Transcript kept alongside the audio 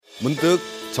문득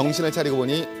정신을 차리고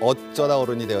보니 어쩌다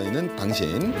어른이 되어 있는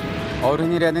당신.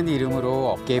 어른이라는 이름으로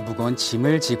어깨에 무거운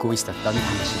짐을 지고 있었던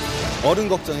당신. 어른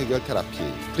걱정 해결 테라피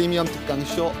프리미엄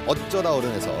특강쇼 어쩌다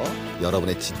어른에서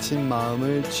여러분의 지친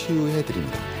마음을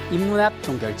치유해드립니다. 인문학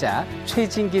종결자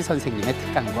최진기 선생님의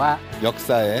특강과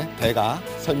역사의 대가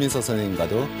설민서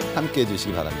선생님과도 함께해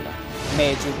주시기 바랍니다.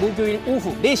 매주 목요일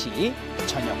오후 4시,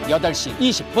 저녁 8시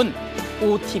 20분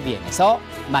OTBN에서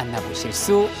만나보실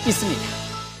수 있습니다.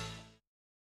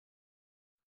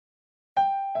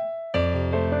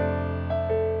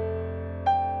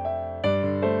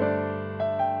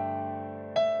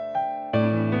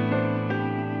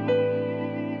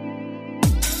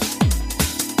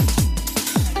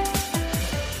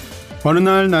 어느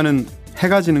날 나는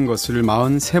해가 지는 것을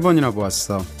 43번이나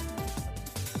보았어.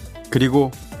 그리고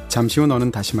잠시 후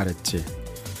너는 다시 말했지.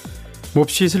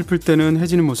 몹시 슬플 때는 해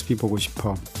지는 모습이 보고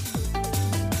싶어.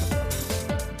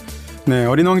 네,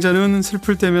 어린 왕자는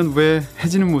슬플 때면 왜 해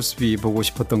지는 모습이 보고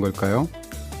싶었던 걸까요?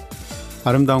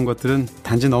 아름다운 것들은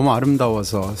단지 너무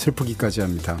아름다워서 슬프기까지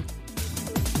합니다.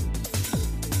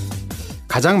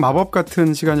 가장 마법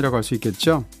같은 시간이라고 할 수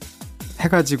있겠죠?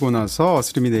 해가 지고 나서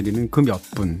어스름이 내리는 그 몇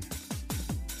분.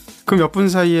 그 몇 분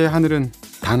사이에 하늘은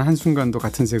단 한순간도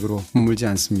같은 색으로 머물지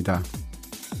않습니다.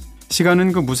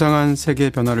 시간은 그 무상한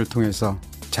세계의 변화를 통해서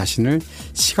자신을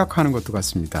시각화하는 것도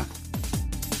같습니다.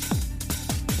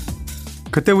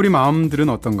 그때 우리 마음들은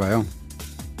어떤가요?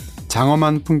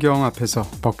 장엄한 풍경 앞에서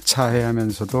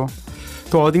벅차해하면서도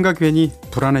또 어딘가 괜히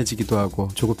불안해지기도 하고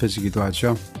조급해지기도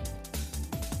하죠.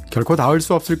 결코 닿을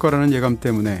수 없을 거라는 예감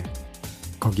때문에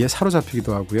거기에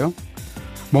사로잡히기도 하고요.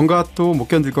 뭔가 또 못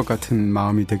견딜 것 같은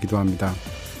마음이 되기도 합니다.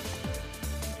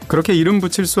 그렇게 이름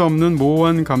붙일 수 없는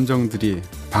모호한 감정들이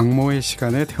박모의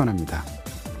시간에 태어납니다.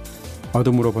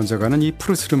 어둠으로 번져가는 이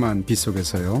푸르스름한 빛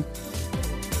속에서요.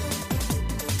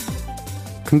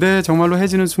 근데 정말로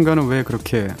해지는 순간은 왜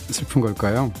그렇게 슬픈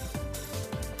걸까요?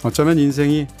 어쩌면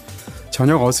인생이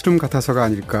저녁 어스름 같아서가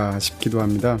아닐까 싶기도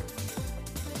합니다.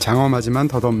 장엄하지만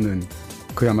덧없는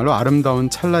그야말로 아름다운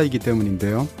찰나이기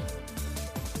때문인데요.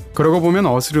 그러고 보면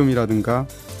어스름이라든가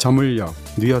저물녘,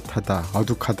 뉘엿하다,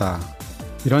 어둑하다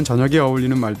이런 저녁에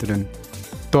어울리는 말들은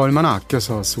또 얼마나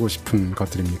아껴서 쓰고 싶은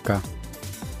것들입니까?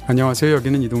 안녕하세요.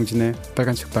 여기는 이동진의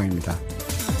빨간 책방입니다.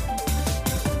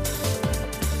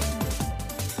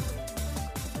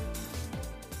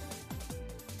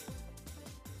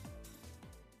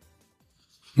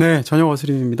 네, 저녁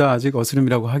어스름입니다. 아직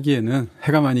어스름이라고 하기에는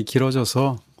해가 많이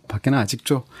길어져서 밖에는 아직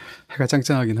좀 해가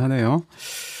짱짱하긴 하네요.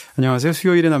 안녕하세요.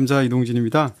 수요일의 남자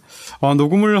이동진입니다.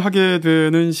 녹음을 하게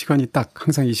되는 시간이 딱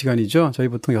항상 이 시간이죠. 저희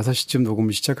보통 6시쯤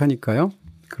녹음을 시작하니까요.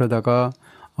 그러다가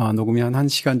녹음이 한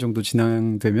 1시간 정도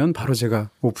진행되면 바로 제가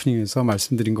오프닝에서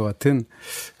말씀드린 것 같은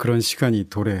그런 시간이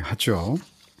도래하죠.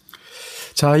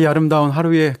 자, 이 아름다운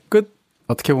하루의 끝,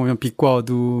 어떻게 보면 빛과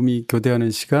어둠이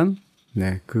교대하는 시간,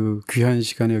 네, 그 귀한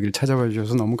시간에 여기를 찾아와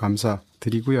주셔서 너무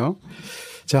감사드리고요.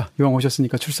 자, 이왕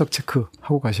오셨으니까 출석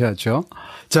체크하고 가셔야죠.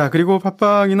 자, 그리고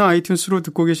팟빵이나 아이튠스로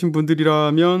듣고 계신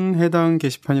분들이라면 해당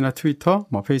게시판이나 트위터,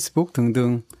 페이스북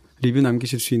등등 리뷰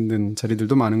남기실 수 있는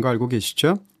자리들도 많은 거 알고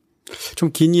계시죠?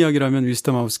 좀 긴 이야기라면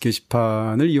윌스터마우스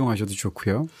게시판을 이용하셔도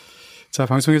좋고요. 자,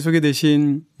 방송에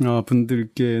소개되신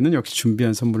분들께는 역시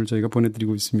준비한 선물을 저희가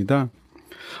보내드리고 있습니다.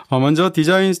 먼저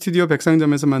디자인 스튜디오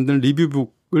백상점에서 만든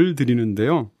리뷰북을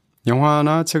드리는데요.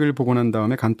 영화나 책을 보고 난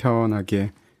다음에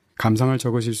간편하게 감상을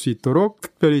적으실 수 있도록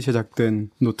특별히 제작된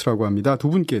노트라고 합니다.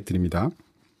 2분께 드립니다.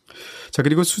 자,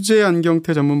 그리고 수제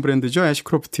안경테 전문 브랜드죠.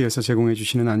 애쉬크로프트에서 제공해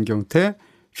주시는 안경테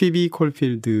피비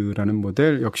콜필드라는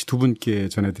모델 역시 2분께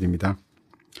전해드립니다.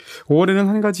 5월에는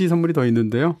한 가지 선물이 더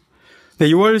있는데요. 네,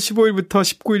 6월 15일부터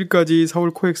 19일까지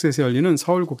서울 코엑스에서 열리는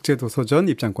서울국제도서전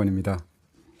입장권입니다.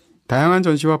 다양한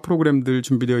전시와 프로그램들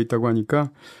준비되어 있다고 하니까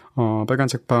빨간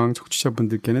책방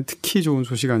청취자분들께는 특히 좋은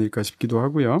소식 아닐까 싶기도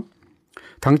하고요.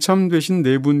 당첨되신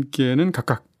 4분께는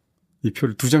각각 이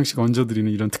표를 2장씩 얹어드리는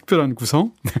이런 특별한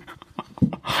구성.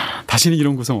 다시는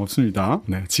이런 구성 없습니다.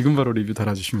 네, 지금 바로 리뷰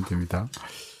달아주시면 됩니다.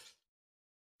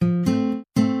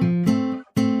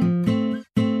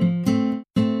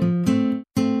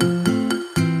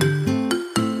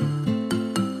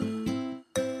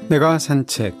 내가 산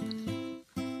책.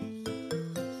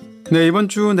 네, 이번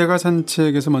주 내가 산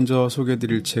책에서 먼저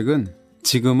소개해드릴 책은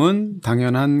지금은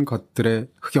당연한 것들의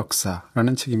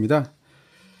흑역사라는 책입니다.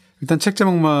 일단 책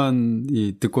제목만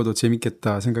듣고도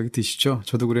재밌겠다 생각이 드시죠?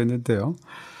 저도 그랬는데요.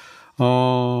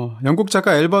 영국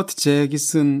작가 엘버트 잭이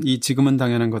쓴 이 지금은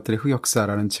당연한 것들의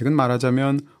흑역사라는 책은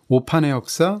말하자면 오판의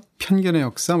역사, 편견의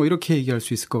역사 이렇게 얘기할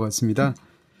수 있을 것 같습니다.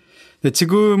 네,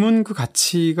 지금은 그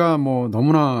가치가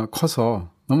너무나 커서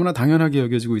너무나 당연하게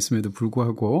여겨지고 있음에도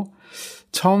불구하고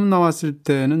처음 나왔을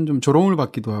때는 좀 조롱을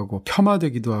받기도 하고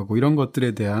폄하되기도 하고 이런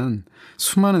것들에 대한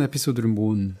수많은 에피소드를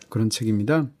모은 그런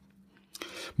책입니다.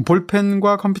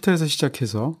 볼펜과 컴퓨터에서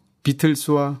시작해서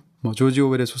비틀스와 조지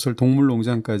오웰의 소설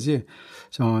동물농장까지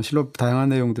실로 다양한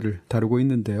내용들을 다루고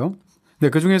있는데요. 네,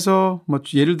 그 중에서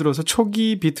예를 들어서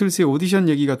초기 비틀스의 오디션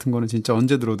얘기 같은 거는 진짜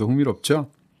언제 들어도 흥미롭죠.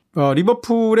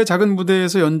 리버풀의 작은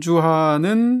무대에서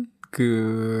연주하는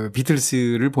그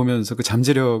비틀스를 보면서 그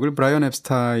잠재력을 브라이언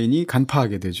앱스타인이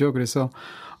간파하게 되죠. 그래서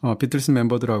비틀스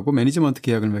멤버들하고 매니지먼트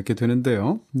계약을 맺게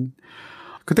되는데요.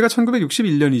 그때가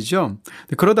 1961년이죠.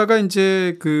 그러다가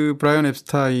이제 그 브라이언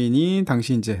앱스타인이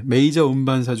당시 이제 메이저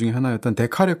음반사 중에 하나였던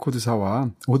데카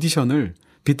레코드사와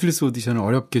비틀스 오디션을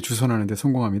어렵게 주선하는 데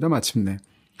성공합니다. 마침내.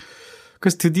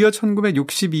 그래서 드디어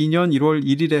 1962년 1월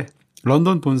 1일에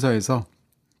런던 본사에서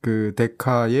그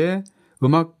데카의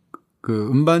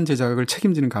음반 제작을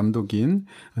책임지는 감독인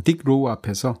딕 로우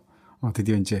앞에서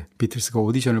드디어 이제 비틀스가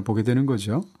오디션을 보게 되는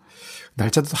거죠.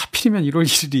 날짜도 하필이면 1월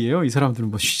 1일이에요. 이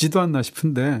사람들은 쉬지도 않나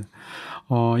싶은데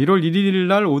 1월 1일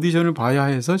날 오디션을 봐야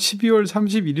해서 12월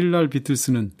 31일 날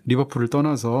비틀스는 리버풀을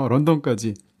떠나서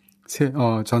런던까지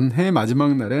전해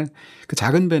마지막 날에 그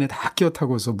작은 밴에 다 끼어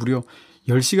타고서 무려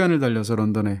 10시간을 달려서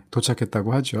런던에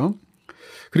도착했다고 하죠.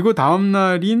 그리고 다음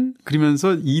날인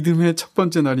그러면서 이듬해 첫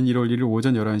번째 날인 1월 1일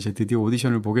오전 11시에 드디어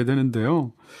오디션을 보게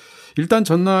되는데요. 일단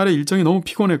전날에 일정이 너무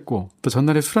피곤했고 또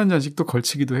전날에 술 한 잔씩도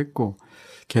걸치기도 했고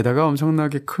게다가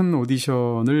엄청나게 큰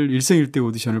오디션을 일생일대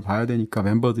오디션을 봐야 되니까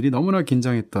멤버들이 너무나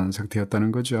긴장했던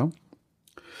상태였다는 거죠.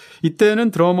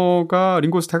 이때는 드러머가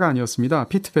링고스타가 아니었습니다.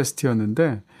 피트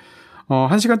베스트였는데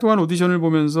 1시간 동안 오디션을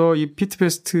보면서 이 피트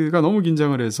베스트가 너무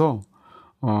긴장을 해서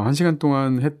 1시간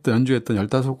동안 연주했던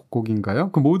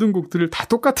 15곡인가요? 그 모든 곡들을 다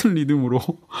똑같은 리듬으로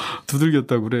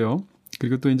두들겼다고 그래요.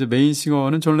 그리고 또 이제 메인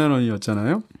싱어는 존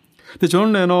레넌이었잖아요. 근데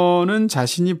존 레넌은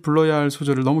자신이 불러야 할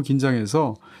소절을 너무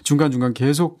긴장해서 중간중간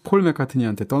계속 폴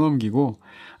맥카트니한테 떠넘기고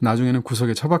나중에는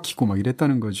구석에 처박히고 막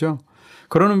이랬다는 거죠.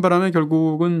 그러는 바람에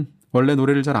결국은 원래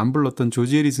노래를 잘 안 불렀던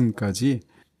조지 해리슨까지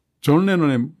존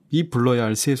레넌이 불러야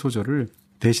할 세 소절을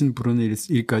대신 부르는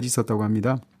일까지 있었다고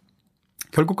합니다.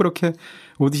 결국 그렇게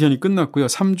오디션이 끝났고요.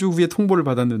 3주 후에 통보를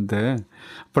받았는데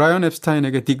브라이언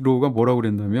앱스타인에게 딕 로우가 뭐라고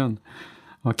그랬냐면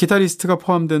기타리스트가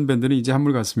포함된 밴드는 이제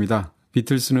한물 같습니다.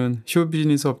 비틀스는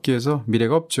쇼비즈니스 업계에서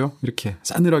미래가 없죠. 이렇게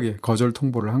싸늘하게 거절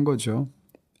통보를 한 거죠.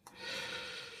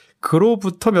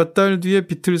 그로부터 몇 달 뒤에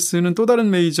비틀스는 또 다른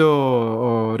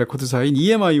메이저 레코드사인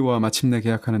EMI와 마침내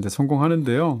계약하는 데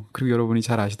성공하는데요. 그리고 여러분이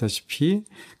잘 아시다시피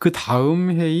그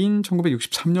다음 해인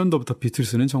 1963년도부터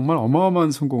비틀스는 정말 어마어마한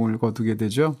성공을 거두게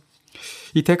되죠.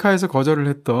 이 데카에서 거절을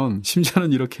했던,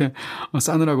 심지어는 이렇게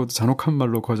싸늘하고도 잔혹한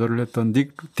말로 거절을 했던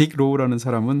딕 로우라는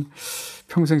사람은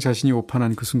평생 자신이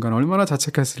오판한 그 순간 얼마나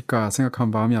자책했을까 생각하면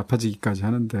마음이 아파지기까지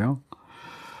하는데요.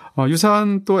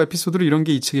 유사한 또 에피소드로 이런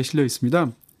게 이 책에 실려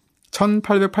있습니다.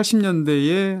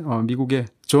 1880년대에 미국에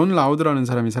존 라우드라는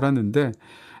사람이 살았는데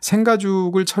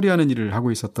생가죽을 처리하는 일을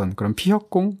하고 있었던 그런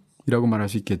피혁공이라고 말할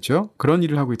수 있겠죠. 그런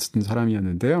일을 하고 있었던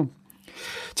사람이었는데요.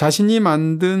 자신이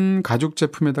만든 가죽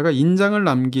제품에다가 인장을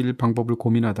남길 방법을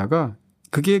고민하다가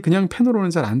그게 그냥 펜으로는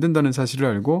잘 안 된다는 사실을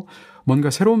알고 뭔가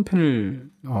새로운 펜을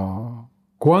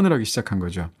고안을 하기 시작한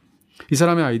거죠. 이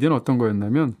사람의 아이디어는 어떤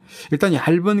거였냐면 일단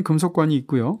얇은 금속관이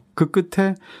있고요. 그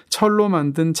끝에 철로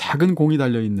만든 작은 공이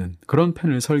달려있는 그런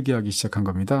펜을 설계하기 시작한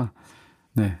겁니다.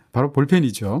 네, 바로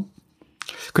볼펜이죠.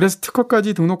 그래서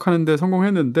특허까지 등록하는 데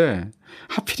성공했는데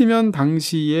하필이면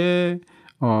당시에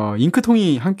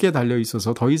잉크통이 함께 달려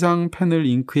있어서 더 이상 펜을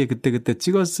잉크에 그때그때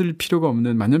찍었을 필요가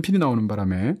없는 만년필이 나오는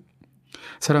바람에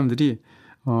사람들이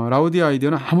라우드의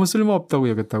아이디어는 아무 쓸모없다고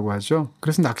여겼다고 하죠.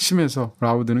 그래서 낙심해서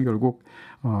라우드는 결국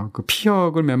그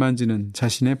피혁을 매만지는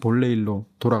자신의 본래 일로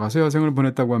돌아가서 여생을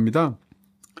보냈다고 합니다.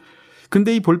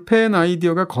 근데 이 볼펜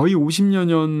아이디어가 거의 50여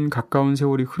년 가까운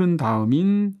세월이 흐른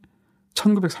다음인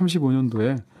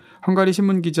 1935년도에 헝가리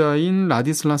신문 기자인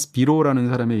라디슬라스 비로라는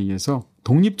사람에 의해서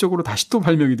독립적으로 다시 또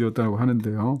발명이 되었다고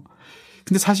하는데요.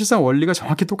 근데 사실상 원리가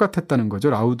정확히 똑같았다는 거죠.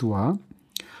 라우드와.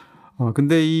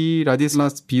 근데 이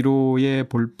라디슬라스 비로의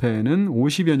볼펜은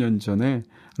 50여 년 전에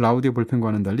라우드의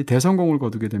볼펜과는 달리 대성공을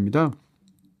거두게 됩니다.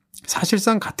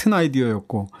 사실상 같은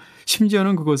아이디어였고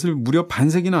심지어는 그것을 무려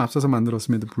반세기나 앞서서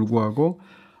만들었음에도 불구하고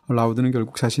라우드는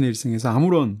결국 자신의 일생에서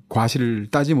아무런 과실을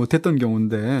따지 못했던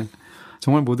경우인데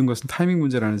정말 모든 것은 타이밍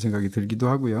문제라는 생각이 들기도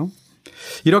하고요.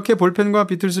 이렇게 볼펜과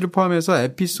비틀스를 포함해서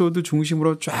에피소드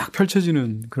중심으로 쫙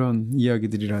펼쳐지는 그런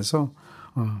이야기들이라서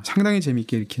상당히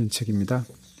재미있게 읽히는 책입니다.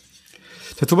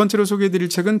 자, 두 번째로 소개해드릴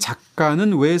책은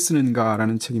작가는 왜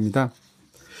쓰는가라는 책입니다.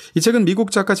 이 책은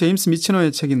미국 작가 제임스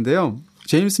미치너의 책인데요.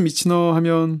 제임스 미치너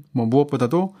하면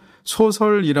무엇보다도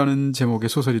소설이라는 제목의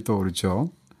소설이 떠오르죠.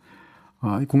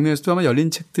 국내에서도 아마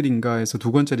열린 책들인가에서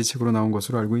 2권짜리 책으로 나온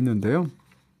것으로 알고 있는데요.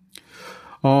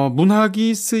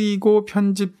 문학이 쓰이고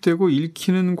편집되고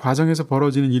읽히는 과정에서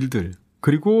벌어지는 일들,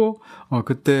 그리고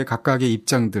그때 각각의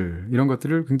입장들, 이런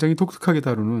것들을 굉장히 독특하게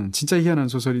다루는 진짜 희한한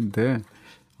소설인데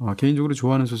개인적으로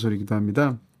좋아하는 소설이기도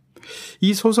합니다.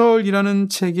 이 소설이라는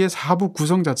책의 사부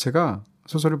구성 자체가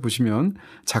소설을 보시면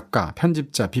작가,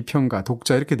 편집자, 비평가,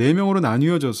 독자 이렇게 4명으로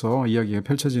나뉘어져서 이야기가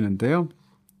펼쳐지는데요.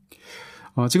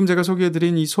 지금 제가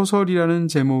소개해드린 이 소설이라는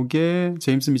제목의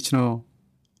제임스 미치너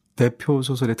대표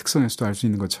소설의 특성에서도 알 수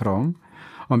있는 것처럼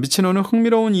미치너는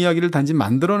흥미로운 이야기를 단지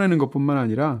만들어내는 것뿐만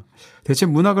아니라 대체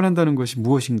문학을 한다는 것이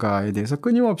무엇인가에 대해서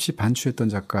끊임없이 반추했던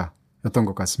작가였던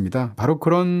것 같습니다. 바로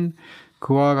그런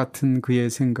그와 같은 그의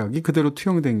생각이 그대로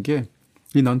투영된 게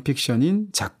이 넌픽션인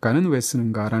작가는 왜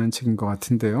쓰는가라는 책인 것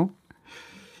같은데요.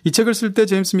 이 책을 쓸 때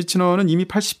제임스 미치너는 이미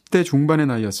 80대 중반의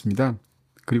나이였습니다.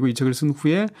 그리고 이 책을 쓴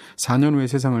후에 4년 후에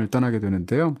세상을 떠나게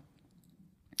되는데요.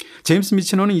 제임스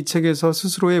미치너는 이 책에서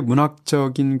스스로의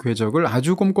문학적인 궤적을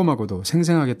아주 꼼꼼하고도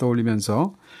생생하게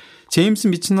떠올리면서 제임스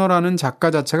미치너라는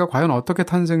작가 자체가 과연 어떻게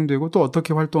탄생되고 또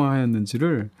어떻게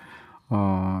활동하였는지를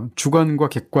주관과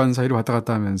객관 사이를 왔다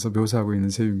갔다 하면서 묘사하고 있는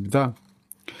셈입니다.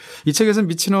 이 책에서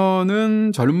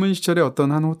미치너는 젊은 시절에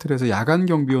어떤 한 호텔에서 야간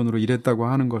경비원으로 일했다고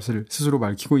하는 것을 스스로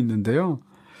밝히고 있는데요.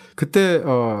 그때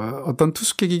어떤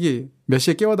투숙객이 몇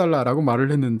시에 깨워달라라고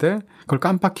말을 했는데 그걸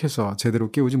깜빡해서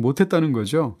제대로 깨우지 못했다는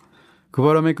거죠. 그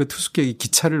바람에 그 투숙객이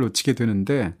기차를 놓치게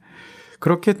되는데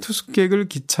그렇게 투숙객을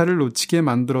기차를 놓치게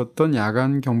만들었던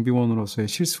야간 경비원으로서의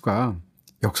실수가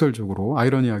역설적으로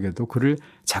아이러니하게도 그를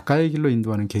작가의 길로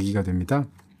인도하는 계기가 됩니다.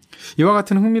 이와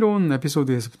같은 흥미로운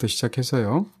에피소드에서부터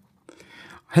시작해서요.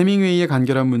 해밍웨이의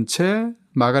간결한 문체,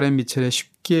 마가렛 미첼의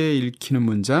쉽게 읽히는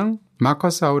문장,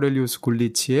 마커스 아우렐리우스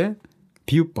굴리치의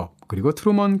비유법, 그리고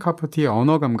트루먼 카포티의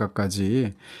언어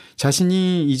감각까지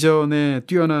자신이 이전에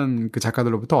뛰어난 그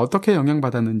작가들로부터 어떻게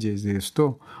영향받았는지에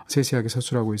대해서도 세세하게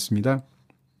서술하고 있습니다.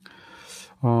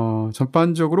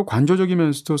 전반적으로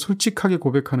관조적이면서도 솔직하게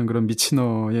고백하는 그런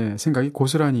미치너의 생각이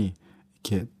고스란히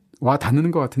이렇게 와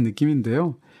닿는 것 같은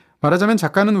느낌인데요. 말하자면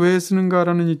작가는 왜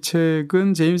쓰는가라는 이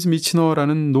책은 제임스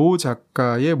미치너라는 노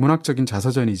작가의 문학적인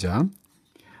자서전이자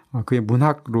그의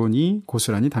문학론이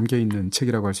고스란히 담겨있는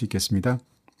책이라고 할 수 있겠습니다.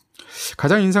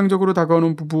 가장 인상적으로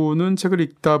다가오는 부분은 책을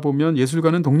읽다 보면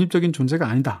예술가는 독립적인 존재가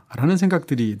아니다라는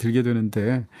생각들이 들게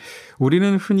되는데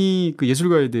우리는 흔히 그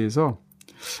예술가에 대해서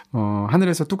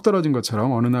하늘에서 뚝 떨어진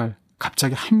것처럼 어느 날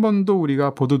갑자기 한 번도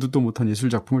우리가 보도 듣도 못한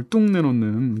예술작품을 뚝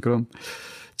내놓는 그런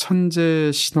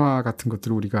천재 신화 같은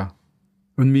것들을 우리가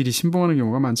은밀히 신봉하는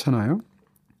경우가 많잖아요.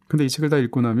 근데 이 책을 다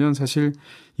읽고 나면 사실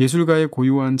예술가의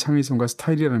고유한 창의성과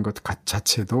스타일이라는 것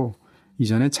자체도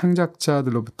이전에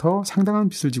창작자들로부터 상당한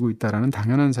빚을 지고 있다는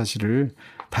당연한 사실을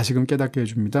다시금 깨닫게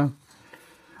해줍니다.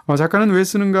 작가는 왜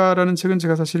쓰는가라는 책은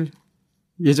제가 사실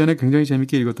예전에 굉장히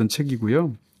재밌게 읽었던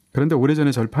책이고요. 그런데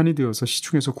오래전에 절판이 되어서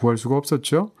시중에서 구할 수가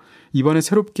없었죠. 이번에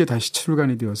새롭게 다시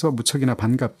출간이 되어서 무척이나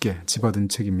반갑게 집어든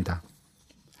책입니다.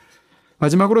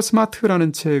 마지막으로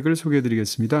스마트라는 책을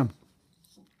소개해드리겠습니다.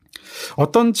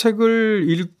 어떤 책을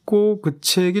읽고 그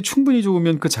책이 충분히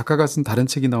좋으면 그 작가가 쓴 다른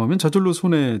책이 나오면 저절로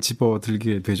손에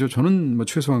집어들게 되죠. 저는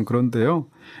최소한 그런데요.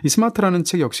 이 스마트라는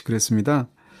책 역시 그랬습니다.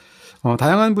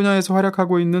 다양한 분야에서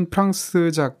활약하고 있는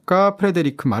프랑스 작가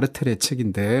프레데리크 마르텔의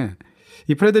책인데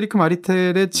이 프레데리크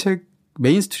마르텔의 책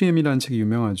메인스트림이라는 책이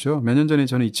유명하죠. 몇 년 전에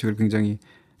저는 이 책을 굉장히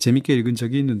재밌게 읽은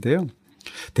적이 있는데요.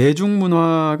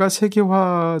 대중문화가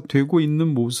세계화되고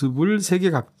있는 모습을 세계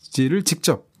각지를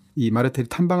직접 이 마르텔이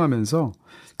탐방하면서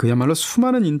그야말로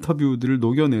수많은 인터뷰들을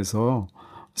녹여내서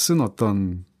쓴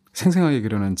어떤 생생하게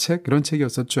그려낸 책, 그런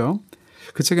책이었었죠.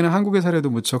 그 책에는 한국의 사례도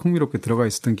무척 흥미롭게 들어가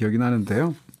있었던 기억이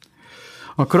나는데요.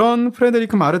 그런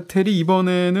프레데리크 마르텔이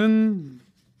이번에는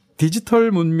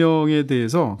디지털 문명에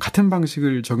대해서 같은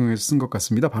방식을 적용해서 쓴 것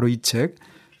같습니다. 바로 이 책,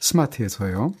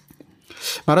 스마트에서요.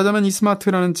 말하자면 이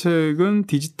스마트라는 책은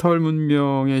디지털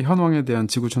문명의 현황에 대한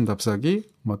지구촌 답사기,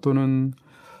 또는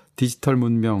디지털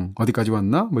문명 어디까지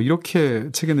왔나? 이렇게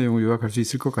책의 내용을 요약할 수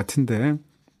있을 것 같은데,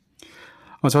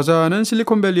 저자는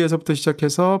실리콘밸리에서부터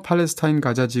시작해서 팔레스타인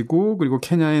가자지구 그리고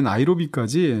케냐의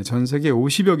나이로비까지 전 세계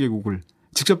 50여 개국을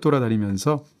직접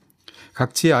돌아다니면서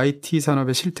각지의 IT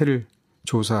산업의 실태를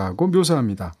조사하고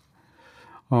묘사합니다.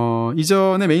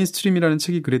 이전에 메인스트림이라는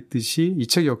책이 그랬듯이 이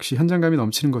책 역시 현장감이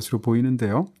넘치는 것으로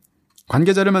보이는데요.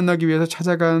 관계자를 만나기 위해서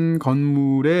찾아간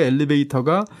건물의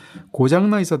엘리베이터가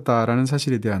고장나 있었다라는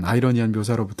사실에 대한 아이러니한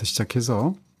묘사로부터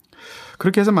시작해서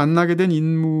그렇게 해서 만나게 된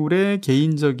인물의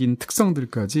개인적인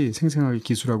특성들까지 생생하게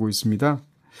기술하고 있습니다.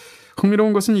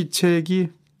 흥미로운 것은 이 책이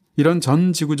이런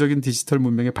전 지구적인 디지털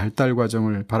문명의 발달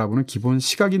과정을 바라보는 기본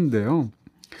시각인데요.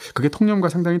 그게 통념과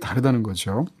상당히 다르다는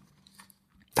거죠.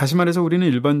 다시 말해서 우리는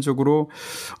일반적으로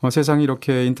세상이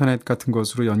이렇게 인터넷 같은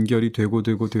것으로 연결이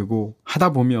되고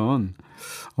하다 보면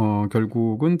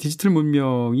결국은 디지털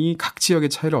문명이 각 지역의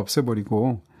차이를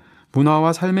없애버리고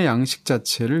문화와 삶의 양식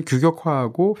자체를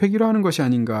규격화하고 획일화하는 것이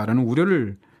아닌가라는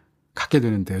우려를 갖게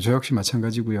되는데요. 저 역시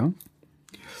마찬가지고요.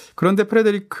 그런데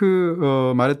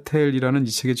프레데리크 마르텔이라는 이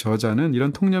책의 저자는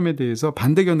이런 통념에 대해서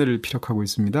반대 견해를 피력하고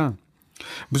있습니다.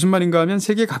 무슨 말인가 하면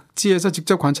세계 각지에서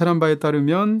직접 관찰한 바에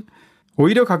따르면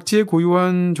오히려 각지의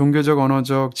고유한 종교적,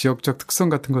 언어적, 지역적 특성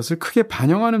같은 것을 크게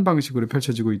반영하는 방식으로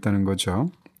펼쳐지고 있다는 거죠.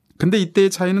 근데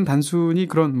이때의 차이는 단순히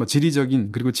그런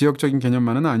지리적인 그리고 지역적인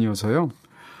개념만은 아니어서요.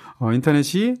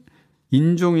 인터넷이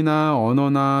인종이나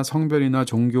언어나 성별이나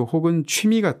종교 혹은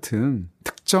취미 같은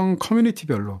특정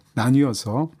커뮤니티별로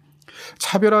나뉘어서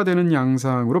차별화되는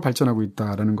양상으로 발전하고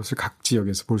있다는 것을 각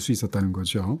지역에서 볼 수 있었다는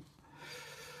거죠.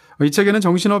 이 책에는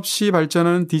정신없이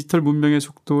발전하는 디지털 문명의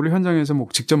속도를 현장에서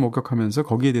직접 목격하면서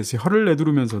거기에 대해서 혀를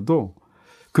내두르면서도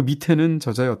그 밑에는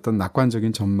저자의 어떤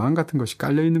낙관적인 전망 같은 것이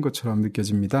깔려 있는 것처럼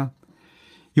느껴집니다.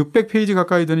 600페이지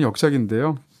가까이 되는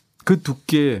역작인데요. 그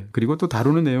두께 그리고 또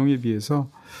다루는 내용에 비해서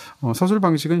서술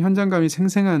방식은 현장감이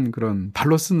생생한 그런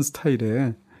발로 쓴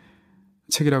스타일의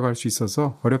책이라고 할 수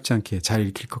있어서 어렵지 않게 잘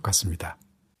읽힐 것 같습니다.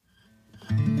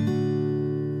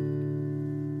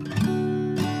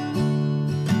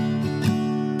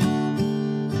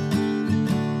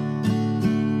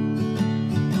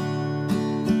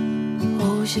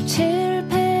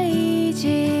 57페이지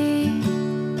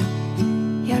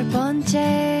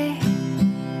 10번째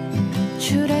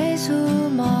줄에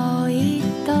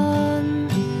숨어있던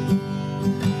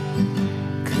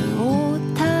그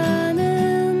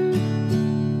오타는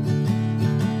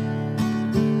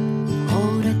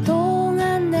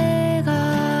오랫동안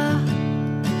내가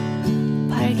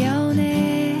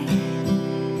발견해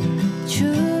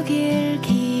주길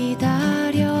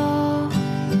기다려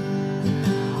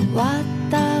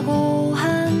왔다고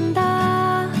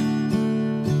한다.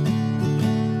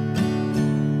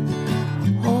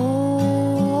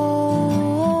 오,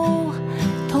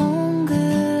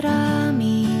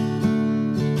 동그라미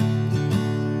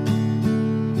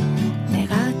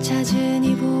내가 찾은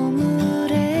이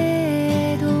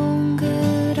보물의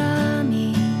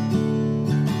동그라미.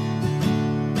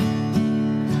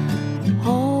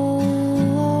 오,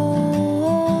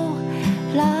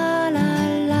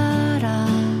 라라라라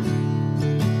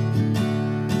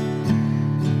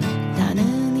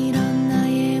나는 이런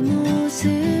나의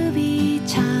모습이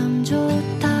참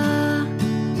좋다.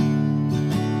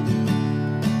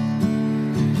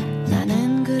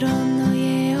 나는 그런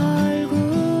너의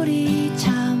얼굴이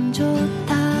참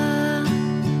좋다.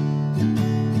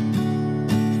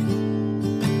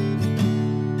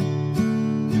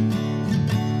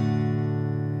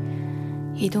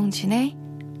 이동진의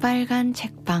빨간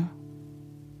책방.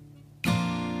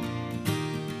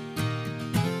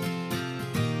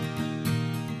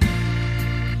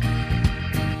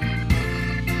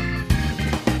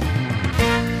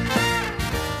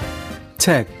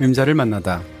 책, 임자를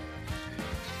만나다.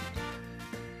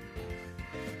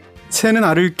 새는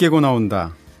알을 깨고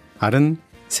나온다. 알은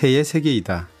새의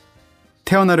세계이다.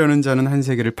 태어나려는 자는 한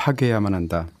세계를 파괴해야만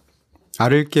한다.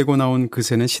 알을 깨고 나온 그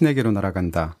새는 신에게로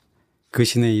날아간다. 그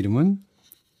신의 이름은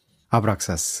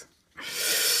아브락사스.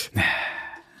 네.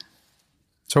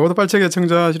 적어도 빨책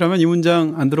애청자시라면 이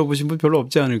문장 안 들어보신 분 별로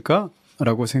없지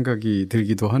않을까라고 생각이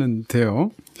들기도 하는데요.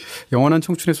 영원한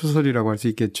청춘의 소설이라고 할 수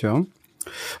있겠죠.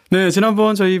 네,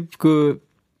 지난번 저희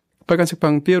빨간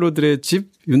책방 삐에로들의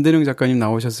집 윤대령 작가님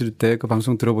나오셨을 때 그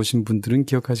방송 들어보신 분들은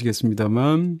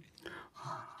기억하시겠습니다만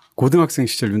고등학생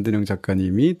시절 윤대령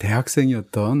작가님이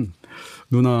대학생이었던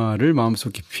누나를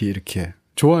마음속 깊이 이렇게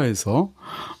좋아해서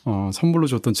선물로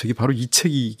줬던 책이 바로 이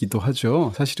책이기도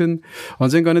하죠. 사실은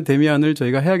언젠가는 데미안을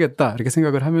저희가 해야겠다 이렇게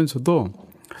생각을 하면서도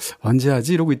언제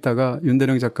하지 이러고 있다가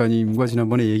윤대령 작가님과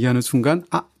지난번에 얘기하는 순간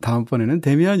다음번에는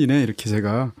데미안이네 이렇게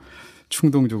제가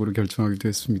충동적으로 결정하기도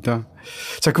했습니다.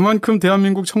 자, 그만큼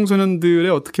대한민국 청소년들의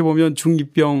어떻게 보면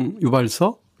중2병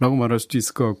유발서라고 말할 수도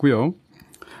있을 것 같고요.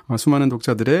 수많은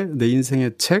독자들의 내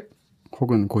인생의 책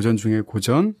혹은 고전 중의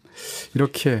고전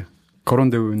이렇게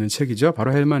거론되고 있는 책이죠.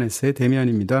 바로 헬만 헤세의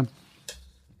데미안입니다.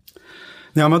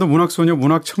 네, 아마도 문학소녀,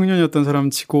 문학청년이었던 사람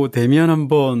치고 데미안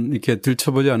한번 이렇게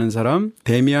들춰보지 않은 사람,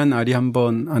 데미안 아리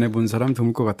한번 안 해본 사람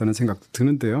드물 것 같다는 생각도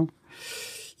드는데요.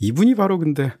 이분이 바로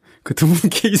근데 그 드문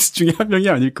케이스 중에 한 명이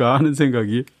아닐까 하는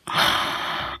생각이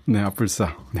네,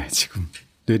 앞불싸. 네, 지금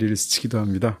뇌리를 스치기도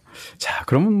합니다. 자,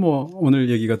 그러면 뭐 오늘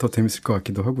얘기가 더 재밌을 것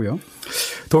같기도 하고요.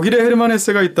 독일에 헤르만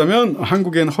헤세가 있다면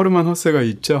한국엔 허르만 허세가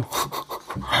있죠.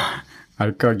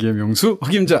 알까기의 명수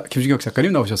허김자 김준혁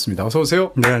작가님 나오셨습니다. 어서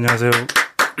오세요. 네, 안녕하세요.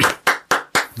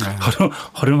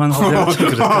 허름한 허세가 좀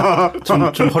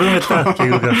그렇다. 좀 허름했다,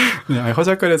 개그가. 네,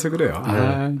 허작가려서 그래요. 네.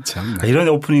 아, 참. 이런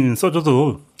오프닝은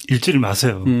써줘도 읽지를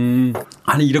마세요.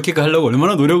 아니, 이렇게 가려고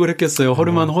얼마나 노력을 했겠어요.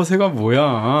 허름한 허세가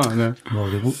뭐야. 네.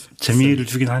 뭐 재미를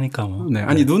주긴 하니까 뭐. 네.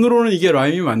 아니, 눈으로는 이게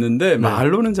라임이 맞는데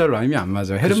말로는 잘 라임이 안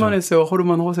맞아요. 헤르만 헤세와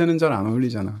허름한 허세는 잘 안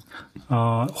어울리잖아.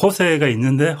 허세가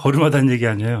있는데 허름하다는 얘기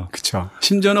아니에요. 그렇죠.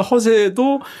 심지어는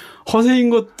허세인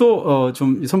것도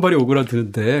좀 손발이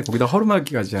오그라드는데 거기다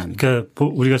허름하기까지 하는. 그러니까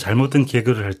우리가 잘못된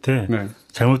개그를 할 때 네.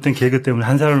 잘못된 개그 때문에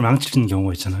한 사람을 망치는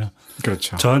경우가 있잖아요.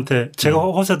 그렇죠. 저한테 제가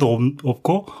허세도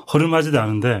없고 허름하지도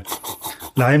않은데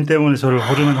라임 때문에 저를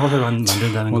허름한 허세로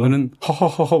만든다는 거는 오늘은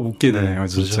허허허허 웃게 되네요. 네,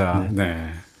 진짜. 그렇죠. 네.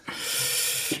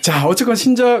 자, 어쨌건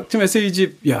신작 좀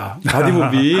에세이집,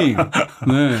 바디무빙.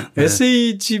 네.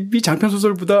 에세이집이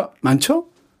장편소설보다 많죠?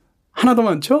 하나 더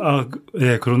많죠?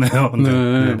 예, 그러네요. 네.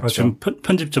 네. 그렇죠. 지금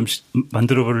편집 좀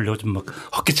만들어 보려고 좀 막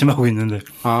헛기침하고 있는데.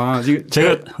 지금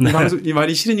제가 이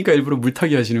말이 싫으니까 일부러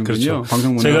물타기 하시는군요. 그렇죠.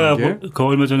 방송 제가 그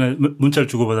얼마 전에 문자를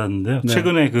주고받았는데요. 네.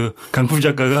 최근에 그 강풀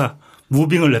작가가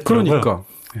무빙을 냈더라고요. 그러니까.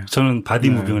 저는 바디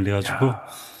네. 무빙을 내가지고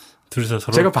둘이서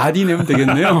서로. 제가 바디 내면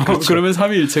되겠네요. 그렇죠. 그러면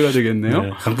삼위일체가 되겠네요. 네.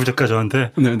 강풀 작가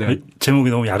저한테 네네. 제목이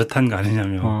너무 야릇한 거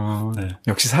아니냐며. 네.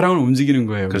 역시 사랑을 움직이는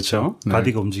거예요. 그렇죠. 그렇죠? 네.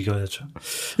 바디가 움직여야죠.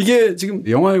 이게 지금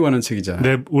영화에 관한 책이잖아요.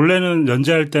 네, 원래는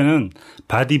연재할 때는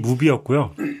바디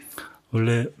무비였고요.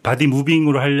 원래 바디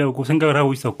무빙으로 하려고 생각을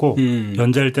하고 있었고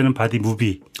연재할 때는 바디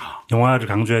무비, 영화를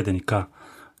강조해야 되니까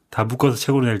다 묶어서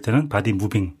책으로 낼 때는 바디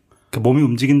무빙. 그러니까 몸이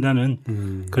움직인다는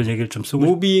그런 얘기를 좀 쓰고.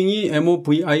 무빙이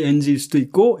MOVING일 수도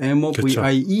있고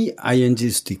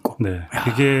MOVIEING일 수도 있고. 네,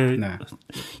 그게 네.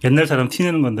 옛날 사람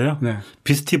티내는 건데요. 네.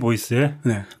 비스티 보이스의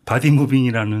네. 바디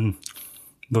무빙이라는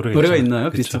노래가 있나요?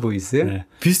 그렇죠. 비스티 보이스에? 네.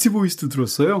 비스티 보이스도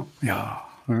들었어요? 야.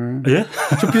 예?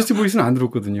 저 비스티 보이스는 안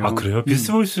들었거든요. 아, 그래요?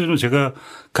 비스티 보이스는 제가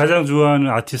가장 좋아하는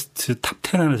아티스트 탑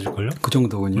 10 안에 들걸요? 그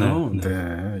정도군요. 네.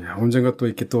 네. 야, 언젠가 또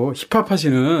이렇게 또 힙합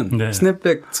하시는 네.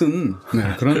 스냅백 쓴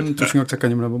그런 또 중학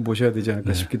작가님을 한번 모셔야 되지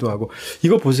않을까 싶기도 하고.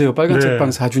 이거 보세요. 빨간 네. 책방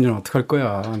 4주년 어떡할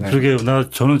거야. 네. 그러게요.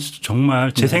 저는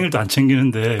정말 제 생일도 안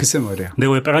챙기는데. 글쎄 말이야.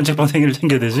 내가 왜 빨간 책방 생일을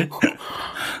챙겨야 되지?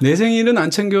 내 생일은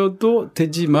안 챙겨도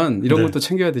되지만 이런 네. 것도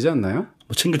챙겨야 되지 않나요?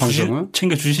 뭐 방송은?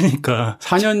 챙겨주시니까.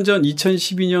 4년 전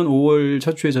 2012년 5월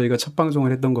첫 주에 저희가 첫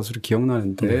방송을 했던 것으로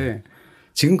기억나는데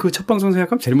지금 그 첫 방송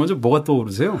생각하면 제일 먼저 뭐가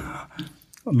떠오르세요?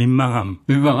 민망함.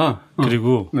 민망함.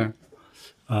 그리고 네.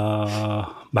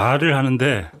 말을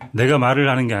하는데 내가 말을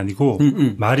하는 게 아니고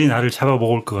말이 나를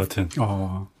잡아먹을 것 같은.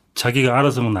 자기가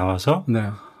알아서 막 나와서 네.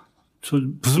 저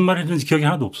무슨 말 했는지 기억이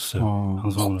하나도 없었어요.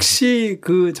 방송을. 혹시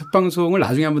그 첫 방송을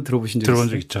나중에 한번 들어보신 적 들어본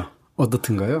있어요? 적 있죠.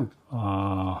 어떻든가요?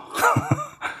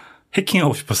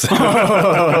 해킹하고 싶었어요.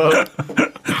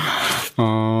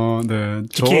 네.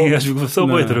 해킹해가지고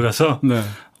서버에 네. 들어가서 네.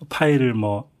 파일을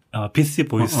비스티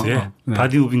보이스의 네.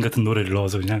 바디 무빙 같은 노래를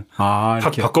넣어서 그냥 확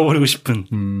이렇게. 바꿔버리고 싶은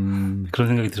그런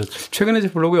생각이 들었죠. 최근에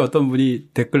제 블로그에 어떤 분이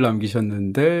댓글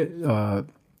남기셨는데,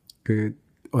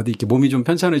 어디 이렇게 몸이 좀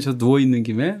편찮으셔서 누워있는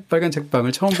김에 빨간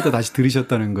책방을 처음부터 다시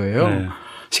들으셨다는 거예요. 네.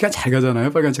 시간 잘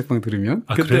가잖아요. 빨간 책방 들으면.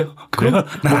 아, 그래요? 그래요?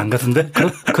 난 안 가던데?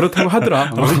 그렇다고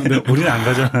하더라. 우리는 안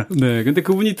가잖아. 네. 근데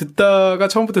그분이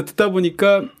처음부터 듣다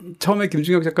보니까 처음에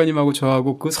김중혁 작가님하고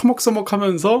저하고 그 서먹서먹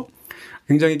하면서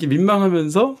굉장히 이렇게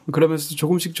민망하면서 그러면서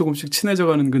조금씩 친해져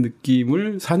가는 그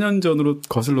느낌을 4년 전으로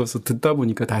거슬러서 듣다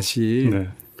보니까 다시 네.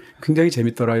 굉장히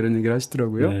재밌더라 이런 얘기를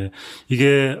하시더라고요. 네.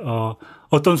 이게,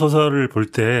 어떤 소설을 볼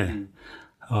때,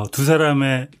 두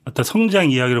사람의 어떤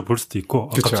성장 이야기를 볼 수도 있고,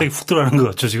 그쵸. 갑자기 훅 들어가는 것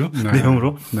같죠, 지금? 네.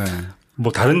 내용으로. 네.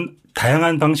 뭐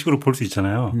다양한 방식으로 볼 수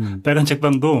있잖아요. 빨간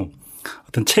책방도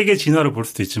어떤 책의 진화를 볼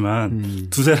수도 있지만,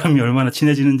 두 사람이 얼마나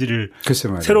친해지는지를 글쎄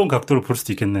말이에요. 새로운 각도로 볼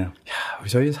수도 있겠네요.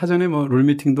 저희 사전에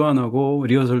룰미팅도 안 하고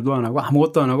리허설도 안 하고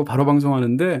아무것도 안 하고 바로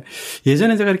방송하는데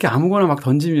예전에 제가 이렇게 아무거나 막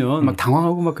던지면 막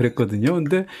당황하고 막 그랬거든요.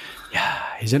 근데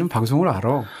이제는 방송을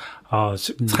알아.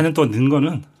 4년 동안 는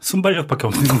거는 순발력밖에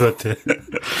없는 것 같아.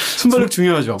 순발력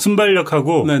중요하죠.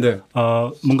 순발력하고, 네네.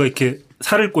 뭔가 이렇게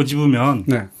살을 꼬집으면,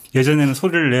 네. 예전에는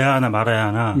소리를 내야 하나 말아야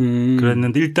하나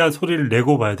그랬는데 일단 소리를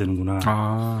내고 봐야 되는구나.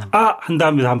 한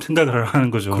다음에 한번 생각을 하는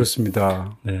거죠.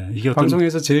 그렇습니다. 네, 이게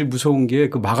방송에서 제일 무서운 게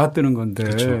그 막아뜨는 건데.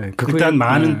 그렇죠. 일단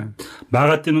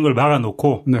막아뜨는 걸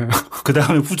막아놓고 네. 그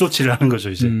다음에 후조치를 하는 거죠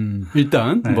이제.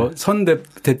 일단 네. 뭐 선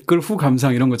댓글 후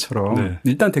감상 이런 것처럼 네.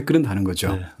 일단 댓글은 다는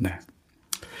거죠. 네. 네.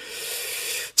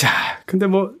 자, 근데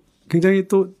뭐 굉장히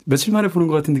또 며칠 만에 보는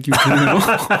것 같은 느낌이 드네요.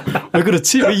 왜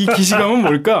그렇지? 이 기시감은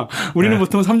뭘까? 우리는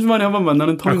보통 3주 만에 한 번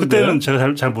만나는 텀인데. 그때는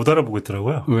제가 잘 못 알아보고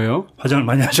있더라고요. 왜요? 화장을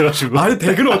많이 하셔가지고. 아니,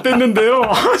 댁은 어땠는데요?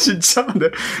 진짜. 네.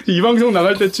 이 방송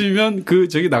나갈 때쯤이면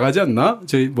저기 나가지 않나?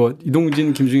 저희 뭐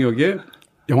이동진, 김중혁의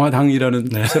영화당이라는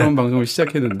새로운 방송을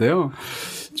시작했는데요.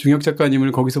 중혁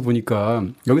작가님을 거기서 보니까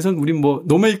여기서는 우린 뭐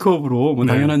노메이크업으로 뭐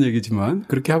당연한 얘기지만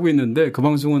그렇게 하고 있는데 그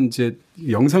방송은 이제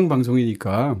영상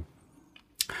방송이니까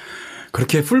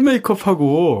그렇게 풀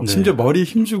메이크업하고 심지어 머리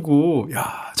힘주고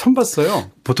처음 봤어요.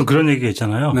 보통 그런 얘기가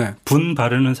있잖아요. 네. 분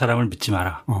바르는 사람을 믿지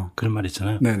마라. 그런 말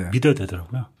있잖아요. 네네. 믿어야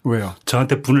되더라고요. 왜요?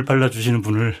 저한테 분을 발라주시는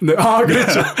분을. 네.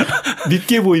 그렇죠.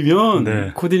 믿게 보이면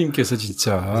네. 코디님께서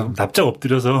진짜 납작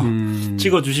엎드려서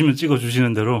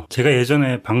찍어주시는 대로 제가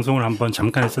예전에 방송을 한번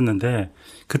잠깐 했었는데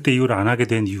그때 이후로 안 하게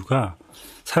된 이유가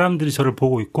사람들이 저를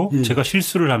보고 있고 제가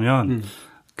실수를 하면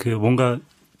그 뭔가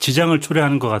지장을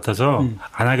초래하는 것 같아서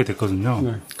안 하게 됐거든요.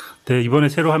 네. 근데 이번에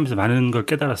새로 하면서 많은 걸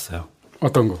깨달았어요.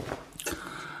 어떤 거?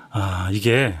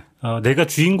 이게 내가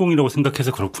주인공이라고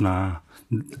생각해서 그렇구나.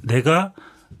 내가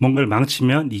뭔가를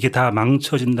망치면 이게 다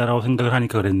망쳐진다라고 생각을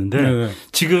하니까 그랬는데 네네.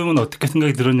 지금은 어떻게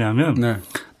생각이 들었냐면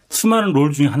수많은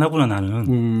롤 중에 하나구나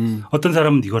나는. 어떤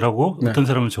사람은 이거라고 어떤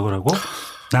사람은 저거라고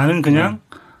나는 그냥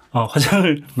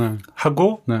화장을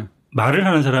하고 말을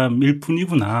하는 사람일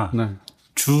뿐이구나.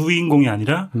 주인공이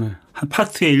아니라 한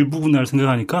파트의 일부구나를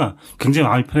생각하니까 굉장히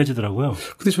마음이 편해지더라고요.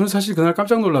 근데 저는 사실 그날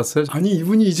깜짝 놀랐어요. 아니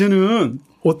이분이 이제는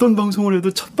어떤 방송을 해도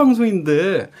첫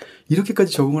방송인데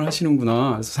이렇게까지 적응을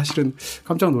하시는구나. 그래서 사실은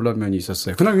깜짝 놀란 면이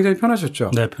있었어요. 그날 굉장히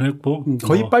편하셨죠? 네, 편했고.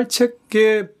 거의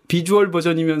빨책의 비주얼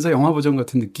버전이면서 영화 버전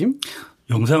같은 느낌?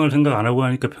 영상을 생각 안 하고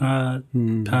하니까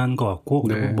편한 것 같고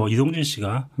그리고 뭐 이동진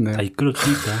씨가 다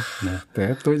이끌어주니까.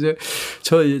 네. 또 이제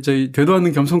저희 되도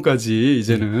않는 겸손까지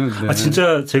이제는.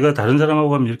 진짜 제가 다른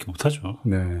사람하고 하면 이렇게 못하죠.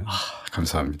 네.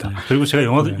 감사합니다. 네. 그리고 제가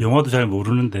영화도 잘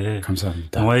모르는데.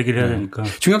 감사합니다. 영화 얘기를 해야 되니까.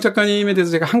 중혁 작가님에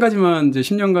대해서 제가 한 가지만 이제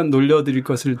 10년간 놀려드릴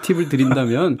것을 팁을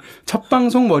드린다면 첫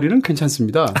방송 머리는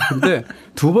괜찮습니다. 근데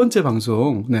두 번째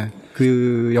방송,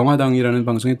 그 영화당이라는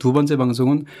방송의 두 번째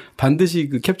방송은 반드시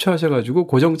그 캡처하셔가지고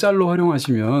고정 짤로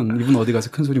활용하시면 이분 어디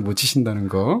가서 큰 소리 못 치신다는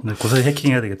거. 네, 고사리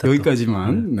해킹해야 되겠다.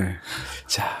 여기까지만.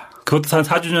 자. 그것도 한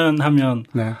 4주년 하면.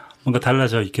 뭔가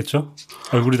달라져 있겠죠?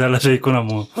 얼굴이 달라져 있거나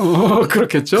뭐.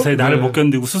 그렇겠죠? 그 사이 나를 못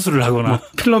견디고 수술을 하거나. 뭐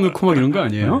필러 넣고 막 이런 거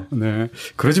아니에요? 네.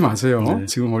 그러지 마세요.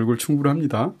 지금 얼굴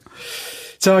충분합니다.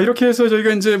 자, 이렇게 해서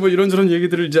저희가 이제 뭐 이런저런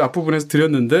얘기들을 이제 앞부분에서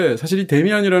드렸는데 사실 이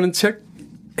데미안이라는 책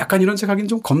약간 이런 책 하긴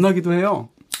좀 겁나기도 해요.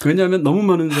 왜냐하면 너무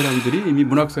많은 사람들이 이미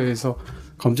문학사회에서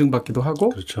검증받기도 하고.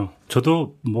 그렇죠.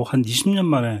 저도 뭐 한 20년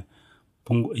만에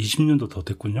본 거, 20년도 더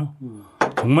됐군요.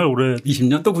 정말 오래.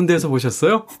 20년 또 군대에서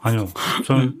보셨어요? 아니요.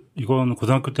 저는 이건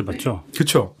고등학교 때 봤죠.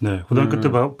 그렇죠. 네. 고등학교 때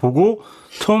보고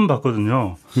처음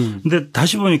봤거든요. 근데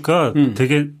다시 보니까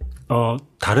되게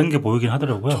다른 게 보이긴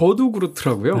하더라고요. 저도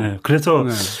그렇더라고요. 네. 그래서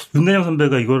윤대영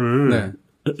선배가 이거를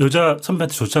여자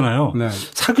선배한테 줬잖아요.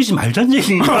 사귀지 말자는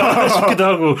얘기인가 싶기도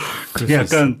하고. 그게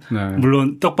약간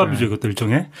물론 떡밥이죠. 이것도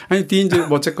일종의. 아니 뒤에 이제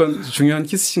뭐 어쨌건 중요한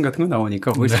키스씬 같은 거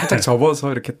나오니까 거기 살짝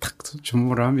접어서 이렇게 탁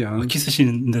주문을 하면.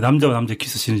 키스씬인데 남자와 남자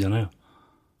키스씬이잖아요.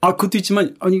 그것도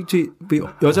있지만 아니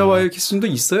여자와의 키스씬도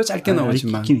있어요. 짧게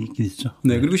나오지만. 있긴 있죠.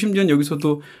 네. 그리고 심지어는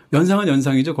여기서도 연상은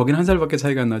연상이죠. 거기는 한 살밖에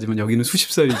차이가 안 나지만 여기는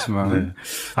수십 살이지만.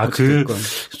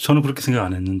 저는 그렇게 생각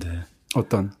안 했는데.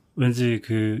 어떤? 왠지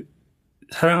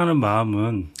사랑하는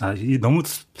마음은 이 너무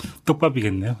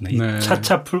떡밥이겠네요.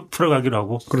 차차 풀어가기로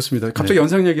하고. 그렇습니다. 갑자기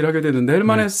연상 얘기를 하게 되는데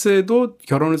헬만 헤세도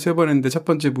결혼을 3번 했는데 첫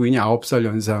번째 부인이 9살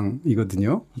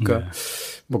연상이거든요. 그러니까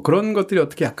뭐 그런 것들이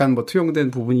어떻게 약간 뭐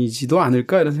투영된 부분이지도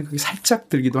않을까 이런 생각이 살짝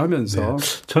들기도 하면서.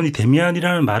 전 이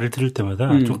데미안이라는 말을 들을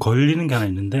때마다 좀 걸리는 게 하나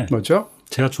있는데. 뭐죠?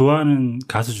 제가 좋아하는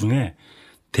가수 중에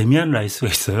데미안 라이스가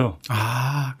있어요.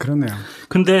 그러네요.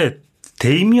 근데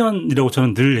데이미언이라고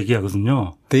저는 늘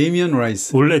얘기하거든요. 데이미언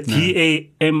라이스. 원래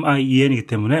DAMIEN이기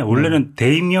때문에 원래는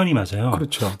데이미언이 맞아요.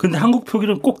 그렇죠. 근데 한국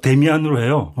표기는 꼭 데미안으로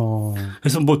해요.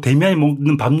 그래서 뭐 데미안이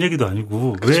먹는 밥 얘기도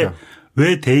아니고 그렇죠.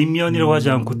 왜 데이미언이라고 하지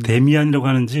않고 데미안이라고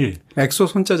하는지. 엑소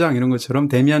손짜장 이런 것처럼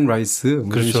데미안 라이스 뭐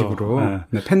그렇죠. 이런 식으로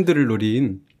팬들을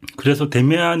노린. 그래서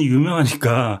데미안이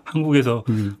유명하니까 한국에서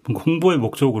홍보의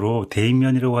목적으로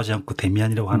데이미안이라고 하지 않고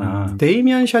데미안이라고 하나.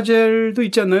 데이미안 샤젤도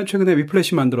있지 않나요? 최근에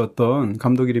위플래시 만들었던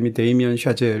감독 이름이 데이미안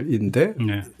샤젤인데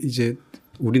이제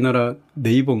우리나라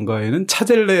네이버인가에는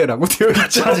차젤레라고 되어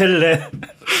있죠. 차젤레.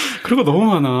 그리고 너무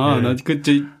많아. 나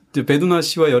베두나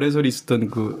씨와 열애설이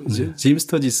있었던 짐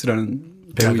스터지스라는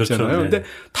배우 있잖아요. 그렇죠. 근데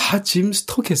다 짐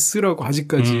스터게스라고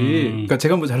아직까지. 그러니까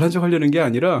제가 뭐 잘난 척 하려는 게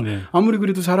아니라 아무리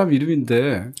그래도 사람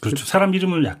이름인데. 그렇죠. 사람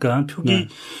이름을 약간 표기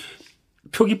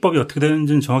표기법이 어떻게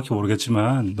되는지는 정확히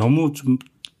모르겠지만 너무 좀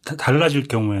달라질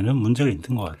경우에는 문제가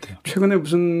있는 것 같아요. 최근에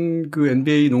무슨 그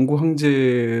NBA 농구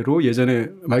황제로 예전에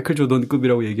마이클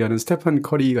조던급이라고 얘기하는 스테판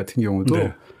커리 같은 경우도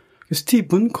네.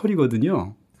 스티븐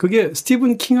커리거든요. 그게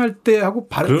스티븐 킹 할 때 하고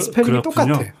발음 스펠링이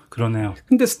똑같아. 그러네요.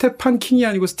 근데 스테판 킹이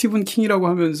아니고 스티븐 킹이라고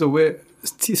하면서 왜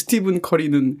스티븐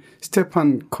커리는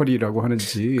스테판 커리라고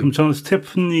하는지. 그럼 저는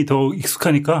스테픈이 더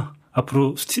익숙하니까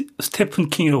앞으로 스테픈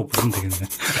킹이라고 부르면 되겠네.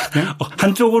 네?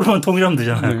 한쪽으로만 통일하면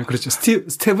되잖아요. 네, 그렇죠.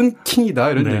 스테븐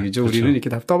킹이다 이런 네, 얘기죠. 그렇죠. 우리는 이렇게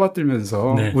다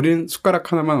떠받들면서 네. 우리는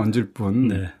숟가락 하나만 얹을 뿐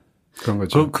네. 그런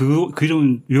거죠. 그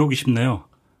이름은 외우기 쉽네요.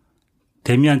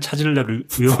 데미안 찾을래를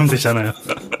외우면 되잖아요.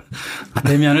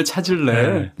 데미안을 찾을래.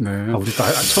 네. 네. 아, 우리 또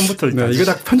처음부터 네, 이거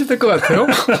다 편집될 것 같아요.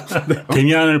 네.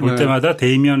 데미안을 볼 네. 때마다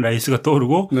데이미안 라이스가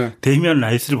떠오르고 네. 데이미안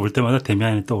라이스를 볼 때마다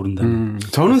데미안이 떠오른다.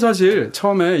 저는 사실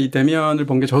처음에 이 데미안을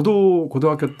본 게 저도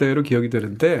고등학교 때로 기억이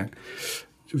되는데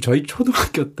저희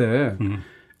초등학교 때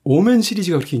오맨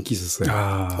시리즈가 그렇게 인기 있었어요.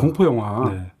 아. 공포 영화.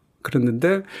 네.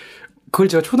 그랬는데 그걸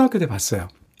제가 초등학교 때 봤어요.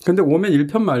 근데 오맨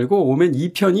 1편 말고 오맨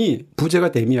 2편이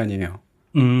부제가 데미안이에요.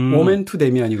 오맨 2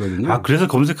 데미안이거든요. 아, 그래서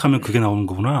검색하면 그게 나오는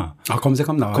거구나. 아,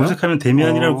 검색하면 나와요? 검색하면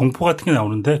데미안이라는 공포 같은 게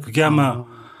나오는데 그게 아마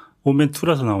오맨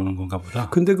 2라서 나오는 건가 보다.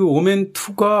 근데 그 오맨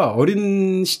 2가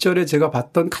어린 시절에 제가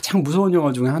봤던 가장 무서운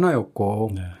영화 중에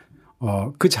하나였고, 네.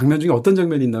 그 장면 중에 어떤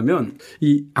장면이 있냐면,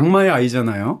 이 악마의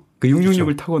아이잖아요. 그 666을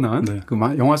그렇죠. 타고난 네. 그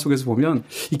영화 속에서 보면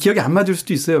이 기억이 안 맞을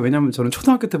수도 있어요. 왜냐하면 저는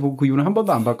초등학교 때 보고 그 이후는 한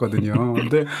번도 안 봤거든요.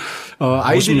 근데,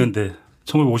 아이들이. 50년대,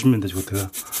 1950년대죠,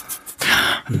 그때가.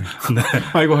 네.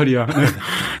 아이고, 허리야.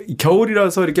 네.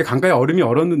 겨울이라서 이렇게 강가에 얼음이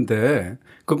얼었는데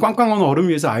그 꽝꽝 얼는 얼음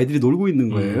위에서 아이들이 놀고 있는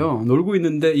거예요. 놀고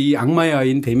있는데 이 악마의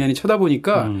아이인 데미안이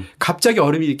쳐다보니까 갑자기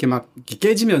얼음이 이렇게 막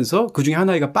깨지면서 그 중에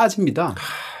하나가 빠집니다.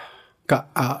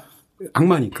 그러니까,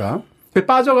 악마니까.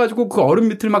 빠져가지고 그 얼음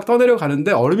밑을 막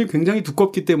떠내려가는데 얼음이 굉장히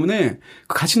두껍기 때문에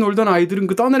같이 놀던 아이들은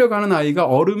그 떠내려가는 아이가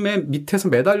얼음의 밑에서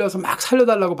매달려서 막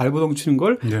살려달라고 발버둥 치는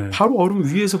걸 네. 바로 얼음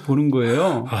위에서 보는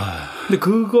거예요. 근데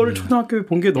그걸 초등학교에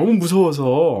본 게 너무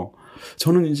무서워서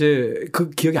저는 이제 그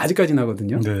기억이 아직까지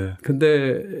나거든요. 네.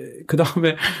 근데 그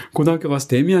다음에 고등학교 가서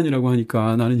데미안이라고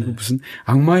하니까 나는 이거 무슨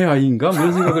악마의 아이인가? 뭐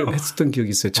이런 생각을 했었던 기억이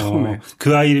있어요. 처음에.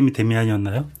 그 아이 이름이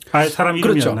데미안이었나요? 사람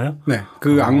이름이었나요? 그렇죠. 네.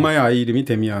 그 악마의 아이 이름이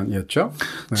데미안이었죠.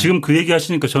 네. 지금 그 얘기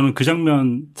하시니까 저는 그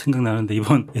장면 생각나는데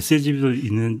이번 SAG도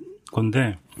있는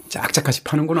건데. 짝짝같이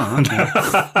파는구나.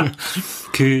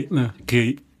 그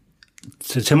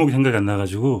제목이 생각이 안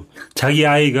나가지고 자기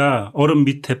아이가 얼음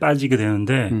밑에 빠지게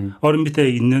되는데 얼음 밑에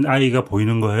있는 아이가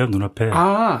보이는 거예요, 눈앞에.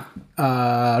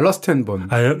 러스트 앤 본.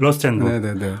 러스트 앤 본.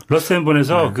 네네네. 러스트 앤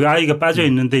본에서 그 아이가 빠져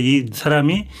있는데 이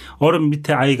사람이 얼음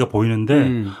밑에 아이가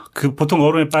보이는데 그 보통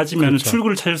얼음에 빠지면 그렇죠.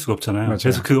 출구를 찾을 수가 없잖아요. 맞아요.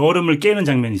 그래서 그 얼음을 깨는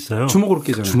장면이 있어요. 주먹으로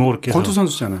깨잖아요. 주먹으로 깨서. 권투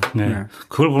선수잖아요. 네.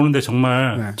 그걸 보는데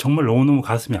정말 네. 정말 너무너무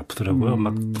가슴이 아프더라고요.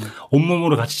 막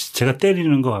온몸으로 같이 제가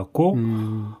때리는 것 같고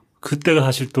그때가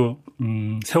사실 또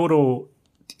세월호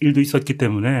일도 있었기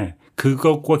때문에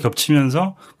그것과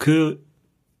겹치면서 그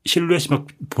실루엣이 막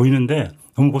보이는데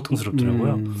너무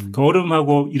고통스럽더라고요. 그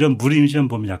얼음하고 이런 물 이미지만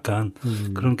보면 약간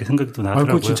그런 게 생각이 또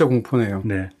나더라고요. 그거 진짜 공포네요.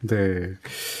 네. 네.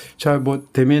 자, 뭐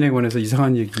데미안에 관해서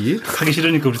이상한 얘기 하기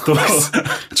싫으니까 우리 또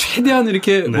최대한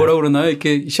이렇게 네. 뭐라 그러나요?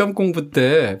 이렇게 시험 공부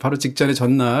때 바로 직전에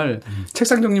전날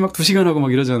책상 정리 막 2시간 하고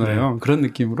막 이러잖아요. 네. 그런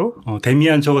느낌으로.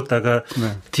 데미안 적었다가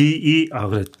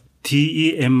네.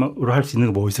 DEM으로 할 수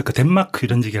있는 거 뭐 있을까? 덴마크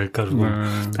이런 얘기 할까? 그러고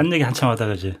딴 얘기 한참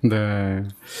하다가 이제. 네.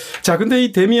 자, 근데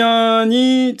이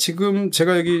데미안이 지금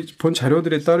제가 여기 본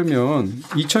자료들에 따르면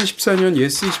 2014년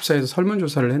예스24에서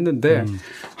설문조사를 했는데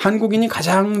한국인이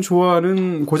가장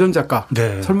좋아하는 고전 작가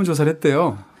네. 설문조사를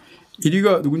했대요.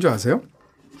 1위가 누군지 아세요?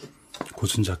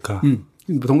 고전 작가.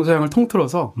 동서양을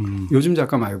통틀어서 요즘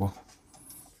작가 말고.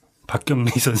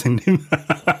 박경리 선생님.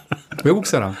 외국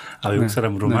사람. 외국 네.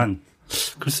 사람으로만. 네.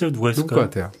 글쎄요, 누가 있을까요? 누굴 것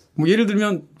같아요? 뭐 예를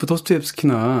들면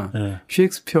도스토옙스키나 네.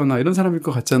 셰익스피어나 이런 사람일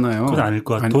것 같잖아요. 그건 아닐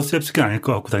것 같아요. 도스토옙스키는 아닐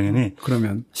것 같고 당연히.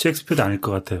 그러면 셰익스피어도 아닐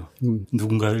것 같아요.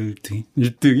 누군가 1등이?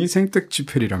 1등이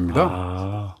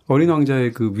생텍쥐페리랍니다. 어린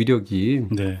왕자의 그 위력이.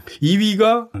 네.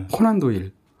 2위가 코난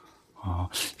도일.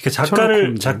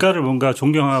 그러니까 작가를 뭔가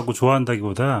존경하고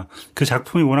좋아한다기보다 그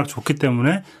작품이 워낙 좋기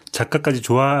때문에 작가까지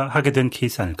좋아하게 된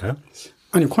케이스 아닐까요?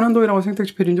 아니, 코난 도일하고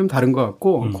생텍쥐페리는 좀 다른 것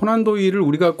같고, 코난 도일을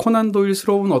우리가 코난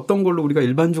도일스러운 어떤 걸로 우리가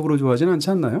일반적으로 좋아하지는 않지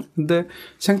않나요? 근데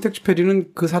생텍쥐페리는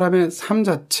그 사람의 삶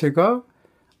자체가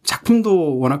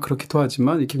작품도 워낙 그렇기도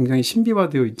하지만 이렇게 굉장히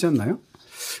신비화되어 있지 않나요?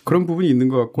 그런 부분이 있는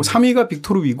것 같고, 3위가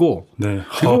빅토르 위고, 네.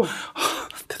 그리고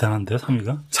대단한데요,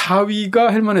 3위가?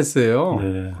 4위가 헬만 헤세예요.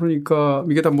 네. 그러니까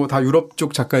이게 다 다 유럽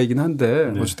쪽 작가이긴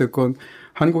한데 네. 어찌됐건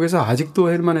한국에서 아직도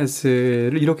헬만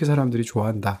헤세를 이렇게 사람들이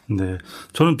좋아한다. 네.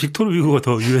 저는 빅토르 위고가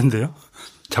더 의외인데요.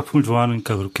 작품을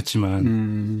좋아하니까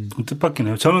그렇겠지만 좀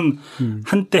뜻밖이네요. 저는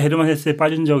한때 헤르만 헤세에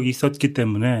빠진 적이 있었기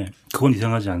때문에 그건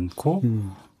이상하지 않고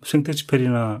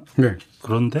생텍쥐페리나 네.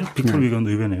 그런데 빅토르 위고는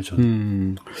의외네요.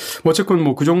 저는. 어쨌건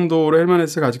뭐 그 정도로 헬만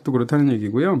헤세가 아직도 그렇다는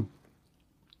얘기고요.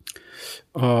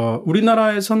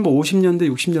 우리나라에선 뭐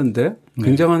 50년대, 60년대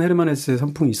굉장한 헤르만 헤세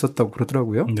선풍이 있었다고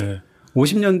그러더라고요. 네.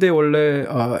 50년대 원래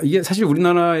이게 사실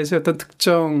우리나라에서 어떤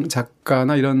특정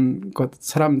작가나 이런 것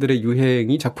사람들의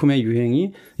유행이 작품의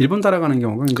유행이 일본 따라가는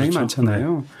경우가 굉장히 그렇죠.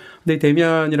 많잖아요. 근데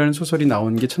데미안이라는 소설이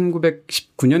나온 게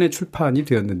 1919년에 출판이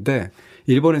되었는데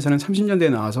일본에서는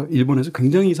 30년대에 나와서 일본에서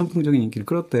굉장히 선풍적인 인기를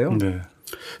끌었대요. 네.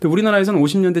 근데 우리나라에서는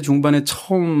 50년대 중반에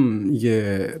처음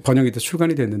이게 번역이 돼서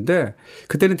출간이 됐는데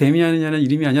그때는 데미안이라는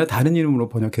이름이 아니라 다른 이름으로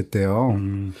번역했대요.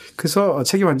 그래서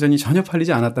책이 완전히 전혀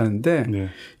팔리지 않았다는데 네.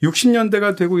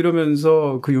 60년대가 되고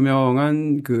이러면서 그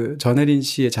유명한 그 전혜린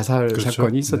씨의 자살 그렇죠.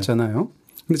 사건이 있었잖아요.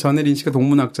 근데 전혜린 씨가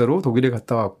동문학자로 독일에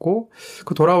갔다 왔고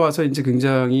그 돌아와서 이제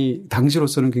굉장히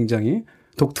당시로서는 굉장히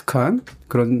독특한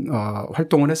그런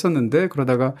활동을 했었는데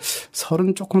그러다가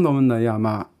 30 조금 넘은 나이에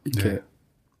아마 이렇게 네.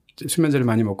 수면제를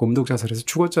많이 먹고 음독 자살해서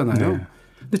죽었잖아요. 네.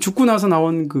 근데 죽고 나서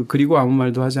나온 그리고 아무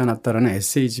말도 하지 않았다라는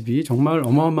에세이집이 정말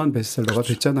어마어마한 베스트셀러가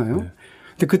그렇죠. 됐잖아요. 네.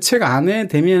 근데 그 책 안에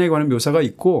데미안에 관한 묘사가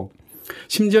있고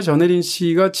심지어 전혜린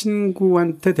씨가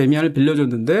친구한테 데미안을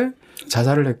빌려줬는데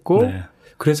자살을 했고 네.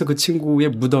 그래서 그 친구의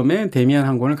무덤에 데미안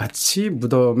한 권을 같이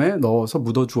무덤에 넣어서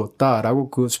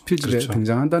묻어주었다라고 그 수필집에 그렇죠.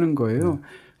 등장한다는 거예요.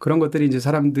 그런 것들이 이제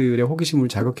사람들의 호기심을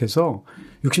자극해서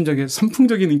육신적인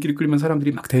선풍적인 인기를 끌면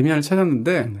사람들이 막 데미안을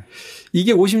찾았는데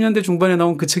이게 50년대 중반에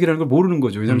나온 그 책이라는 걸 모르는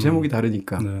거죠. 왜냐하면 제목이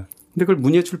다르니까. 네. 근데 그걸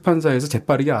문예출판사에서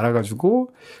재빠르게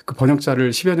알아가지고 그 번역자를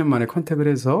 10여 년 만에 컨택을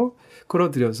해서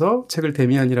끌어들여서 책을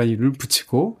데미안이라는 이름을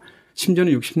붙이고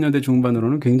심지어는 60년대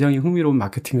중반으로는 굉장히 흥미로운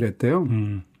마케팅을 했대요.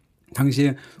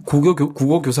 당시에 국어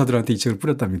교사들한테 이 책을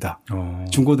뿌렸답니다.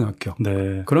 중고등학교.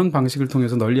 네. 그런 방식을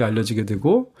통해서 널리 알려지게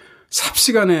되고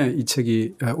삽시간에 이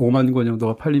책이 5만 권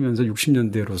정도가 팔리면서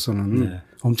 60년대로서는 네.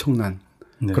 엄청난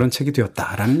네. 그런 책이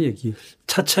되었다라는 얘기.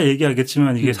 차차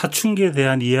얘기하겠지만 이게 사춘기에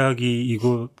대한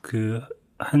이야기이고 그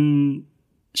한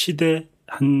시대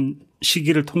한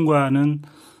시기를 통과하는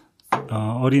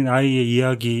어린 아이의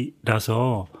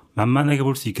이야기라서 만만하게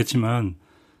볼 수 있겠지만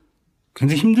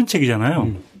굉장히 힘든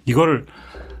책이잖아요. 이걸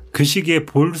그 시기에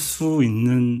볼 수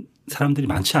있는 사람들이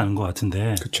많지 않은 것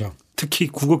같은데. 그렇죠. 특히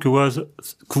국어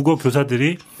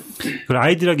교사들이 그걸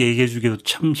아이들에게 얘기해 주기도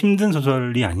참 힘든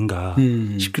소설이 아닌가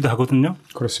싶기도 하거든요.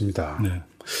 그렇습니다. 네.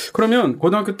 그러면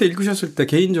고등학교 때 읽으셨을 때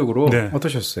개인적으로 네.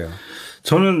 어떠셨어요?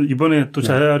 저는 이번에 또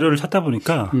자료를 찾다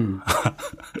보니까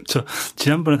저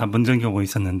지난번에 안 본 경우가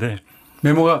있었는데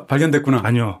메모가 발견됐구나.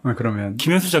 아니요. 그러면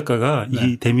김현수 작가가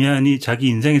이 데미안이 자기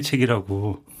인생의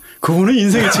책이라고 그분은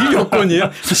인생의 책이 몇 권이에요?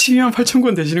 12만 8천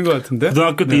권 되시는 것 같은데.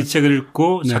 고등학교 때 이 책을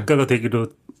읽고 작가가 되기로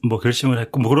뭐 결심을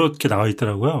했고 뭐 그렇게 나와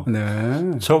있더라고요.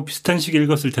 네. 저 비슷한 시기에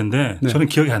읽었을 텐데 저는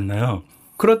기억이 안 나요.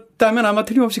 그렇다면 아마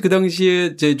틀림없이 그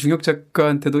당시에 제 중혁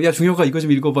작가한테도 야 중혁아 이거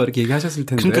좀 읽어봐 이렇게 얘기하셨을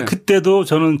텐데. 그러니까 그때도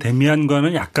저는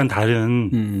데미안과는 약간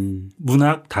다른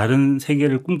문학 다른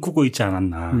세계를 꿈꾸고 있지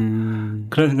않았나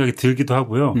그런 생각이 들기도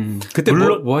하고요. 그때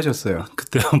물론 뭐 하셨어요?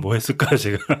 그때 뭐 했을까요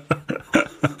제가.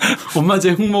 엄마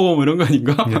제 흑먹어 뭐 이런 거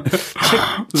아닌가?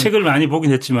 책을 많이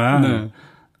보긴 했지만 네.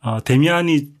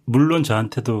 데미안이 물론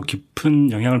저한테도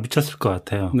깊은 영향을 미쳤을 것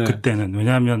같아요. 네. 그때는.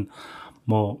 왜냐하면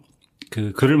뭐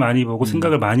그 글을 많이 보고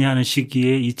생각을 많이 하는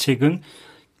시기에 이 책은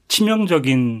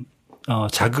치명적인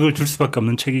자극을 줄 수밖에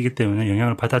없는 책이기 때문에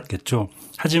영향을 받았겠죠.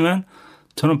 하지만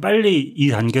저는 빨리 이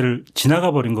단계를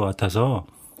지나가 버린 것 같아서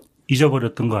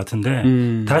잊어버렸던 것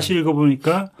같은데 다시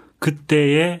읽어보니까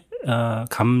그때의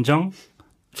감정,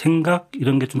 생각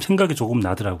이런 게 좀 생각이 조금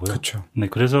나더라고요. 그렇죠. 네,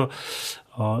 그래서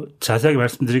자세하게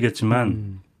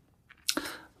말씀드리겠지만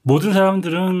모든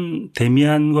사람들은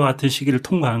데미안과 같은 시기를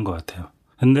통과하는 것 같아요.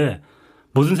 그런데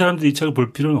모든 사람들이 이 책을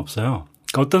볼 필요는 없어요.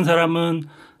 그러니까 어떤 사람은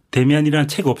데미안이라는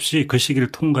책 없이 그 시기를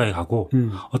통과해 가고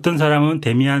어떤 사람은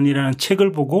데미안이라는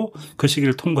책을 보고 그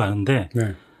시기를 통과하는데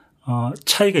네.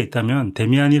 차이가 있다면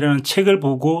데미안이라는 책을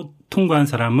보고 통과한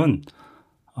사람은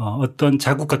어떤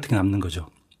자국 같은 게 남는 거죠.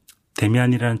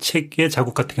 데미안이라는 책의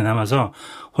자국 같은 게 남아서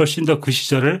훨씬 더 그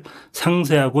시절을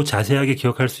상세하고 자세하게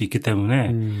기억할 수 있기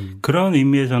때문에 그런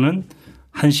의미에서는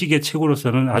한 시기의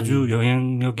책으로서는 아주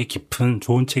영향력이 깊은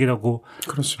좋은 책이라고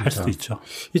그렇습니다. 할 수도 있죠.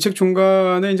 이 책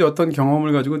중간에 이제 어떤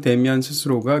경험을 가지고 데미안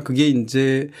스스로가 그게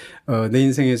이제 내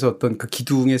인생에서 어떤 그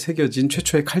기둥에 새겨진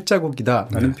최초의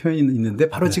칼자국이다라는 표현이 있는데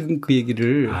바로 지금 그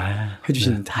얘기를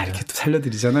해주시는데 다 이렇게 또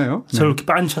살려드리잖아요. 저를 이렇게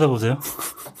빤히 쳐다보세요.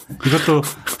 이것도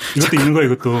있는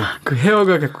거예요, 이것도. 그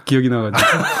헤어가 자꾸 기억이 나가지고.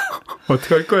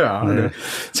 어떻게 할 거야. 네.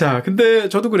 자, 근데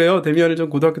저도 그래요. 데미안을 전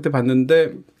고등학교 때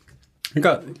봤는데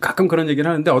그러니까 가끔 그런 얘기를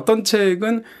하는데 어떤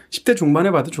책은 10대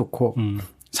중반에 봐도 좋고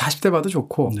 40대 봐도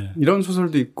좋고 네. 이런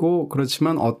소설도 있고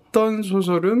그렇지만 어떤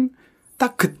소설은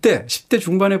딱 그때 10대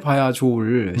중반에 봐야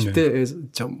좋을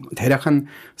 10대에서 좀 대략 한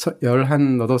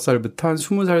 18살부터 한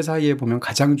 20살 사이에 보면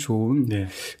가장 좋은 네.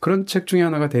 그런 책 중에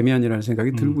하나가 데미안이라는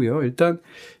생각이 들고요. 일단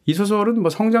이 소설은 뭐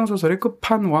성장 소설의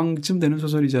끝판왕쯤 되는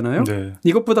소설이잖아요. 네.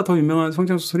 이것보다 더 유명한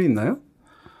성장 소설이 있나요?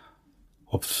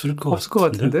 없을 것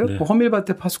같은데요. 네. 뭐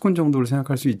허밀밭의 파수꾼 정도를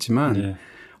생각할 수 있지만 네.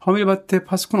 허밀밭의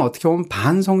파수꾼은 어떻게 보면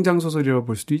반성장 소설이라고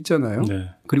볼 수도 있잖아요. 네.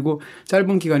 그리고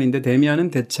짧은 기간인데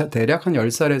데미안은 대략 한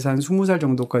 10살에서 한 20살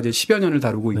정도까지 10여 년을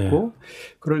다루고 있고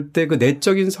그럴 때 그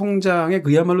내적인 성장에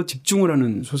그야말로 집중을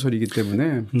하는 소설이기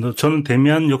때문에 저는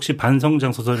데미안 역시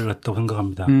반성장 소설을 했다고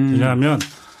생각합니다. 왜냐하면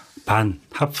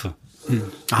하프. 네.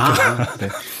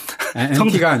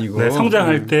 MT가 아니고. 네,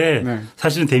 성장할 때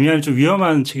사실은 데미안이 좀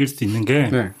위험한 책일 수도 있는 게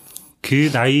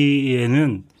그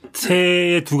나이에는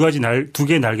새의 두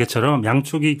개의 날개처럼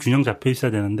양쪽이 균형 잡혀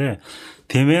있어야 되는데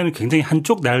데미안은 굉장히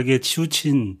한쪽 날개에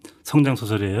치우친 성장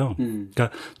소설이에요.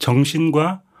 그러니까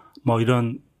정신과 뭐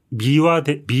이런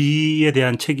미에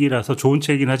대한 책이라서 좋은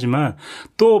책이긴 하지만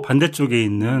또 반대쪽에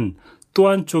있는 또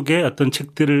한쪽의 어떤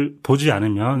책들을 보지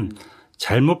않으면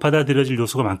잘못 받아들여질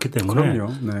요소가 많기 때문에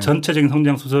네. 전체적인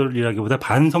성장 소설이라기보다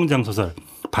반성장 소설,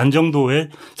 반 정도의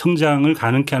성장을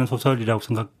가능케 하는 소설이라고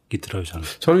생각이 들어요, 저는.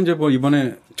 저는 이제 뭐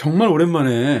이번에 정말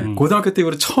오랜만에 고등학교 때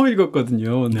이후로 처음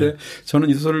읽었거든요. 근데 저는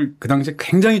이 소설을 그 당시에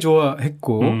굉장히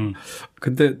좋아했고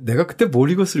근데 내가 그때 뭘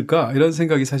읽었을까 이런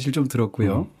생각이 사실 좀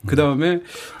들었고요. 그다음에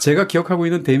제가 기억하고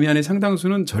있는 데미안의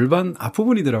상당수는 절반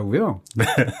앞부분이더라고요. 네.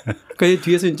 그러니까 이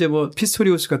뒤에서 이제 뭐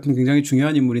피스토리우스 같은 굉장히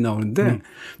중요한 인물이 나오는데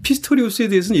피스토리우스에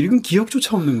대해서는 읽은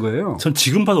기억조차 없는 거예요. 전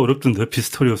지금 봐도 어렵던데요,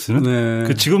 피스토리우스는. 네.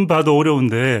 그 지금 봐도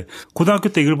어려운데 고등학교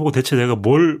때 이걸 보고 대체 내가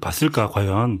뭘 봤을까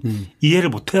과연 이해를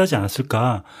못 해야 하지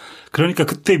않았을까. 그러니까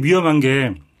그때 위험한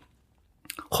게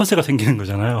허세가 생기는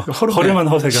거잖아요. 허름한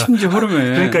허세가. 심지어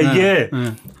허름해. 그러니까 이게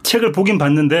책을 보긴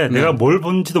봤는데 내가 뭘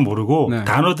본지도 모르고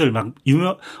단어들 막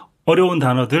어려운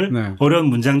단어들, 어려운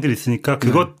문장들이 있으니까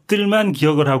그것들만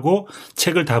기억을 하고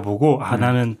책을 다 보고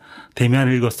나는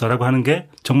데미안을 읽었어라고 하는 게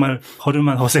정말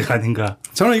허름한 허세가 아닌가.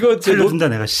 저는 이거 살려준다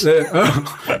내가.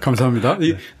 네. 감사합니다.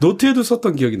 이 노트에도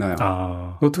썼던 기억이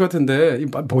나요. 노트 같은데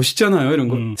멋있잖아요. 이런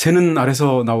거. 새는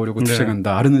알에서 나오려고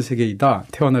투쟁한다. 아르는 세계이다.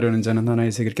 태어나려는 자는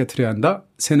하나의 세계를 깨트려야 한다.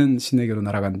 새는 신에게로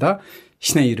날아간다.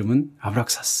 신의 이름은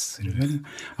아브락사스를.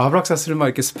 아브락사스를 막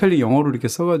이렇게 스펠링 영어로 이렇게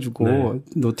써가지고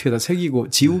노트에다 새기고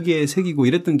지우개에 새기고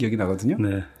이랬던 기억이 나거든요.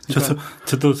 네. 그러니까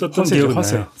저도 썼던 기억은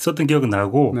나요. 썼던 기억은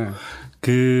나고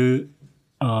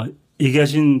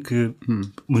얘기하신 그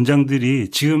문장들이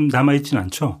지금 남아있지는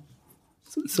않죠.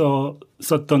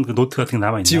 썼던 그 노트 같은 게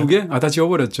남아있나요? 지우개? 다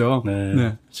지워버렸죠.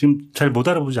 네. 지금 잘 못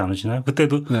알아보지 않으시나요?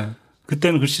 그때도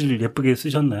그때는 글씨를 예쁘게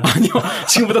쓰셨나요? 아니요.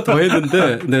 지금보다 더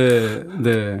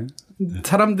했는데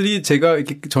사람들이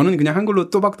저는 그냥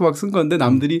한글로 또박또박 쓴 건데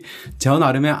남들이 저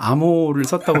나름의 암호를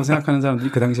썼다고 생각하는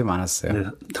사람들이 그 당시에 많았어요. 네,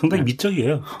 상당히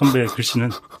미적이에요. 선배 글씨는.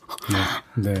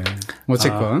 네.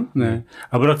 어쨌건. 네.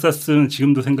 아브락사스는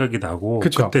지금도 생각이 나고.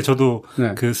 그쵸? 그때 저도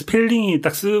그 스펠링이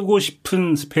딱 쓰고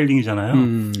싶은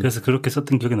스펠링이잖아요. 그래서 그렇게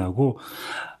썼던 기억이 나고.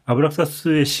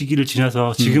 아브락사스의 시기를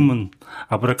지나서 지금은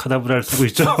아브라카다브라를 쓰고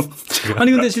있죠.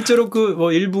 아니 근데 실제로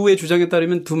그 일부의 주장에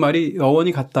따르면 두 말이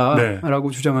어원이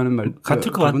같다라고 주장하는 말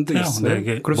같을 것 같아요. 있어요. 네,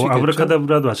 이게 뭐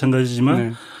아브라카다브라도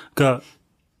마찬가지지만, 그러니까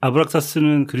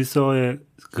아브락사스는 그리스어의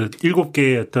그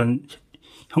 7개의 어떤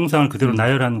형상을 그대로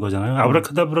나열한 거잖아요.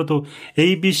 아브라카다브라도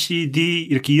A, B, C, D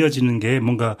이렇게 이어지는 게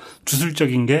뭔가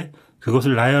주술적인 게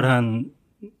그것을 나열한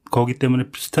거기 때문에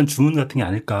비슷한 주문 같은 게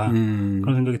아닐까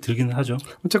그런 생각이 들기는 하죠.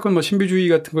 어쨌건 뭐 신비주의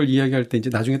같은 걸 이야기할 때 이제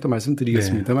나중에 또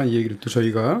말씀드리겠습니다만 이 얘기를 또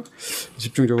저희가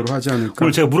집중적으로 하지 않을까.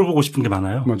 오늘 제가 물어보고 싶은 게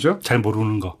많아요. 뭐죠? 잘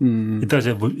모르는 거. 이따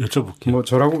제가 여쭤볼게요. 뭐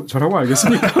저라고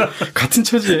알겠습니까? 같은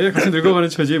처지에 같이 늙어가는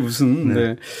처지에 무슨.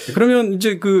 네. 그러면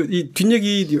이제 이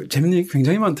뒷얘기 재밌는 얘기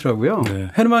굉장히 많더라고요.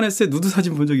 헤르만 헤세 누드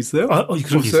사진 본 적 있어요?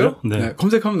 그런 게 있어요? 네.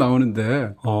 검색하면 나오는데.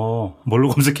 뭘로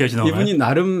검색해야지 나와요? 이분이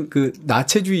나름 그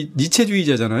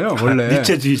니체주의자잖아요. 나체주의자잖아요. 원래.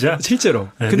 니체주의자? 실제로.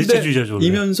 네, 근데 니체주의자죠, 원래.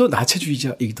 이면서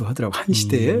나체주의자이기도 하더라고. 한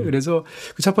시대에. 그래서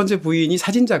그 첫 번째 부인이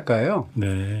사진작가예요.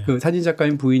 네. 그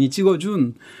사진작가인 부인이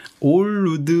찍어준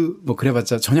올루드 뭐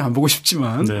그래봤자 전혀 안 보고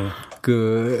싶지만 네.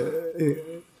 그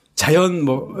자연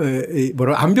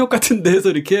뭐라 암벽 같은 데서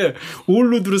이렇게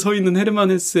올루드로 서 있는 헤르만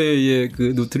헤세의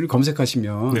그 노트를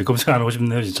검색하시면 네, 검색 안 하고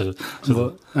싶네요, 진짜.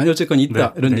 뭐 아니 어쨌건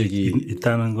있다 네, 이런 네, 얘기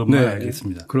있다는 것만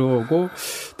알겠습니다. 그러고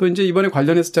또 이제 이번에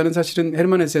관련해서 저는 사실은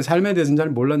헤르만 헤세의 삶에 대해서는 잘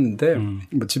몰랐는데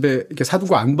뭐 집에 이렇게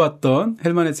사두고 안 봤던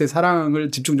헤르만 헤세의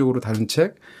사랑을 집중적으로 다룬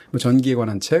책, 뭐 전기에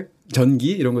관한 책, 전기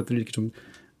이런 것들을 이렇게 좀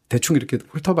대충 이렇게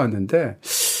훑어봤는데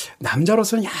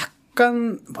남자로서는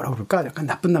약간 뭐라 그럴까? 약간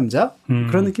나쁜 남자?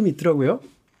 그런 느낌이 있더라고요.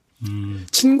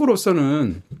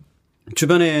 친구로서는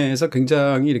주변에서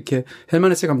굉장히 이렇게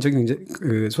헬만 헤세 감정이 굉장히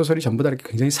그 소설이 전부 다 이렇게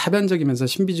굉장히 사변적이면서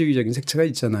신비주의적인 색채가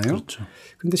있잖아요. 그렇죠.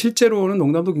 근데 실제로는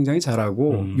농담도 굉장히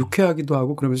잘하고 유쾌하기도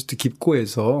하고 그러면서 또 깊고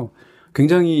해서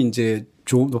굉장히 이제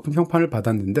높은 평판을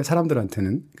받았는데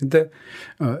사람들한테는. 근데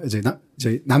이제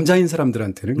남자인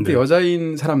사람들한테는. 근데 네.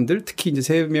 여자인 사람들 특히 이제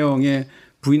 3명의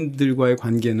부인들과의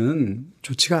관계는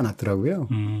좋지가 않았더라고요.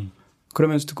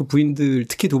 그러면서도 그 부인들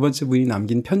특히 두 번째 부인이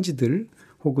남긴 편지들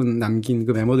혹은 남긴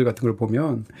그 메모들 같은 걸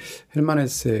보면 헬만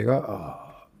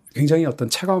헤세가 굉장히 어떤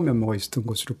차가운 면모가 있었던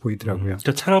것으로 보이더라고요.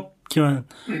 그러니까 차갑기만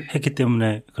했기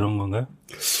때문에 그런 건가요?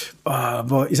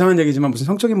 뭐 이상한 얘기지만 무슨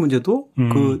성적인 문제도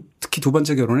그 특히 두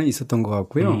번째 결혼에 있었던 것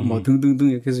같고요. 뭐 등등등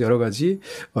이렇게 해서 여러 가지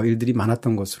일들이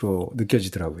많았던 것으로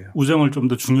느껴지더라고요. 우정을 좀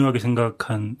더 중요하게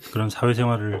생각한 그런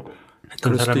사회생활을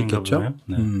했던 사람인가 보네요.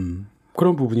 네.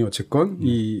 그런 부분이 어쨌건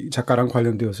이 작가랑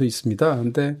관련되어서 있습니다.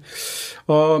 근데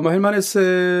뭐 헬만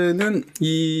헤세는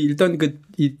일단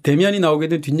이 데미안이 나오게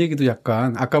된 뒷얘기도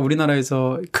약간 아까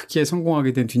우리나라에서 크게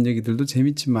성공하게 된 뒷얘기들도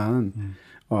재밌지만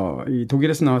이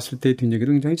독일에서 나왔을 때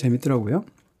뒷얘기도 굉장히 재밌더라고요.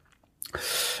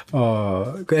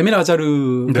 그 에밀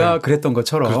아자르가 네. 그랬던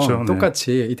것처럼 그렇죠.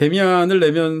 똑같이 이 데미안을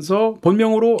내면서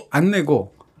본명으로 안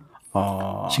내고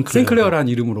싱클레어라는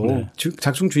이름으로 네.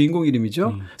 작중 주인공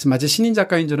이름이죠. 그래서 마치 신인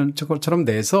작가인 것처럼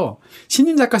내서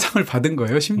신인 작가상을 받은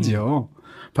거예요. 심지어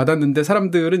받았는데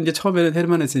사람들은 이제 처음에는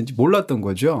헤르만 헤세인지 몰랐던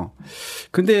거죠.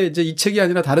 근데 이제 이 책이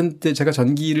아니라 다른 때 제가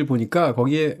전기를 보니까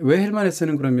거기에 왜 헤르만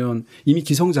헤세는 그러면 이미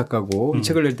기성 작가고 이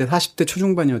책을 낼 때 40대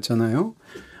초중반이었잖아요.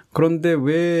 그런데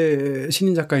왜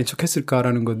신인 작가인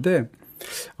척했을까라는 건데.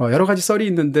 여러 가지 썰이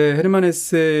있는데 헤르만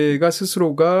헤세가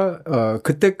스스로가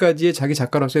그때까지의 자기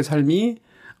작가로서의 삶이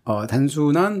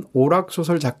단순한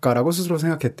오락소설 작가라고 스스로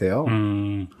생각했대요.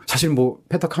 사실 뭐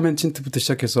페터 카멘친트부터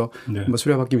시작해서 네. 뭐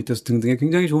수레바퀴 밑에서 등등의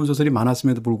굉장히 좋은 소설이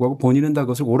많았음에도 불구하고 본인은 다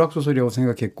그것을 오락소설이라고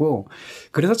생각했고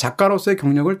그래서 작가로서의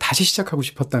경력을 다시 시작하고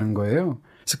싶었다는 거예요.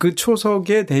 그래서 그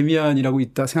초석에 데미안이라고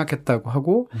있다 생각했다고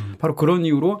하고 바로 그런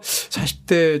이유로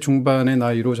 40대 중반의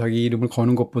나이로 자기 이름을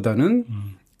거는 것보다는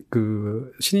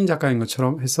그 신인 작가인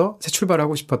것처럼 해서 새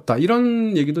출발하고 싶었다.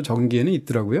 이런 얘기도 전기에는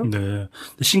있더라고요. 네.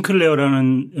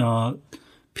 싱클레어라는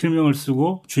필명을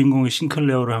쓰고 주인공이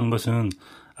싱클레어를 한 것은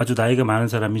아주 나이가 많은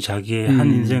사람이 자기의 한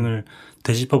인생을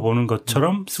되짚어 보는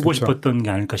것처럼 쓰고 그렇죠. 싶었던 게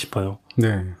아닐까 싶어요.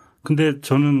 네. 근데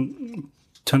저는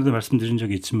전에도 말씀드린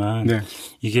적이 있지만 네.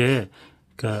 이게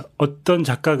그러니까 어떤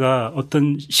작가가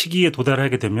어떤 시기에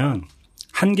도달하게 되면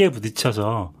한계에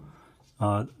부딪혀서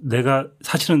내가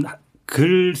사실은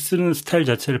글 쓰는 스타일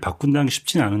자체를 바꾼다는 게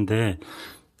쉽지는 않은데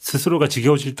스스로가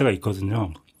지겨워질 때가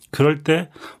있거든요. 그럴 때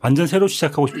완전 새로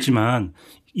시작하고 싶지만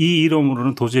이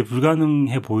이름으로는 도저히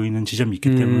불가능해 보이는 지점이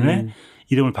있기 때문에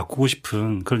이름을 바꾸고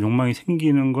싶은 그런 욕망이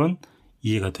생기는 건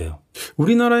이해가 돼요.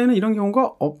 우리나라에는 이런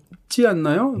경우가 없지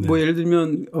않나요? 네. 뭐 예를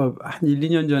들면 한 1,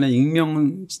 2년 전에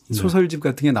익명 소설집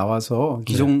같은 게 나와서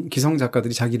기성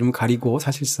작가들이 자기 이름을 가리고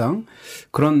사실상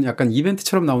그런 약간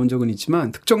이벤트처럼 나온 적은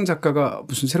있지만 특정 작가가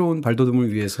무슨 새로운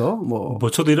발돋움을 위해서 뭐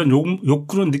저도 이런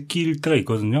욕구는 느낄 때가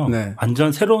있거든요. 네.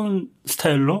 완전 새로운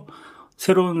스타일로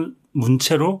새로운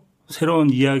문체로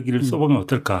새로운 이야기를 써보면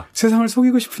어떨까. 세상을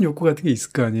속이고 싶은 욕구 같은 게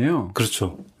있을 거 아니에요?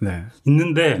 그렇죠. 네.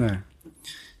 있는데 네.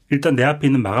 일단 내 앞에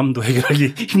있는 마감도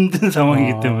해결하기 힘든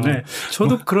상황이기 때문에.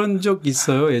 저도 그런 적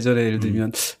있어요. 예전에 예를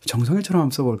들면 정성일처럼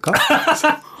한번 써볼까?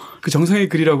 그 정성일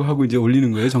글이라고 하고 이제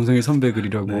올리는 거예요. 정성일 선배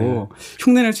글이라고. 네.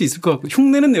 흉내 낼 수 있을 것 같고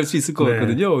흉내는 낼 수 있을 것 네.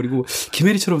 같거든요. 그리고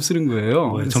김혜리처럼 쓰는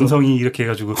거예요. 그래서 정성이 이렇게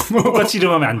해가지고 똑같이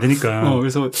이름하면 안 되니까.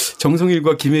 그래서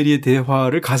정성일과 김혜리의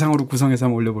대화를 가상으로 구성해서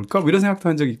한번 올려볼까? 뭐 이런 생각도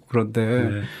한 적이 있고 그런데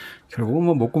네. 결국은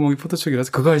뭐 목구멍이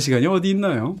포토촉이라서 그거 할 시간이 어디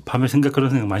있나요? 밤에 그런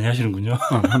생각 많이 하시는군요.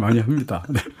 많이 합니다.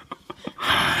 네.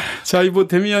 자, 이 뭐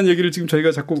데미안 얘기를 지금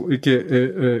저희가 자꾸 이렇게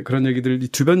그런 얘기들,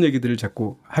 주변 얘기들을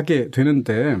자꾸 하게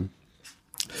되는데,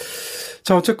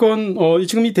 자, 어쨌건,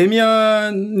 지금 이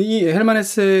데미안이 헬만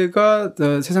헤세가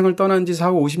세상을 떠난 지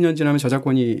 4, 50년 지나면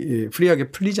저작권이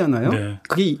프리하게 풀리잖아요. 네.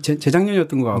 그게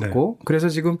재작년이었던 것 같고. 네. 그래서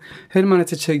지금 헬만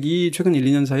헤세 책이 최근 1,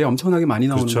 2년 사이에 엄청나게 많이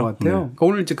나오는 그렇죠. 것 같아요. 네. 그러니까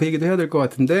오늘 이제 그 얘기도 해야 될 것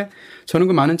같은데 저는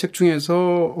그 많은 책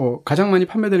중에서 가장 많이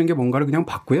판매되는 게 뭔가를 그냥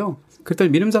봤고요. 그때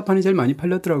미름사판이 제일 많이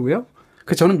팔렸더라고요.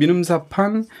 그 저는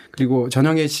미름사판 그리고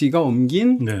전영애 씨가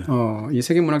옮긴 네. 이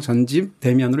세계문학 전집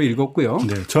데미안으로 읽었고요.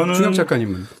 네. 저는 중엽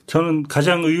작가님은 저는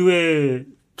가장 의외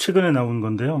최근에 나온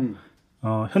건데요.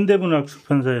 현대문학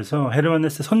출판사에서 헤르만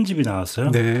헤세 선집이 나왔어요.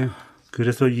 네.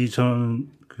 그래서 저는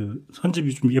그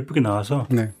선집이 좀 예쁘게 나와서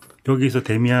네. 여기서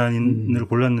데미안을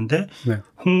골랐는데 네.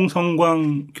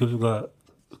 홍성광 교수가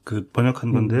그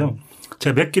번역한 건데요.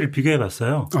 제가 몇 개를 비교해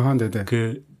봤어요. 아, 네네.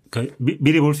 그러니까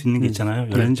미리 볼 수 있는 게 있잖아요.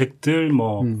 연책들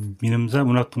뭐 민음사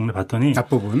문학동네 봤더니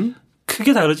앞부분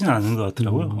크게 다르진 않은 것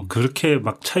같더라고요. 그렇게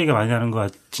막 차이가 많이 나는 것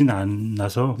같지는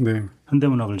않아서 네.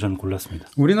 현대문학을 저는 골랐습니다.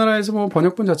 우리나라에서 뭐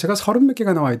번역본 자체가 30몇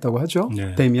개가 나와 있다고 하죠.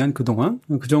 네. 데미안 그동안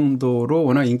그 정도로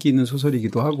워낙 인기 있는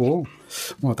소설이기도 하고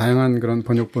뭐 다양한 그런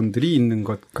번역본들이 있는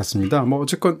것 같습니다. 뭐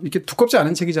어쨌건 이렇게 두껍지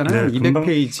않은 책이잖아요. 네,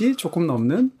 200페이지 조금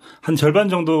넘는 한 절반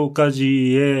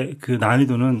정도까지의 그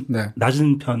난이도는 네.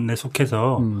 낮은 편에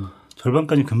속해서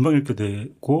절반까지 금방 읽게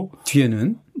되고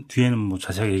뒤에는 뭐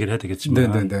자세하게 얘기를 해야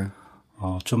되겠지만 네네네.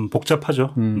 좀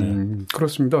복잡하죠. 네.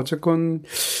 그렇습니다. 어쨌건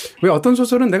왜 어떤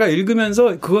소설은 내가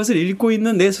읽으면서 그것을 읽고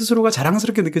있는 내 스스로가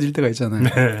자랑스럽게 느껴질 때가 있잖아요.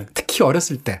 네. 특히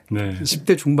어렸을 때. 네.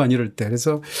 10대 중반 이럴 때.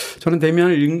 그래서 저는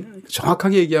데미안을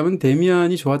정확하게 얘기하면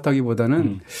데미안이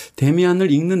좋았다기보다는 데미안을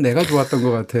읽는 내가 좋았던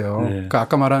것 같아요. 네. 그러니까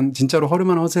아까 말한 진짜로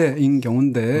허름한 허세인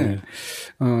경우인데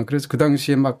그래서 그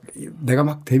당시에 막 내가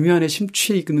막 데미안에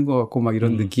심취해 있는 것 같고 막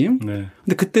이런 느낌. 네.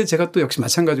 근데 그때 제가 또 역시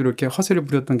마찬가지로 이렇게 허세를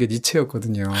부렸던 게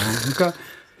니체였거든요. 그러니까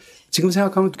지금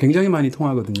생각하면 굉장히 많이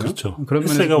통하거든요. 그렇죠. 그런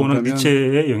면에서 헤세가 오늘 본다면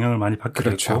니체의 영향을 많이 받게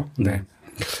그렇죠. 됐고. 네.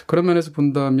 그런 면에서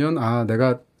본다면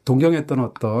내가 동경했던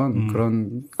어떤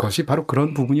그런 것이 바로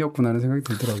그런 부분이었구나 하는 생각이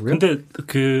들더라고요. 근데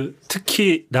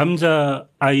특히 남자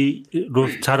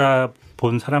아이로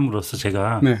자라본 사람으로서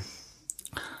제가 네.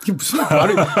 이게 무슨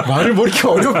말을 뭐 이렇게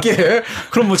어렵게 해?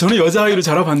 그럼 뭐 저는 여자아이로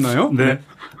자라봤나요? 네.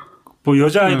 뭐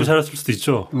여자아이로 자랐을 수도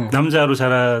있죠. 남자로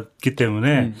자랐기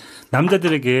때문에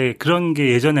남자들에게 그런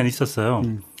게 예전에는 있었어요.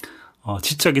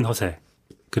 지적인 허세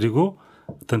그리고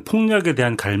어떤 폭력에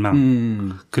대한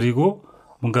갈망 그리고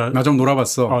뭔가 나 좀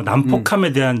놀아봤어.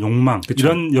 난폭함에 대한 욕망 그쵸.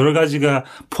 이런 여러 가지가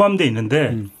포함되어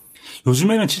있는데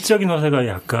요즘에는 지적인 허세가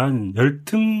약간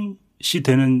열등시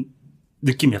되는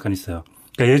느낌이 약간 있어요.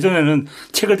 그러니까 예전에는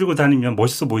책을 들고 다니면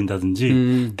멋있어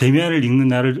보인다든지 데미안을 읽는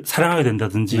나를 사랑하게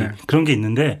된다든지 네. 그런 게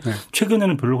있는데 네.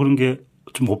 최근에는 별로 그런 게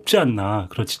좀 없지 않나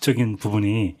그런 지적인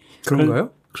부분이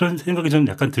그런가요? 그런 생각이 저는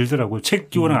약간 들더라고요.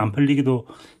 책이 워낙 안 팔리기도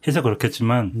해서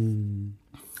그렇겠지만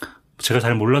제가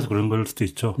잘 몰라서 그런 걸 수도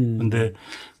있죠. 근데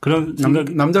그런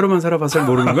생각 남자로만 살아봐서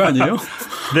모르는 거 아니에요?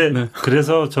 네.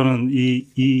 그래서 저는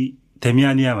이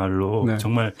데미안이야말로 네.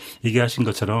 정말 얘기하신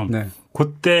것처럼 네.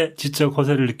 그때 지적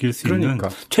허세를 느낄 수 있는 그러니까.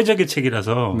 최적의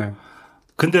책이라서 네.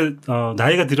 근데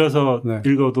나이가 들어서 네.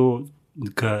 읽어도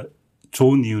그러니까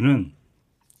좋은 이유는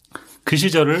그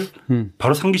시절을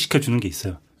바로 상기시켜 주는 게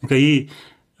있어요. 그러니까 이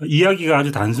이야기가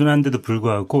아주 단순한데도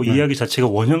불구하고 이야기 자체가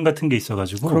원형 같은 게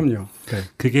있어가지고 그럼요. 네.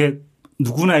 그게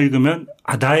누구나 읽으면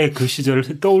나의 그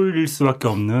시절을 떠올릴 수밖에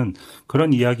없는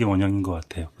그런 이야기 원형인 것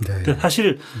같아요. 네. 근데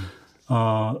사실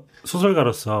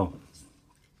소설가로서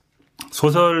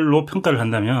소설로 평가를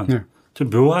한다면 네. 좀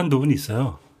묘한 부분이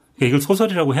있어요. 그러니까 이걸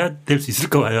소설이라고 해야 될 수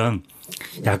있을까 과연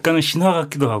약간은 신화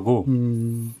같기도 하고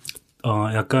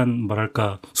약간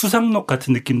뭐랄까 수상록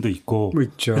같은 느낌도 있고 뭐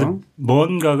있죠. 그래서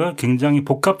뭔가가 굉장히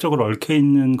복합적으로 얽혀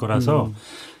있는 거라서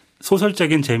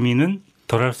소설적인 재미는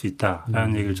덜할 수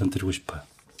있다라는 얘기를 전 드리고 싶어요.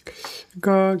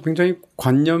 그러니까 굉장히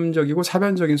관념적이고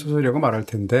사변적인 소설이라고 말할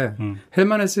텐데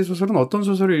헬만 헤세의 소설은 어떤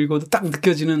소설을 읽어도 딱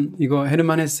느껴지는 이거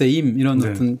헬만 헤세임 이런 네.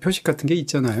 어떤 표식 같은 게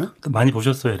있잖아요. 많이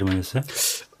보셨어요, 헤르만 헤세?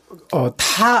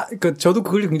 그러니까 저도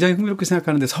그걸 굉장히 흥미롭게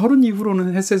생각하는데 30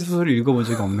 이후로는 헤세 소설을 읽어본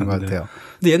적이 없는 것 같아요.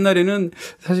 근데 옛날에는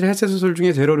사실 헤세 소설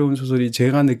중에 제일 어려운 소설이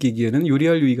제가 느끼기에는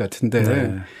유리알 유이 같은데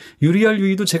네. 유리알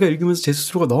유이도 제가 읽으면서 제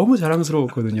스스로가 너무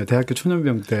자랑스러웠거든요. 대학교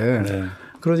초년병 때. 네.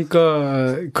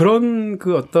 그러니까 그런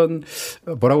그 어떤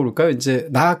뭐라고 그럴까요? 이제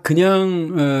나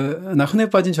그냥 나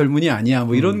흔해 빠진 젊은이 아니야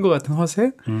뭐 이런 것 같은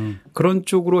허세 그런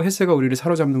쪽으로 헤세가 우리를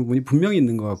사로잡는 부분이 분명히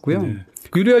있는 것 같고요. 네.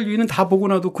 유리알 유이는 다 보고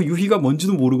나도 그 유희가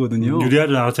뭔지도 모르거든요.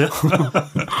 유리알을 나왔어요?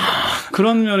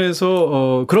 그런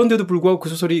면에서 그런데도 불구하고 그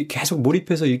소설이 계속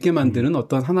몰입해서 읽게 만드는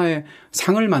어떤 하나의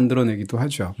상을 만들어내기도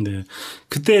하죠. 네.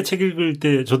 그때 책 읽을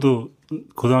때 저도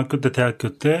고등학교 때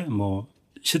대학교 때 뭐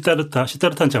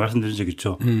시타르타는 제가 말씀드린 적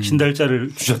있죠. 신달자를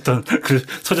주셨던 그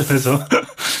서점에서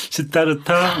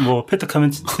시타르타, 뭐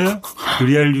페트카멘치트,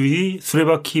 유리알유이,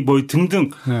 수레바키 뭐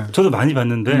등등 네. 저도 많이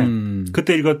봤는데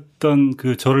그때 읽었던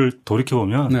그 저를 돌이켜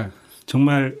보면 네.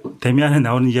 정말 데미안에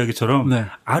나오는 이야기처럼 네.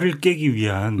 알을 깨기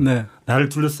위한 네. 나를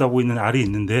둘러싸고 있는 알이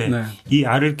있는데 네. 이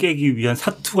알을 깨기 위한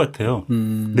사투 같아요.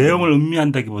 내용을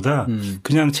음미한다기보다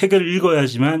그냥 책을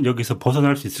읽어야지만 여기서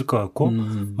벗어날 수 있을 것 같고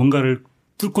뭔가를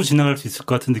뚫고 지나갈 수 있을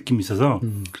것 같은 느낌이 있어서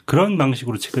그런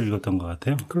방식으로 책을 읽었던 것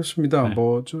같아요. 그렇습니다. 네.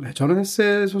 뭐 저는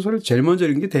헤세 소설을 제일 먼저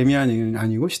읽은 게 데미안이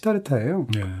아니고 시타르타예요.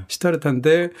 네.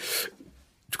 시타르타인데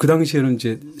그 당시에는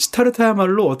이제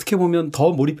시타르타야말로 어떻게 보면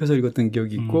더 몰입해서 읽었던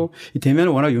기억이 있고 이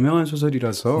데미안은 워낙 유명한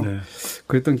소설이라서 네.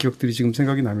 그랬던 기억들이 지금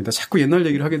생각이 납니다. 자꾸 옛날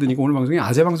얘기를 하게 되니까 오늘 방송이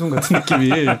아재 방송 같은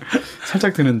느낌이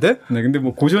살짝 드는데. 네. 근데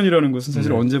뭐 고전이라는 것은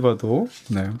사실 언제 봐도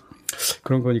네.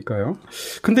 그런 거니까요.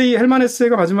 근데 이 헬만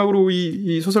헤세가 마지막으로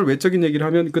이 소설 외적인 얘기를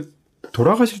하면 그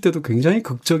돌아가실 때도 굉장히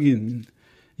극적인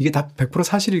이게 다 100%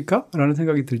 사실일까? 라는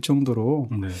생각이 들 정도로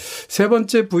네. 세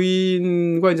번째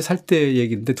부인과 이제 살 때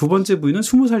얘기인데 두 번째 부인은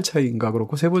 20살 차이인가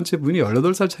그렇고 세 번째 부인이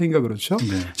 18살 차이인가 그렇죠. 네.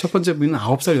 첫 번째 부인은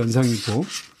 9살 연상이고.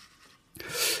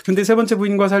 근데 세 번째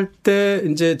부인과 살 때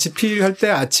이제 집필할 때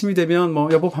아침이 되면 뭐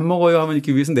여보 밥 먹어요 하면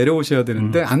이렇게 위에서 내려오셔야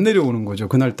되는데 안 내려오는 거죠.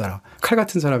 그날따라. 칼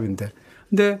같은 사람인데.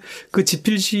 근데 그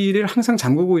집필실을 항상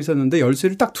잠그고 있었는데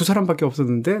열쇠를 딱 두 사람밖에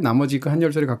없었는데 나머지 그 한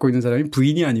열쇠를 갖고 있는 사람이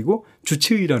부인이 아니고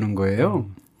주치의라는 거예요.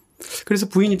 그래서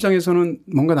부인 입장에서는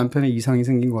뭔가 남편의 이상이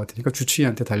생긴 것 같으니까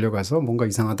주치의한테 달려가서 뭔가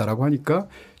이상하다라고 하니까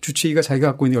주치의가 자기가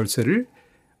갖고 있는 열쇠를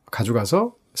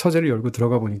가져가서 서재를 열고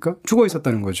들어가 보니까 죽어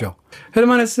있었다는 거죠.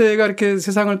 헬만 헤세가 이렇게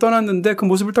세상을 떠났는데 그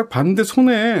모습을 딱 봤는데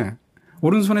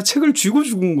오른손에 책을 쥐고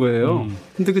죽은 거예요.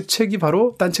 근데 그 책이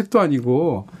바로 딴 책도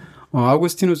아니고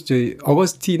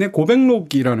어거스틴의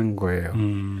고백록이라는 거예요.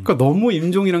 그러니까 너무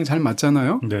임종이랑 잘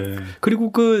맞잖아요. 네.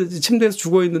 그리고 그 침대에서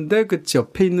죽어 있는데 그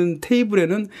옆에 있는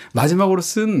테이블에는 마지막으로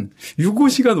쓴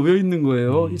유고시가 놓여 있는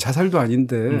거예요. 자살도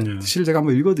아닌데 실을 제가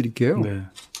한번 읽어드릴게요. 네.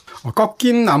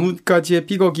 꺾인 나뭇가지의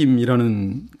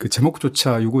삐걱임이라는 그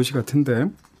제목조차 유고시 같은데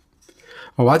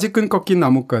와지끈 꺾인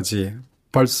나뭇가지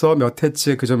벌써 몇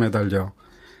해째 그저 매달려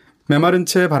메마른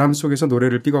채 바람 속에서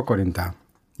노래를 삐걱거린다.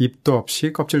 잎도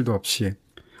없이 껍질도 없이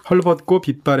헐벗고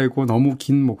빛바래고 너무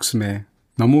긴 목숨에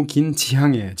너무 긴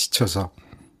지향에 지쳐서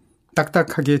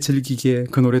딱딱하게 즐기게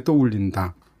그 노래 또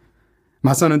울린다.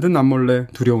 맞서는 듯 남몰래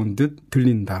두려운 듯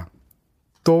들린다.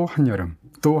 또 한여름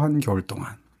또 한 겨울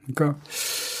동안. 그러니까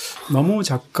너무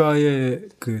작가의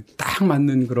그 딱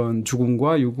맞는 그런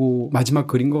죽음과 유고 마지막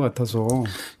글인 것 같아서.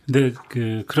 근데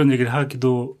그런 얘기를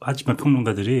하기도 하지만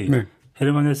평론가들이 네.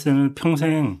 헤르만 헤세는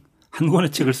평생 한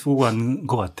권의 책을 쓰고 간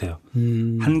것 같아요.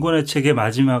 한 권의 책의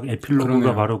마지막 에필로그가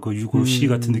그러네요. 바로 그 유고 시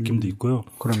같은 느낌도 있고요.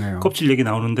 그러네요. 껍질 얘기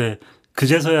나오는데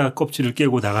그제서야 껍질을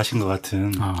깨고 나가신 것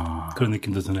같은 그런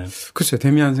느낌도 드네요. 글쎄요.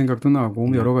 데미안 생각도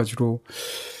나고 여러 가지로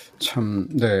참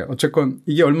네. 어쨌건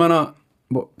이게 얼마나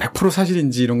뭐 100%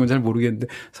 사실인지 이런 건 잘 모르겠는데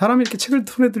사람이 이렇게 책을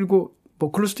손에 들고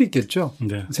뭐 그럴 수도 있겠죠.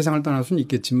 네. 세상을 떠날 수는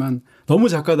있겠지만 너무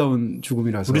작가다운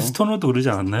죽음이라서. 우리 스토너도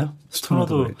그러지 않았나요?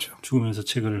 스토너도 그랬죠. 죽으면서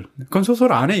책을. 그건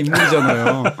소설 안에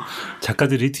인물이잖아요.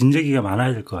 작가들이 뒷얘기가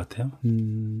많아야 될 것 같아요.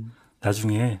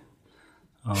 나중에.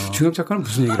 중엽 작가는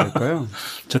무슨 얘기를 할까요?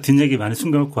 저 뒷얘기 많이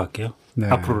숨겨놓고 갈게요. 네.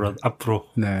 앞으로.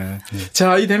 네.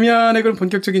 자, 이 데미안의 그런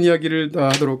본격적인 이야기를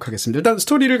하도록 하겠습니다. 일단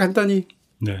스토리를 간단히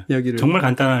네. 이야기를. 정말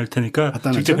간단할 테니까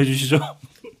간단하죠? 직접 해주시죠.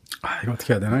 이거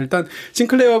어떻게 해야 되나? 일단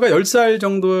싱클레어가 10살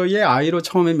정도의 아이로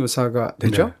처음에 묘사가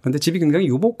되죠. 네. 그런데 집이 굉장히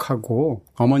유복하고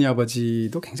어머니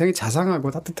아버지도 굉장히 자상하고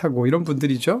따뜻하고 이런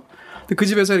분들이죠. 근데 그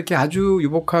집에서 이렇게 아주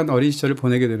유복한 어린 시절을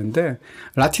보내게 되는데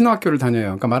라틴어 학교를 다녀요.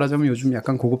 그러니까 말하자면 요즘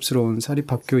약간 고급스러운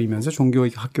사립학교이면서 종교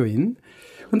학교인.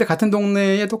 근데 같은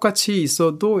동네에 똑같이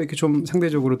있어도 이렇게 좀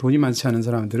상대적으로 돈이 많지 않은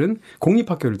사람들은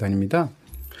공립학교를 다닙니다.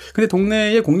 근데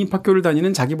동네에 공립학교를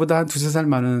다니는 자기보다 한 2-3살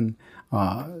많은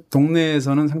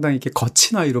동네에서는 상당히 이렇게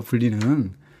거친 아이로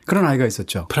불리는 그런 아이가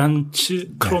있었죠. 프란츠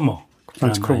크로머. 네.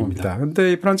 프란츠 크로머입니다.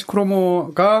 근데 이 프란츠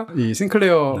크로머가 이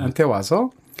싱클레어한테 와서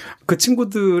그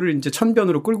친구들을 이제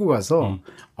천변으로 끌고 가서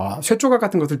쇠조각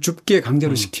같은 것을 줍게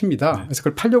강제로 시킵니다. 네. 그래서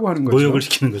그걸 팔려고 하는 거죠. 모욕을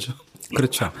시키는 거죠.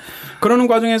 그렇죠. 그러는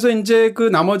과정에서 이제 그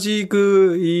나머지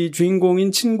이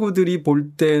주인공인 친구들이 볼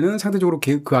때는 상대적으로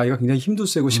그 아이가 굉장히 힘도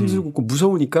세고 심술궂고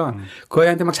무서우니까 그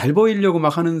아이한테 막 잘 보이려고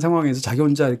막 하는 상황에서 자기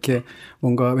혼자 이렇게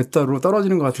뭔가 외따로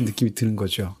떨어지는 것 같은 느낌이 드는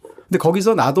거죠. 근데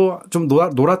거기서 나도 좀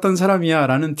놀았던 사람이야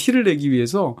라는 티를 내기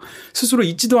위해서 스스로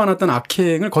잊지도 않았던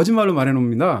악행을 거짓말로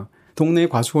말해놓습니다. 동네에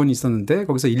과수원이 있었는데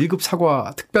거기서 1급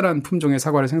사과, 특별한 품종의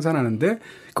사과를 생산하는데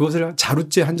그것을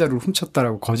자루째 한 자루를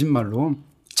훔쳤다라고 거짓말로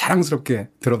자랑스럽게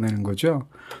드러내는 거죠.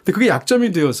 근데 그게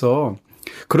약점이 되어서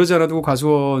그러지 않아도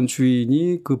가수원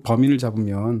주인이 그 범인을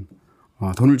잡으면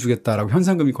돈을 주겠다라고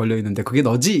현상금이 걸려 있는데 그게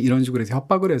너지 이런 식으로 해서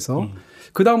협박을 해서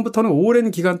그 다음부터는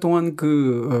오랜 기간 동안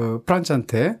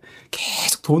프란츠한테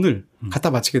계속 돈을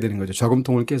갖다 바치게 되는 거죠.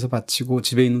 저금통을 깨서 바치고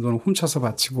집에 있는 돈을 훔쳐서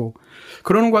바치고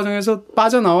그러는 과정에서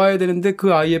빠져나와야 되는데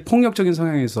그 아이의 폭력적인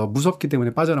성향에서 무섭기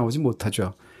때문에 빠져나오지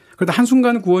못하죠. 그러다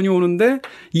한순간 구원이 오는데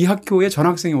이 학교에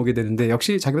전학생이 오게 되는데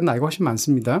역시 자기보다 나이가 훨씬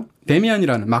많습니다.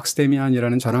 막스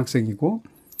데미안이라는 전학생이고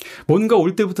뭔가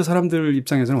올 때부터 사람들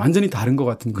입장에서는 완전히 다른 것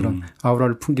같은 그런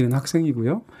아우라를 풍기는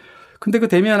학생이고요. 근데 그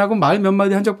데미안하고 말 몇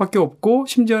마디 한 적밖에 없고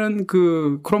심지어는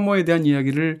그 크로모에 대한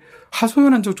이야기를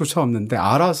하소연한 적조차 없는데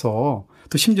알아서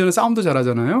또 심지어는 싸움도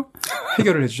잘하잖아요.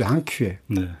 해결을 해주죠. 한 큐에.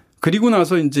 네. 그리고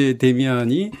나서 이제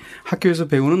데미안이 학교에서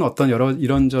배우는 어떤 여러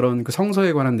이런저런 그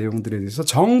성서에 관한 내용들에 대해서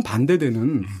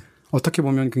정반대되는 어떻게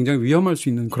보면 굉장히 위험할 수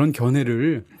있는 그런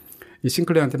견해를 이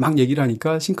싱클레어한테 막 얘기를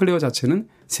하니까 싱클레어 자체는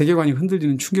세계관이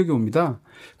흔들리는 충격이 옵니다.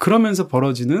 그러면서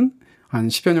벌어지는 한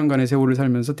 10여 년간의 세월을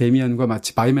살면서 데미안과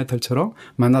마치 바이메탈처럼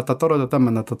만났다 떨어졌다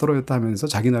만났다 떨어졌다 하면서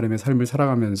자기 나름의 삶을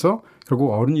살아가면서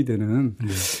결국 어른이 되는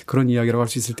그런 이야기라고 할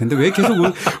수 있을 텐데 왜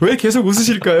계속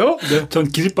웃으실까요? 네. 전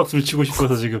기립박수를 치고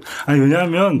싶어서 지금. 아니,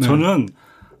 왜냐하면 저는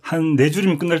한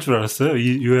 4줄이면 끝날 줄 알았어요.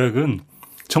 이 요약은.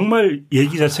 정말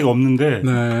얘기 자체가 없는데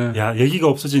야 얘기가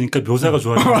없어지니까 묘사가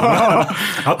좋아지는구나.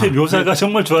 앞에 묘사가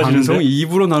정말 좋아지는데. 방송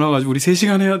 2부로 나눠가지고 우리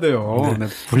 3시간 해야 돼요. 네.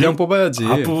 분량 뽑아야지.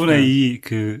 앞부분에 이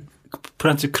그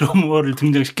프란츠 크로모어를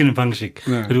등장시키는 방식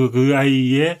그리고 그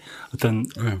아이의 어떤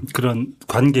그런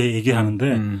관계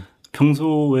얘기하는데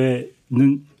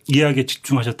평소에는 이야기에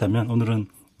집중하셨다면 오늘은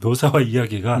묘사와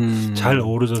이야기가 잘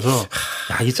어우러져서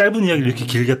야, 이 짧은 이야기를 이렇게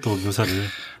길게 또 묘사를.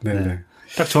 네.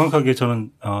 딱 정확하게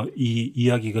저는 이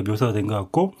이야기가 묘사가 된 것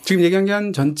같고 지금 얘기한 게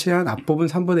한 전체 한 앞부분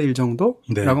 3분의 1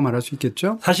 정도라고 말할 수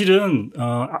있겠죠? 사실은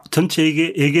전체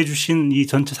얘기해 주신 이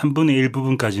전체 3분의 1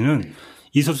 부분까지는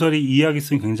이 소설이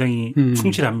이야기성이 굉장히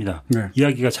충실합니다. 네.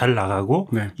 이야기가 잘 나가고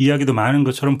이야기도 많은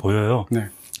것처럼 보여요.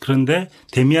 그런데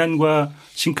데미안과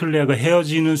싱클레어가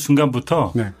헤어지는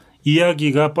순간부터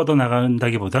이야기가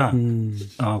뻗어나간다기보다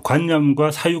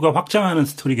관념과 사유가 확장하는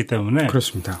스토리이기 때문에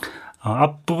그렇습니다.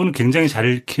 앞부분은 굉장히 잘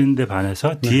읽히는데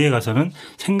반해서 뒤에 가서는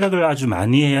생각을 아주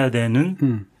많이 해야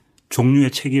되는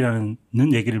종류의 책이라는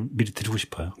얘기를 미리 드리고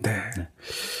싶어요. 네.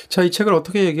 자, 이 책을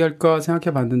어떻게 얘기할까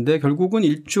생각해 봤는데 결국은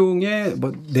일종의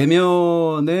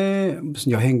내면의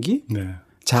무슨 여행기?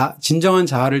 진정한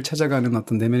자아를 찾아가는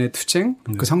어떤 내면의 투쟁,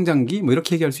 그 성장기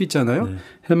이렇게 얘기할 수 있잖아요.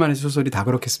 헬만의 소설이 다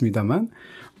그렇겠습니다만.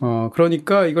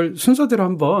 그러니까 이걸 순서대로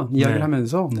한번 이야기를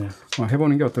하면서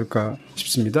해보는 게 어떨까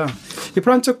싶습니다. 이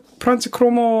프란츠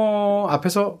크로모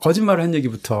앞에서 거짓말을 한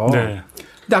얘기부터.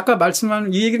 근데 아까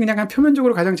말씀한 이 얘기를 그냥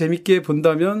표면적으로 가장 재밌게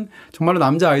본다면 정말로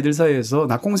남자 아이들 사이에서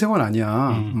나 꽁생원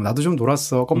아니야. 나도 좀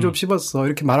놀았어. 껌 좀 씹었어.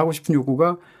 이렇게 말하고 싶은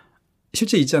요구가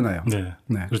실제 있잖아요. 네.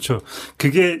 그렇죠.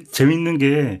 그게 재밌는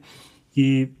게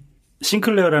이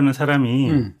싱클레어라는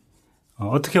사람이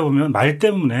어떻게 보면 말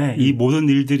때문에 이 모든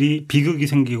일들이 비극이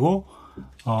생기고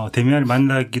데미안을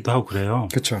만나기도 하고 그래요.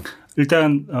 그렇죠.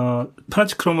 일단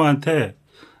프란츠 크로모한테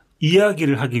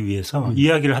이야기를 하기 위해서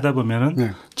이야기를 하다 보면은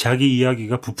자기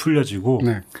이야기가 부풀려지고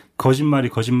거짓말이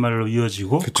거짓말로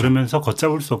이어지고 그러면서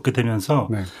걷잡을 수 없게 되면서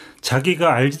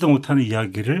자기가 알지도 못하는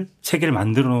이야기를 세계를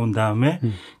만들어 놓은 다음에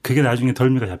그게 나중에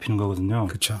덜미가 잡히는 거거든요.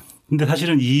 그렇죠. 근데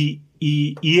사실은 이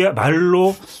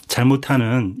말로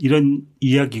잘못하는 이런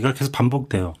이야기가 계속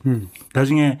반복돼요.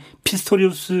 나중에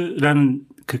피스토리우스라는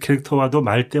그 캐릭터와도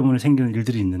말 때문에 생기는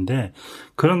일들이 있는데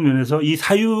그런 면에서 이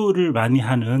사유를 많이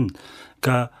하는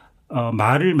그러니까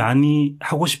말을 많이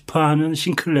하고 싶어하는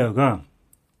싱클레어가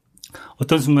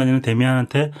어떤 순간에는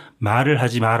데미안한테 말을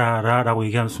하지 말아라라고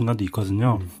얘기하는 순간도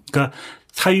있거든요. 그러니까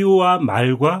사유와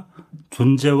말과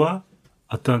존재와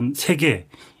어떤 세계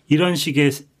이런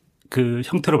식의 그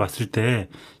형태로 봤을 때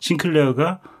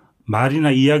싱클레어가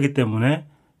말이나 이야기 때문에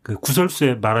그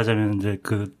구설수에 말하자면 이제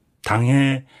그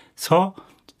당해서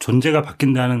존재가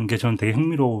바뀐다는 게 저는 되게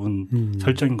흥미로운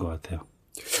설정인 것 같아요.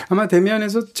 아마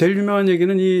데미안에서 제일 유명한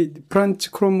얘기는 이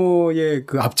프란츠 크로모의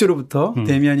그 압제로부터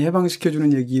데미안이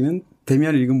해방시켜주는 얘기는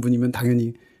데미안을 읽은 분이면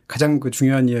당연히 가장 그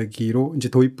중요한 이야기로 이제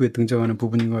도입부에 등장하는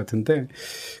부분인 것 같은데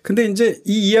근데 이제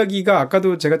이 이야기가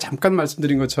아까도 제가 잠깐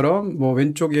말씀드린 것처럼 뭐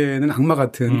왼쪽에는 악마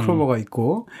같은 크로모가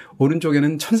있고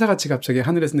오른쪽에는 천사같이 갑자기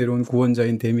하늘에서 내려온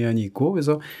구원자인 데미안이 있고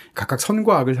그래서 각각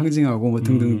선과 악을 상징하고 뭐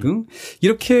등등등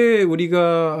이렇게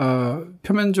우리가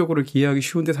표면적으로 이렇게 이해하기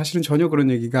쉬운데 사실은 전혀 그런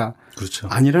얘기가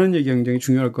아니라는 얘기가 굉장히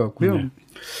중요할 것 같고요.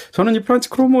 저는 이 프란츠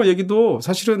크로모 얘기도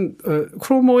사실은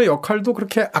크로모의 역할도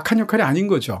그렇게 악한 역할이 아닌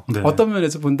거죠. 어떤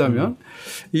면에서 본다면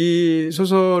이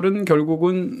소설은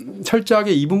결국은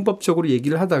철저하게 이분법적으로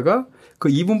얘기를 하다가 그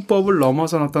이분법을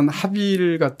넘어선 어떤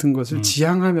합일 같은 것을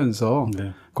지향하면서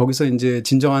네. 거기서 이제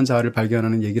진정한 자아를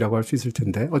발견하는 얘기라고 할 수 있을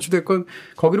텐데 어찌됐건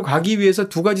거기로 가기 위해서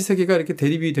두 가지 세계가 이렇게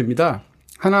대립이 됩니다.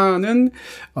 하나는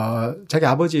자기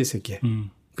아버지의 세계.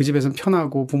 그 집에서는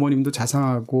편하고 부모님도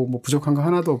자상하고 뭐 부족한 거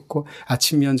하나도 없고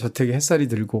아침이면 저택에 햇살이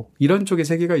들고 이런 쪽의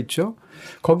세계가 있죠.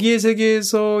 거기에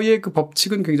세계에서의 그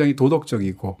법칙은 굉장히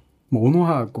도덕적이고 뭐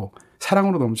온화하고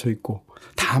사랑으로 넘쳐 있고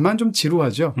다만 좀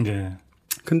지루하죠. 네.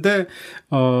 근데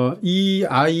이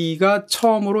아이가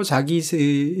처음으로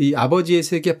이 아버지의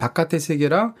세계 바깥의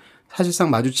세계랑 사실상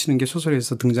마주치는 게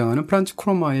소설에서 등장하는 프란츠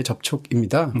크로마의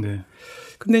접촉입니다. 네.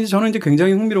 근데 이제 저는 이제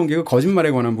굉장히 흥미로운 게 그 거짓말에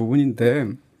관한 부분인데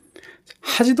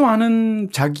하지도 않은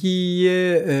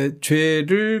자기의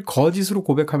죄를 거짓으로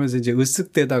고백하면서 이제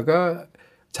으쓱대다가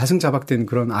자승자박된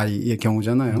그런 아이의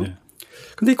경우잖아요. 네.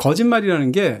 근데 이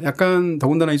거짓말이라는 게 약간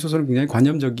더군다나 이 소설은 굉장히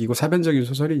관념적이고 사변적인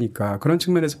소설이니까 그런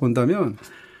측면에서 본다면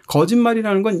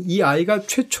거짓말이라는 건 이 아이가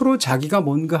최초로 자기가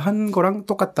뭔가 한 거랑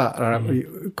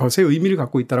똑같다라는 것의 의미를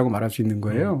갖고 있다라고 말할 수 있는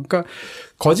거예요. 그러니까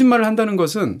거짓말을 한다는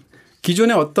것은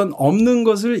기존에 어떤 없는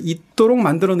것을 있도록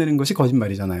만들어내는 것이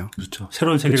거짓말이잖아요. 그렇죠.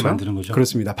 새로운 세계를 그렇죠? 만드는 거죠.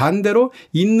 그렇습니다. 반대로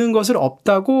있는 것을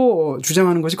없다고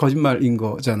주장하는 것이 거짓말인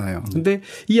거잖아요. 근데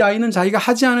이 아이는 자기가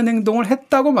하지 않은 행동을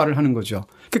했다고 말을 하는 거죠.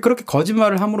 그렇게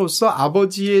거짓말을 함으로써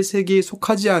아버지의 세계에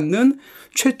속하지 않는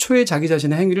최초의 자기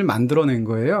자신의 행위를 만들어낸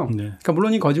거예요. 네. 그러니까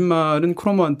물론 이 거짓말은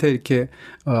크로모한테 이렇게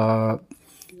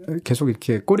계속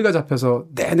이렇게 꼬리가 잡혀서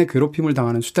내내 괴롭힘을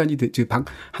당하는 수단이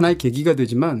하나의 계기가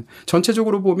되지만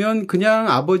전체적으로 보면 그냥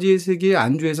아버지의 세계에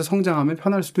안주해서 성장하면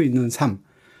편할 수도 있는 삶.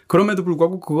 그럼에도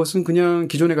불구하고 그것은 그냥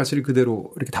기존의 가치를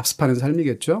그대로 이렇게 답습하는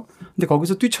삶이겠죠. 근데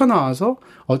거기서 뛰쳐나와서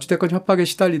어찌됐건 협박에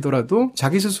시달리더라도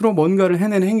자기 스스로 뭔가를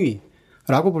해낸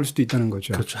행위라고 볼 수도 있다는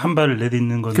거죠. 그렇죠. 한 발을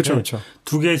내딛는 건데 그렇죠.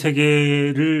 두 개의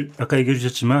세계를 아까 얘기해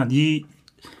주셨지만 이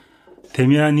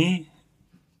데미안이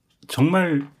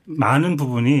정말 많은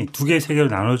부분이 두 개의 세계로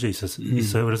나눠져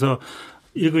있어요. 그래서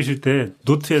읽으실 때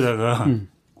노트에다가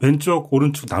왼쪽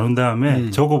오른쪽 나눈 다음에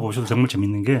적어 보셔도 정말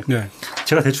재밌는 게 네.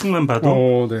 제가 대충만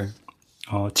봐도 네.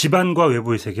 집안과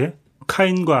외부의 세계,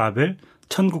 카인과 아벨,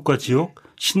 천국과 지옥,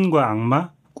 신과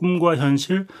악마, 꿈과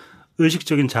현실,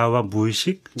 의식적인 자아와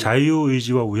무의식,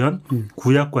 자유의지와 우연,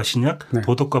 구약과 신약, 네.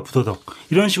 도덕과 부도덕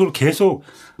이런 식으로 계속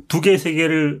두 개의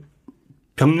세계를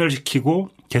병렬시키고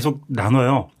계속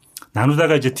나눠요.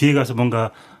 나누다가 이제 뒤에 가서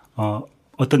뭔가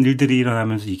어떤 일들이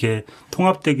일어나면서 이게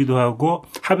통합되기도 하고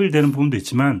합일되는 부분도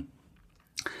있지만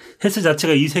헤스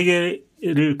자체가 이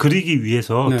세계를 그리기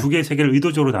위해서 네. 두 개의 세계를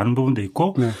의도적으로 나눈 부분도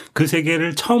있고 네. 그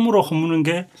세계를 처음으로 허무는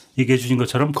게 얘기해 주신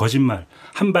것처럼 거짓말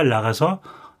한 발 나가서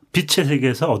빛의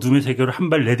세계에서 어둠의 세계로 한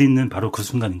발 내딛는 바로 그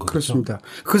순간인 거죠. 그렇습니다.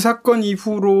 그 사건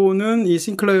이후로는 이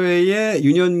싱클레어의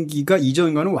유년기가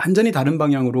이전과는 완전히 다른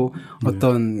방향으로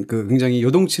어떤 그 굉장히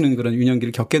요동치는 그런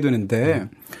유년기를 겪게 되는데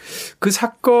그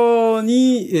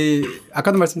사건이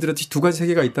아까도 말씀드렸듯이 두 가지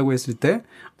세계가 있다고 했을 때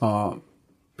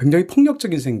굉장히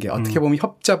폭력적인 세계, 어떻게 보면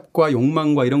협잡과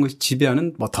욕망과 이런 것이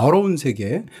지배하는 뭐 더러운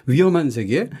세계, 위험한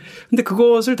세계. 근데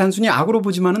그것을 단순히 악으로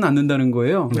보지만은 않는다는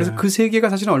거예요. 그래서 그 세계가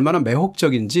사실은 얼마나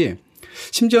매혹적인지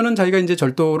심지어는 자기가 이제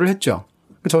절도를 했죠.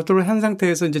 절도를 한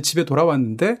상태에서 이제 집에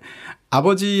돌아왔는데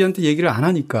아버지한테 얘기를 안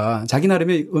하니까 자기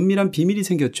나름의 은밀한 비밀이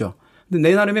생겼죠. 근데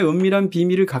내 나름의 은밀한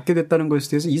비밀을 갖게 됐다는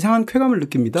것에 대해서 이상한 쾌감을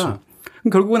느낍니다. 그렇죠.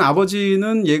 결국은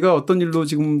아버지는 얘가 어떤 일로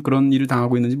지금 그런 일을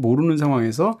당하고 있는지 모르는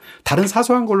상황에서 다른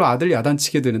사소한 걸로 아들을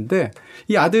야단치게 되는데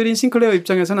이 아들인 싱클레어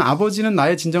입장에서는 아버지는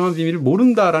나의 진정한 비밀을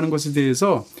모른다라는 것에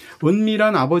대해서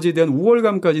은밀한 아버지에 대한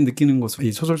우월감까지 느끼는 것으로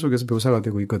이 소설 속에서 묘사가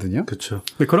되고 있거든요. 그렇죠.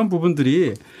 그런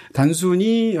부분들이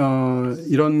단순히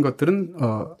이런 것들은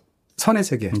선의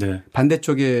세계, 네.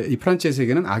 반대쪽의 이 프란츠의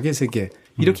세계는 악의 세계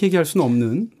이렇게 얘기할 수는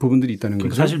없는 부분들이 있다는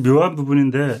거죠. 사실 묘한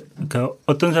부분인데 그러니까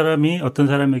어떤 사람이 어떤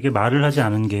사람에게 말을 하지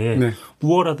않은 게 네.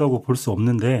 우월하다고 볼 수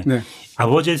없는데 네.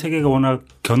 아버지의 세계가 워낙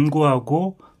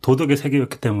견고하고 도덕의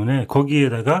세계였기 때문에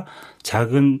거기에다가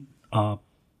작은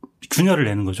균열을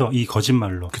내는 거죠. 이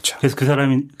거짓말로. 그쵸. 그래서 그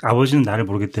사람이 아버지는 나를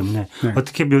모르기 때문에 네.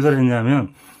 어떻게 묘사를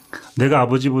했냐면 내가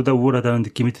아버지보다 우월하다는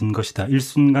느낌이 든 것이다.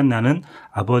 일순간 나는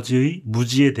아버지의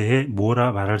무지에 대해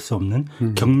뭐라 말할 수 없는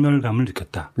경멸감을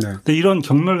느꼈다. 네. 근데 이런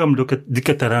경멸감을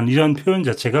느꼈다라는 이런 표현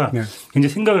자체가 네.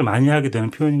 굉장히 생각을 많이 하게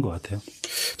되는 표현인 것 같아요.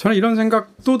 저는 이런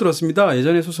생각도 들었습니다.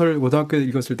 예전에 소설 고등학교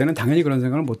읽었을 때는 당연히 그런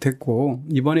생각을 못했고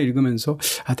이번에 읽으면서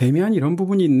데미안이 이런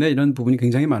부분이 있네 이런 부분이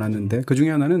굉장히 많았는데 그중에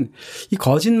하나는 이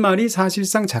거짓말이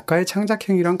사실상 작가의 창작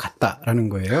행위랑 같다라는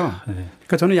거예요. 네.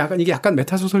 그러니까 저는 이게 약간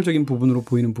메타소설적인 부분으로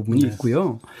보이는 부분이 네.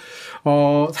 있고요.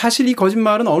 사실 이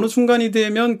거짓말은 어느 순간이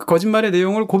되면 그 거짓말의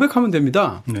내용을 고백하면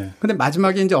됩니다. 네. 근데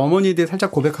마지막에 이제 어머니에 대해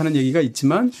살짝 고백하는 얘기가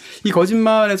있지만 이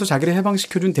거짓말에서 자기를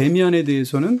해방시켜준 데미안에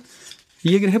대해서는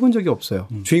이 얘기를 해본 적이 없어요.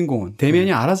 주인공은.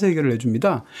 데미안이 알아서 해결을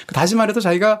해줍니다. 다시 말해서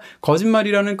자기가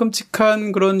거짓말이라는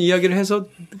끔찍한 그런 이야기를 해서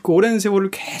그 오랜 세월을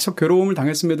계속 괴로움을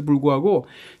당했음에도 불구하고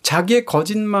자기의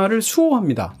거짓말을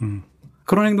수호합니다.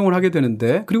 그런 행동을 하게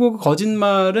되는데 그리고 그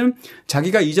거짓말은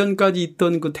자기가 이전까지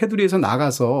있던 그 테두리에서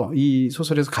나가서 이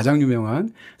소설에서 가장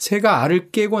유명한 새가 알을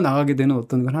깨고 나가게 되는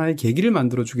어떤 하나의 계기를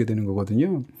만들어주게 되는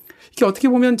거거든요. 이게 어떻게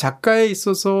보면 작가에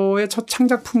있어서의 첫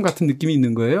창작품 같은 느낌이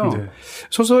있는 거예요. 네.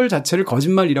 소설 자체를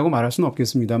거짓말이라고 말할 수는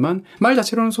없겠습니다만 말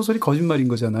자체로는 소설이 거짓말인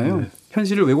거잖아요. 네.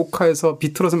 현실을 왜곡해서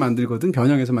비틀어서 만들거든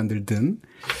변형해서 만들든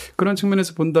그런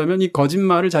측면에서 본다면 이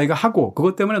거짓말을 자기가 하고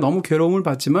그것 때문에 너무 괴로움을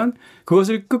받지만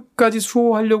그것을 끝까지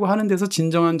수호하려고 하는 데서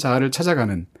진정한 자아를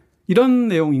찾아가는 이런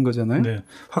내용인 거잖아요. 네.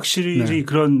 확실히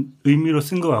그런 의미로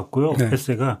쓴 것 같고요.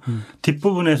 에세이가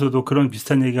뒷부분에서도 그런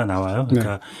비슷한 얘기가 나와요.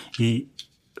 그러니까 이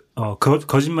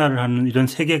거짓말을 하는 이런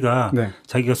세계가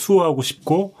자기가 수호하고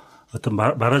싶고 어떤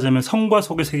말하자면 성과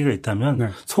속의 세계가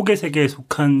있다면 속의 세계에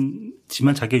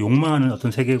속한지만 자기가 욕망하는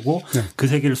어떤 세계고 그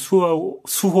세계를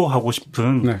수호하고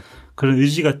싶은 그런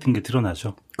의지 같은 게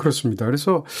드러나죠. 그렇습니다.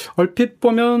 그래서 얼핏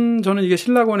보면 저는 이게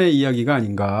신라권의 이야기가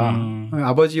아닌가.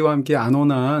 아버지와 함께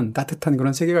안온한 따뜻한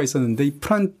그런 세계가 있었는데 이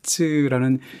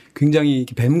프란츠라는 굉장히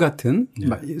뱀 같은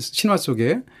신화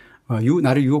속에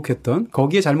나를 유혹했던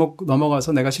거기에 잘못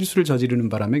넘어가서 내가 실수를 저지르는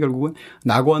바람에 결국은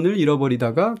낙원을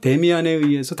잃어버리다가 데미안에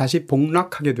의해서 다시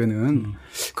복락하게 되는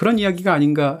그런 이야기가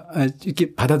아닌가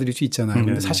이렇게 받아들일 수 있잖아요.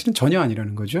 근데 사실은 전혀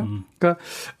아니라는 거죠. 그러니까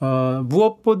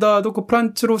무엇보다도 그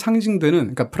프란츠로 상징되는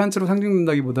그러니까 프란츠로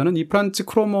상징된다기보다는 이 프란츠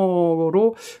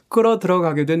크로모로 끌어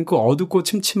들어가게 된 그 어둡고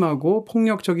침침하고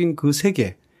폭력적인 그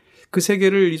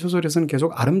세계를 이 소설에서는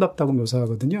계속 아름답다고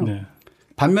묘사하거든요. 네.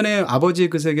 반면에 아버지의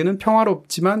그 세계는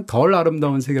평화롭지만 덜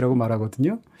아름다운 세계라고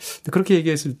말하거든요. 그렇게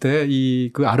얘기했을 때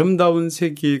그 아름다운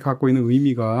세계에 갖고 있는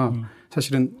의미가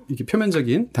사실은 이게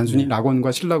표면적인 단순히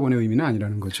낙원과 신락원의 의미는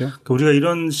아니라는 거죠. 그러니까 우리가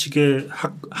이런 식의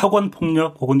학원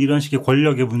폭력 혹은 이런 식의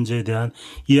권력의 문제에 대한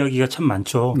이야기가 참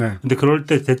많죠. 그런데 그럴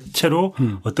때 대체로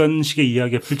어떤 식의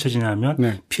이야기가 펼쳐지냐면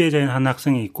피해자인 한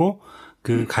학생이 있고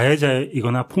그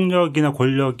가해자이거나 폭력이나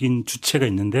권력인 주체가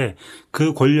있는데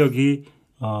그 권력이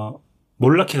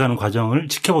몰락해가는 과정을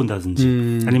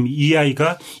지켜본다든지 아니면 이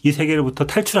아이가 이 세계로부터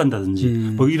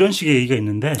탈출한다든지 뭐 이런 식의 얘기가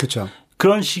있는데 그렇죠.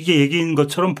 그런 식의 얘기인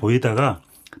것처럼 보이다가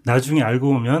나중에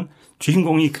알고 보면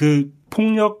주인공이 그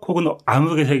폭력 혹은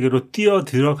암흑의 세계로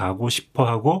뛰어들어가고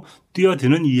싶어하고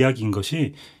뛰어드는 이야기인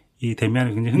것이 이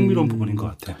데미안의 굉장히 흥미로운 부분인 것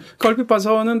같아요. 얼핏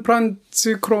봐서는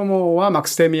프란츠 크로모와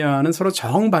막스 데미안은 서로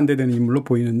정반대되는 인물로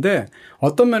보이는데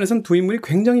어떤 면에서는 두 인물이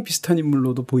굉장히 비슷한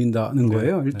인물로도 보인다는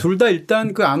거예요. 둘 다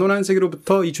일단 그 안온한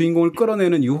세계로부터 이 주인공을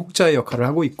끌어내는 유혹자의 역할을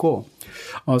하고 있고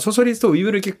소설이 또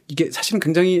의외로 이게 사실은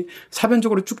굉장히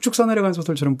사변적으로 쭉쭉 써내려간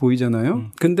소설처럼 보이잖아요.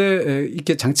 근데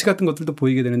이렇게 장치 같은 것들도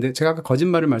보이게 되는데 제가 아까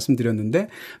거짓말을 말씀드렸는데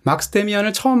막스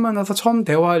데미안을 처음 만나서 처음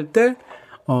대화할 때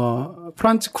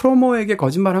프란츠 크로모에게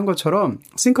거짓말한 것처럼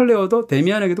싱클레어도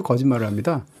데미안에게도 거짓말을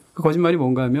합니다. 그 거짓말이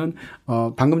뭔가 하면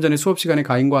방금 전에 수업 시간에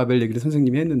가인과 아벨 얘기를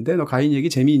선생님이 했는데 너 가인 얘기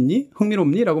재미있니?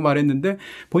 흥미롭니? 라고 말했는데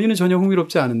본인은 전혀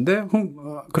흥미롭지 않은데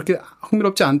그렇게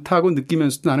흥미롭지 않다고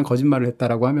느끼면서도 나는 거짓말을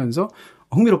했다라고 하면서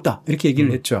흥미롭다 이렇게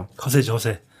얘기를 했죠.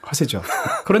 허세죠.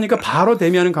 그러니까 바로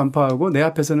데미안은 간파하고 내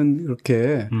앞에서는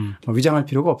이렇게 위장할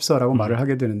필요가 없어라고 말을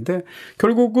하게 되는데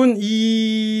결국은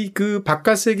그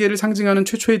바깥 세계를 상징하는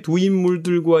최초의 두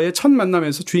인물들과의 첫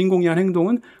만남에서 주인공이 한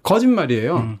행동은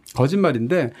거짓말이에요.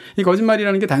 거짓말인데 이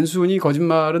거짓말이라는 게 단순히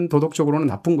거짓말은 도덕적으로는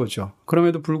나쁜 거죠.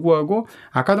 그럼에도 불구하고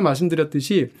아까도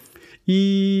말씀드렸듯이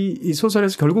이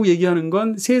소설에서 결국 얘기하는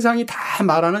건 세상이 다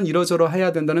말하는 이러저러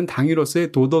해야 된다는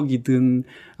당위로서의 도덕이든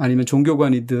아니면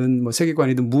종교관이든 뭐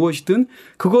세계관이든 무엇이든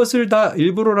그것을 다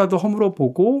일부러라도 허물어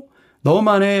보고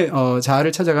너만의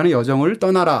자아를 찾아가는 여정을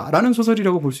떠나라라는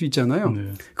소설이라고 볼 수 있잖아요.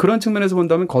 그런 측면에서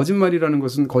본다면 거짓말이라는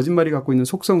것은 거짓말이 갖고 있는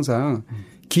속성상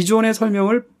기존의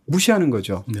설명을 무시하는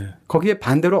거죠. 거기에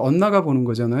반대로 엇나가 보는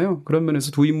거잖아요. 그런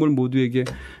면에서 두 인물 모두에게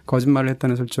거짓말을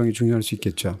했다는 설정이 중요할 수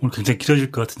있겠죠. 오늘 굉장히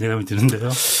길어질 것 같은 예감이 드는데요.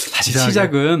 사실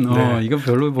시작은 이거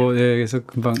별로 그래서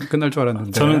금방 끝날 줄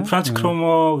알았는데. 저는 프란츠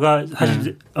크로모가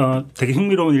사실 되게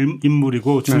흥미로운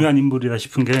인물이고 중요한 인물이다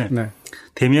싶은 게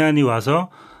데미안이 와서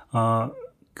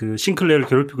그 싱클레어를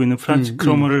괴롭히고 있는 프란츠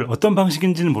크로모를 어떤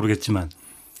방식인지는 모르겠지만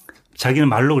자기는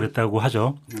말로 그랬다고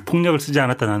하죠. 폭력을 쓰지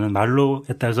않았다 나는 말로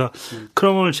했다 해서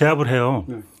크로모를 제압을 해요.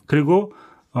 그리고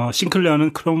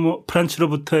싱클레어는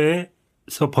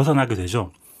프란츠로부터에서 벗어나게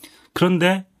되죠.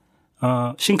 그런데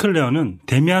싱클레어는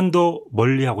데미안도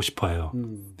멀리하고 싶어해요.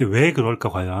 근데 왜 그럴까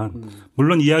과연.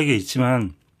 물론 이야기가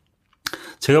있지만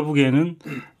제가 보기에는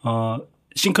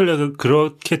싱클레어가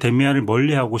그렇게 데미안을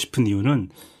멀리하고 싶은 이유는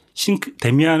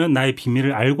데미안은 나의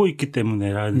비밀을 알고 있기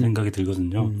때문에라는 생각이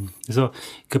들거든요. 그래서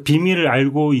그 비밀을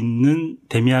알고 있는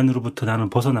데미안으로부터 나는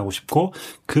벗어나고 싶고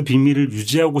그 비밀을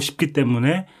유지하고 싶기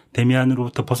때문에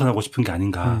데미안으로부터 벗어나고 싶은 게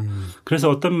아닌가. 그래서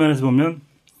어떤 면에서 보면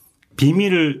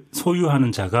비밀을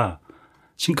소유하는 자가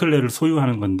싱클레어를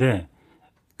소유하는 건데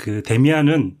그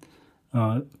데미안은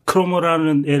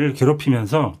크로모라는 애를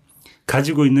괴롭히면서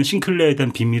가지고 있는 싱클레어에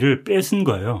대한 비밀을 뺏은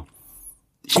거예요.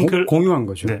 공유한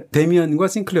거죠. 네. 데미안과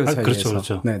싱클레어 사이에서. 그렇죠,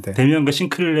 그렇죠. 네네. 데미안과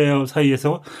싱클레어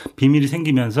사이에서 비밀이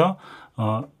생기면서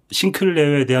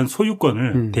싱클레어에 대한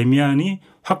소유권을 데미안이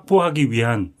확보하기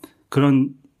위한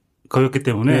그런 거였기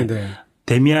때문에 네네.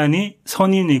 데미안이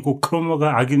선인이고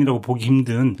크로모가 악인이라고 보기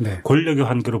힘든 네. 권력의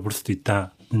관계로 볼 수도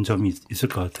있다는 점이 있을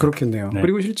것 같아요. 그렇겠네요. 네.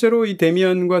 그리고 실제로 이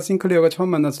데미안과 싱클레어가 처음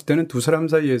만났을 때는 두 사람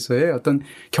사이에서의 어떤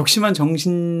격심한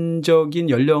정신적인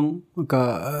연령,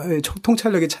 그러니까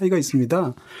통찰력의 차이가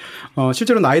있습니다.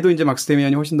 실제로 나이도 이제 막스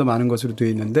데미안이 훨씬 더 많은 것으로 되어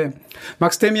있는데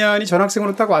막스 데미안이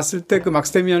전학생으로 딱 왔을 때 그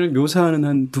막스 데미안을 묘사하는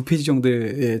한 2페이지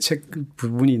정도의 책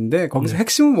부분이 있는데 거기서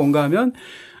핵심은 뭔가 하면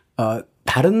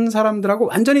다른 사람들하고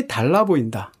완전히 달라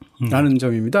보인다라는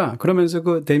점입니다. 그러면서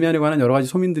그 데미안에 관한 여러 가지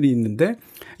소민들이 있는데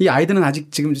이 아이들은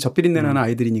아직 지금 젖비린내 나는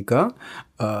아이들이니까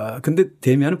근데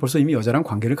데미안은 벌써 이미 여자랑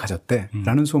관계를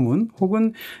가졌대라는 소문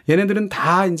혹은 얘네들은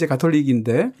다 이제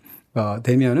가톨릭인데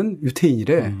데미안은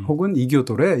유태인이래 혹은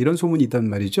이교도래 이런 소문이 있단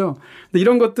말이죠. 근데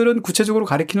이런 것들은 구체적으로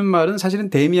가리키는 말은 사실은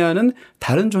데미안은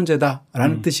다른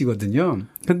존재다라는 뜻이거든요.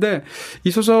 근데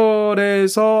이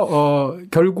소설에서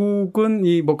결국은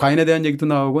이 뭐 가인에 대한 얘기도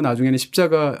나오고 나중에는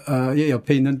십자가의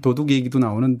옆에 있는 도둑 얘기도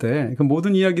나오는데 그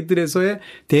모든 이야기들에서의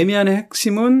데미안의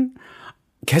핵심은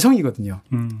개성이거든요.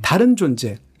 다른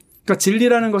존재. 그러니까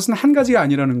진리라는 것은 한 가지가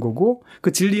아니라는 거고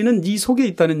그 진리는 네 속에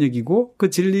있다는 얘기고 그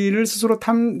진리를 스스로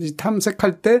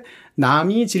탐색할 때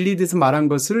남이 진리에 대해서 말한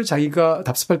것을 자기가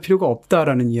답습할 필요가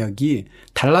없다라는 이야기,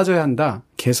 달라져야 한다,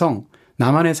 개성,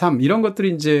 나만의 삶 이런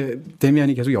것들이 이제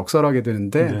데미안이 계속 역설하게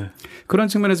되는데 네. 그런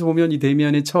측면에서 보면 이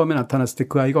데미안이 처음에 나타났을 때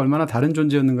그 아이가 얼마나 다른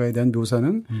존재였는가에 대한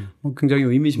묘사는 굉장히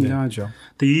의미심장하죠.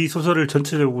 네. 이 소설을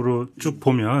전체적으로 쭉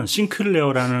보면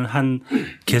싱클레어라는 한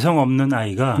개성 없는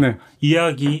아이가 네.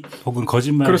 이야기 혹은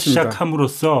거짓말을 그렇습니다.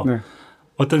 시작함으로써 네.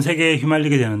 어떤 세계에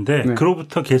휘말리게 되는데 네.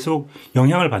 그로부터 계속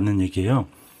영향을 받는 얘기예요.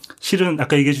 실은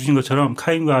아까 얘기해 주신 것처럼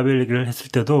카인과 아벨 얘기를 했을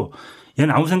때도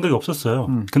얘는 아무 생각이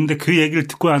없었어요. 근데 그 얘기를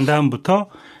듣고 난 다음부터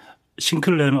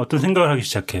싱클레어는 어떤 생각을 하기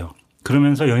시작해요.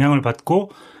 그러면서 영향을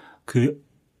받고 그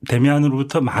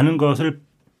데미안으로부터 많은 것을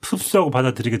흡수하고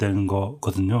받아들이게 되는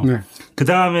거거든요. 네. 그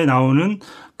다음에 나오는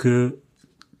그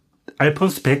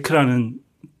알폰스 베크라는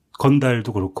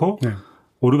건달도 그렇고 네.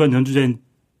 오르간 연주자인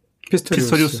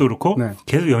피스토리우스도 그렇고 네.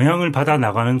 계속 영향을 받아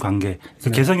나가는 관계. 그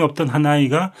개성이 없던 한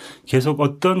아이가 계속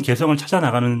어떤 개성을 찾아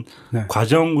나가는 네.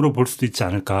 과정으로 볼 수도 있지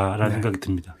않을까라는 네. 생각이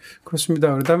듭니다.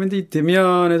 그렇습니다. 그다음에 이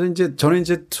데미안에서 이제 저는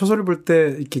이제 소설을 볼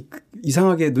때 이렇게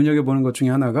이상하게 눈여겨보는 것 중에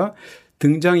하나가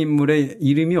등장인물의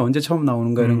이름이 언제 처음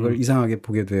나오는가 이런 걸 이상하게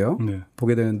보게 돼요. 네.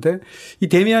 보게 되는데 이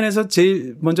데미안에서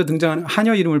제일 먼저 등장하는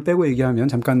하녀 이름을 빼고 얘기하면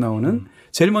잠깐 나오는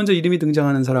제일 먼저 이름이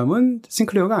등장하는 사람은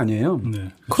싱클레어가 아니에요. 네.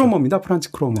 그렇죠. 크로모입니다.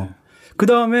 프란츠 크로모. 네. 그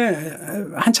다음에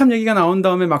한참 얘기가 나온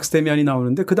다음에 막스 데미안이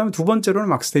나오는데 그 다음에 두 번째로는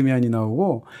막스 데미안이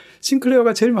나오고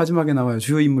싱클레어가 제일 마지막에 나와요.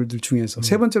 주요 인물들 중에서.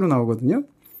 세 번째로 나오거든요.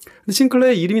 근데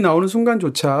싱클레어의 이름이 나오는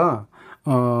순간조차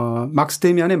막스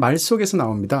데미안의 말 속에서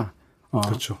나옵니다.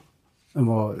 그렇죠.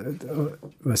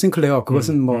 싱클레어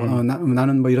그것은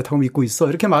나는 뭐 이렇다고 믿고 있어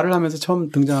이렇게 말을 하면서 처음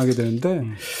등장하게 되는데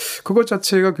그것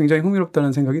자체가 굉장히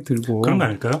흥미롭다는 생각이 들고 그런 거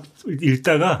아닐까요?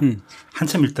 읽다가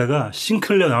한참 읽다가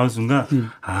싱클레어 나온 순간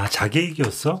아 자기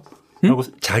얘기였어? 라고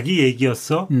자기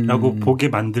얘기였어? 라고 보게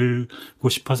만들고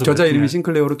싶어서 저자 이름이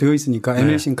싱클레어로 되어 있으니까 네.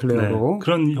 에밀 싱클레어로 네.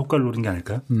 그런 효과를 노린 게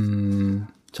아닐까요?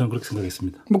 저는 그렇게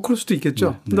생각했습니다. 뭐 그럴 수도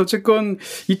있겠죠. 네. 근데 어쨌건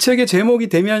이 책의 제목이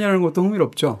데미안이라는 것도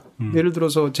흥미롭죠. 예를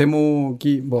들어서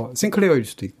제목이 뭐 싱클레어일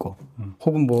수도 있고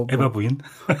혹은 뭐 에바 부인?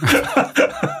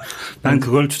 난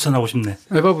그걸 추천하고 싶네.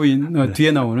 에바 부인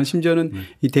뒤에 나오는 심지어는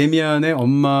이 데미안의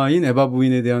엄마인 에바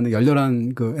부인에 대한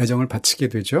열렬한 그 애정을 바치게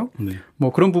되죠. 네.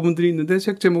 뭐 그런 부분들이 있는데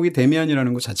책 제목이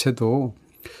데미안이라는 것 자체도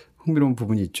흥미로운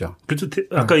부분이 있죠. 그렇죠.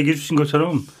 아까 얘기해 주신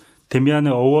것처럼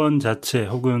데미안의 어원 자체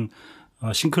혹은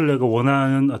싱클레어가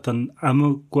원하는 어떤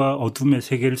암흑과 어둠의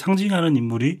세계를 상징하는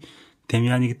인물이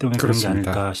데미안이기 때문에 그렇습니다. 그런 게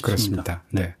아닐까 싶습니다. 그렇습니다.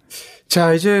 네.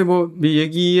 자, 이제 뭐 이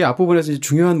얘기의 앞부분에서 이제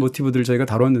중요한 모티브들을 저희가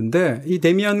다뤘는데 이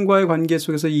데미안과의 관계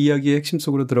속에서 이 이야기의 핵심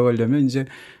속으로 들어가려면 이제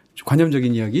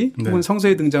관념적인 이야기 네. 혹은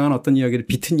성서에 등장한 어떤 이야기를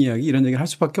비튼 이야기 이런 얘기를 할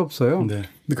수밖에 없어요. 네.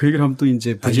 근데 그 얘기를 하면 또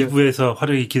이제 2부에서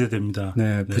활약이 기대됩니다.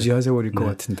 네, 부지하세월일 것 네.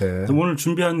 같은데. 오늘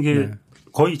준비한 게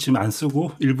거의 지금 안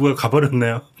쓰고 일부가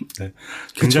가버렸네요. 네.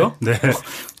 그렇죠? 네.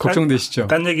 걱정되시죠?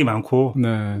 딴 얘기 많고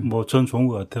네. 뭐 전 좋은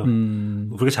것 같아요.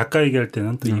 우리가 작가 얘기할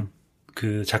때는 또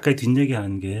그 작가의 뒷얘기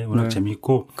하는 게 워낙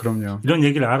재미있고 그럼요. 이런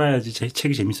얘기를 알아야지 제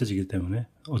책이 재밌어지기 때문에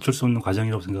어쩔 수 없는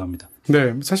과정이라고 생각합니다.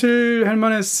 네. 사실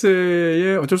헬만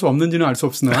헤세의 어쩔 수 없는지는 알 수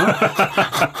없으나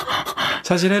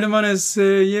사실 헬만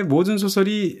헤세의 모든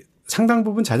소설이 상당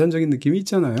부분 자전적인 느낌이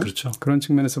있잖아요. 그렇죠. 그런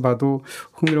측면에서 봐도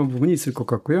흥미로운 부분이 있을 것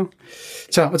같고요.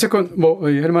 자, 어쨌건 뭐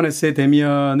헬만 헤세의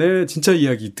데미안의 진짜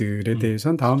이야기들에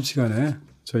대해서는 다음 시간에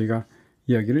저희가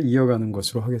이야기를 이어가는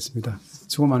것으로 하겠습니다.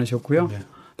 수고 많으셨고요. 네.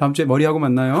 다음 주에 머리하고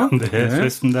만나요. 네,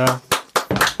 수고했습니다.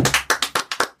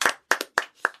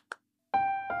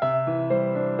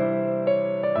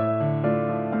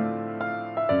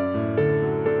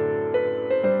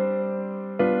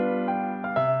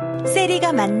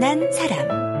 세리가 만난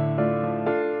사람.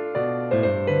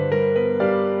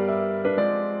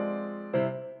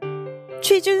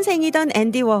 취준생이던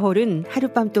앤디 워홀은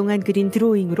하룻밤 동안 그린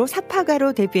드로잉으로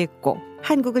사파가로 데뷔했고,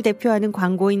 한국을 대표하는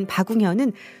광고인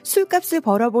박웅현은 술값을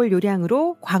벌어볼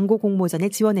요량으로 광고 공모전에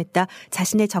지원했다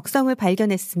자신의 적성을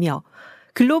발견했으며,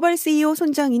 글로벌 CEO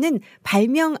손정희는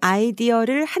발명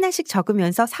아이디어를 하나씩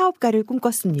적으면서 사업가를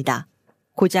꿈꿨습니다.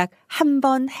 고작 한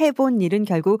번 해본 일은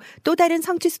결국 또 다른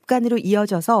성취 습관으로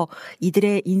이어져서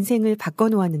이들의 인생을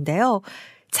바꿔놓았는데요.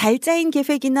 잘 짜인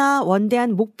계획이나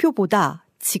원대한 목표보다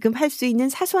지금 할 수 있는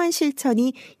사소한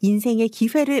실천이 인생의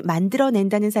기회를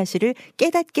만들어낸다는 사실을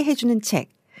깨닫게 해주는 책.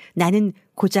 나는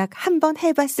고작 한 번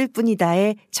해봤을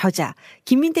뿐이다의 저자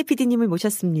김민태 PD님을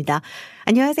모셨습니다.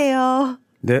 안녕하세요.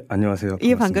 네, 안녕하세요. 반갑습니다.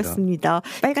 예, 반갑습니다.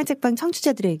 빨간 책방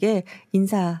청취자들에게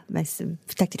인사 말씀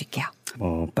부탁드릴게요.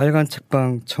 빨간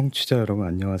책방 청취자 여러분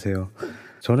안녕하세요.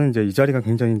 저는 이제 이 자리가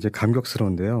굉장히 이제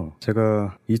감격스러운데요.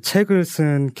 제가 이 책을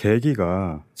쓴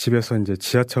계기가 집에서 이제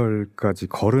지하철까지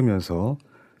걸으면서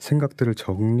생각들을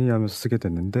정리하면서 쓰게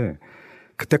됐는데,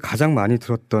 그때 가장 많이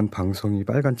들었던 방송이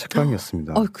빨간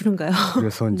책방이었습니다. 그런가요?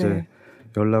 그래서 이제 네.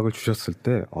 연락을 주셨을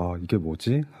때, 이게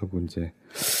뭐지? 하고 이제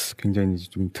굉장히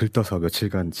좀 들떠서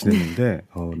며칠간 지냈는데,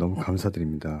 너무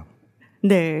감사드립니다.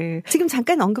 네. 지금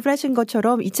잠깐 언급을 하신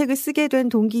것처럼 이 책을 쓰게 된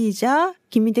동기이자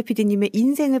김민태 PD님의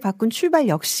인생을 바꾼 출발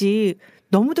역시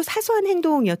너무도 사소한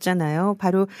행동이었잖아요.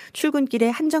 바로 출근길에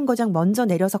한 정거장 먼저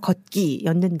내려서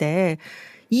걷기였는데,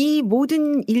 이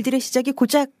모든 일들의 시작이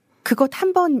고작 그것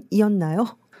한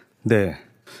번이었나요? 네.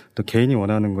 또 개인이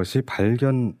원하는 것이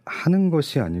발견하는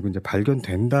것이 아니고 이제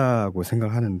발견된다고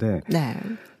생각하는데, 네.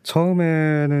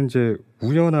 처음에는 이제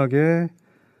우연하게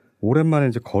오랜만에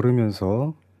이제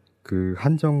걸으면서 그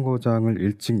한 정거장을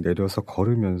일찍 내려서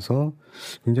걸으면서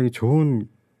굉장히 좋은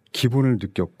기분을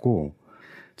느꼈고,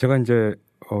 제가 이제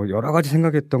여러 가지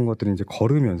생각했던 것들이 이제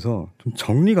걸으면서 좀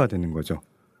정리가 되는 거죠.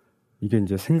 이게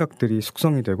이제 생각들이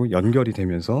숙성이 되고 연결이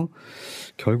되면서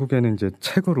결국에는 이제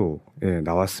책으로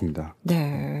나왔습니다.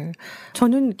 네.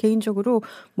 저는 개인적으로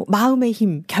뭐 마음의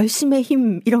힘, 결심의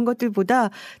힘 이런 것들보다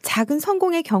작은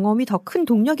성공의 경험이 더 큰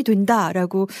동력이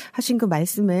된다라고 하신 그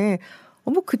말씀에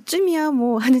뭐 그쯤이야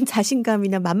뭐 하는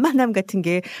자신감이나 만만함 같은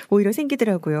게 오히려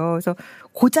생기더라고요. 그래서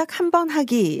고작 한 번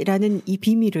하기라는 이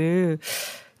비밀을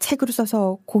책으로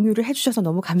써서 공유를 해주셔서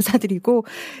너무 감사드리고,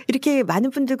 이렇게 많은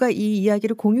분들과 이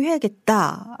이야기를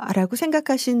공유해야겠다라고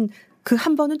생각하신 그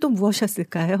한 번은 또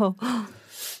무엇이었을까요?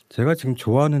 제가 지금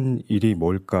좋아하는 일이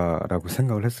뭘까라고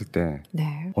생각을 했을 때,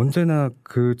 네. 언제나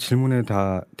그 질문에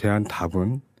대한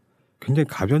답은 굉장히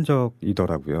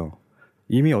가변적이더라고요.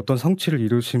 이미 어떤 성취를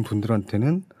이루신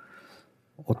분들한테는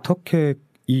어떻게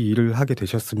이 일을 하게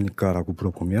되셨습니까? 라고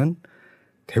물어보면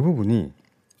대부분이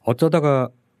어쩌다가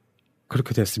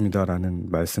그렇게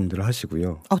됐습니다라는 말씀들을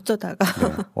하시고요. 어쩌다가.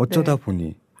 네, 어쩌다 네.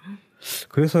 보니.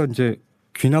 그래서 이제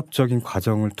귀납적인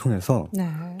과정을 통해서 네.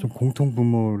 좀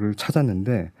공통분모를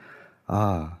찾았는데,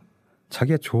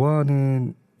 자기가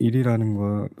좋아하는 일이라는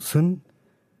것은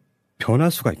변할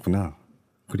수가 있구나.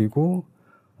 그리고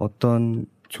어떤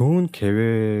좋은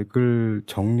계획을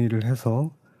정리를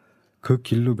해서 그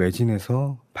길로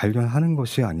매진해서 발견하는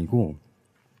것이 아니고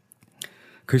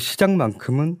그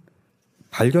시작만큼은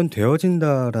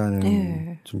발견되어진다라는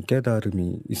네. 좀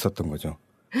깨달음이 있었던 거죠.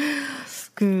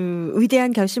 그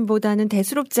위대한 결심보다는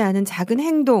대수롭지 않은 작은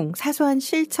행동, 사소한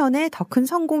실천에 더 큰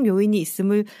성공 요인이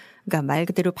있음을, 그러니까 말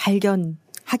그대로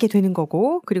발견하게 되는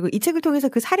거고, 그리고 이 책을 통해서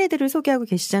그 사례들을 소개하고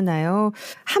계시잖아요.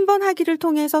 한 번 하기를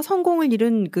통해서 성공을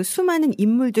이룬 그 수많은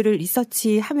인물들을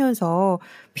리서치하면서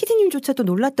PD님조차도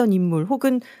놀랐던 인물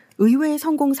혹은 의외의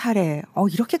성공 사례,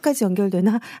 이렇게까지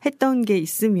연결되나 했던 게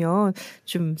있으면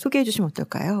좀 소개해 주시면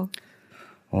어떨까요?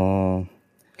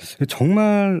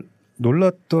 정말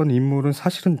놀랐던 인물은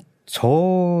사실은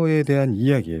저에 대한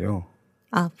이야기예요.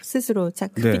 스스로,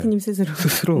 네. PD님 스스로.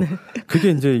 스스로. 네.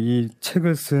 그게 이제 이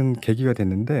책을 쓴 계기가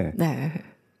됐는데, 네.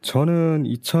 저는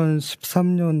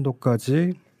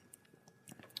 2013년도까지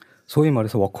소위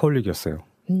말해서 워커홀릭이었어요.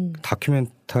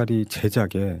 다큐멘터리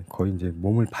제작에 거의 이제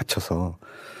몸을 바쳐서,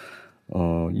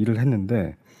 일을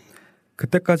했는데,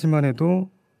 그때까지만 해도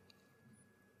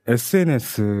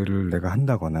SNS를 내가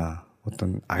한다거나,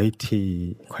 어떤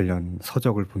IT 관련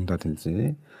서적을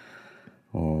본다든지,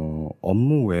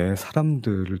 업무 외에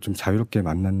사람들을 좀 자유롭게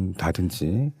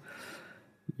만난다든지,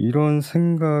 이런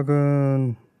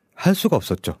생각은 할 수가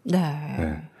없었죠. 네.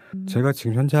 네. 제가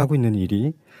지금 현재 하고 있는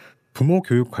일이 부모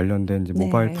교육 관련된 이제 네.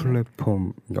 모바일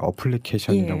플랫폼,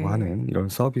 어플리케이션이라고 예. 하는 이런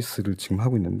서비스를 지금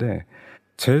하고 있는데,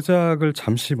 제작을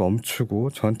잠시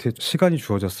멈추고 저한테 시간이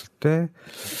주어졌을 때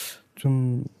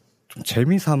좀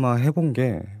재미삼아 해본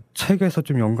게, 책에서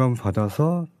좀 영감을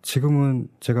받아서 지금은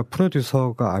제가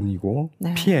프로듀서가 아니고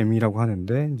네. PM이라고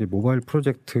하는데, 이제 모바일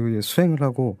프로젝트에 수행을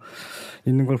하고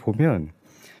있는 걸 보면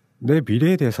내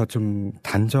미래에 대해서 좀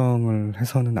단정을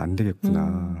해서는 안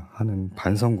되겠구나 하는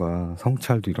반성과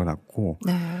성찰도 일어났고,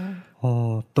 네.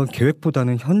 어떤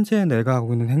계획보다는 현재 내가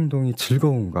하고 있는 행동이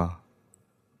즐거운가,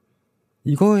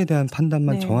 이거에 대한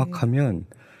판단만 네. 정확하면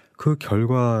그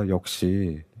결과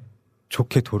역시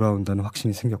좋게 돌아온다는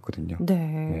확신이 생겼거든요.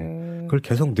 네. 그걸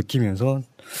계속 느끼면서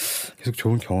계속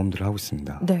좋은 경험들을 하고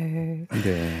있습니다. 네.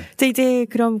 네. 자, 이제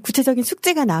그럼 구체적인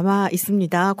숙제가 남아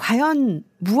있습니다. 과연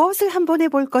무엇을 한번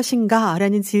해볼 것인가?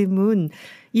 라는 질문,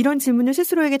 이런 질문을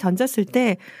스스로에게 던졌을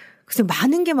때, 그래서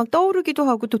많은 게 막 떠오르기도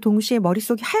하고, 또 동시에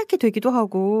머릿속이 하얗게 되기도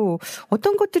하고,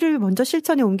 어떤 것들을 먼저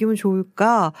실천에 옮기면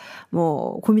좋을까,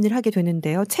 고민을 하게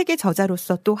되는데요. 책의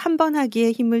저자로서 또 한 번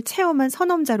하기에 힘을 체험한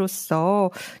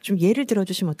선험자로서 좀 예를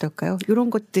들어주시면 어떨까요? 이런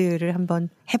것들을 한번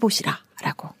해보시라,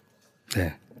 라고.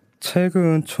 네.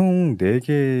 책은 총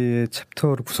 4개의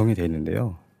챕터로 구성이 되어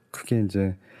있는데요. 그게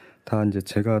이제 다 이제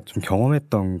제가 좀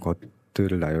경험했던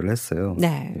것들을 나열을 했어요.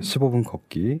 네. 15분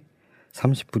걷기,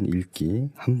 30분 읽기,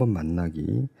 한 번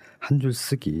만나기, 한 줄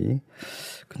쓰기.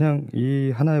 그냥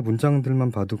이 하나의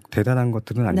문장들만 봐도 대단한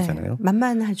것들은 아니잖아요. 네.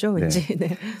 만만하죠, 네. 왠지.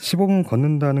 네. 15분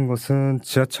걷는다는 것은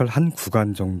지하철 한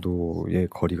구간 정도의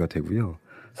거리가 되고요.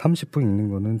 30분 읽는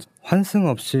거는 환승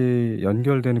없이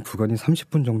연결되는 구간이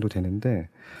 30분 정도 되는데,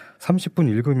 30분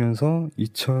읽으면서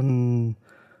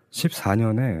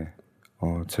 2014년에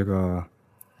제가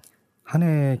한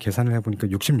해 계산을 해보니까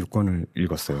 66권을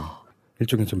읽었어요.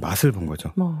 일종의 좀 맛을 본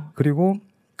거죠. 그리고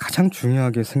가장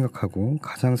중요하게 생각하고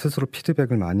가장 스스로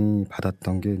피드백을 많이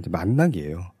받았던 게 이제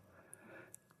만나기예요.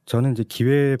 저는 이제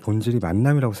기회의 본질이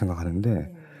만남이라고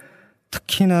생각하는데,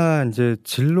 특히나 이제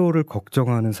진로를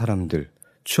걱정하는 사람들,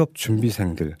 취업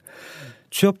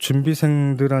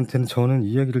준비생들한테는 저는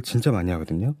이 얘기를 진짜 많이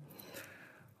하거든요.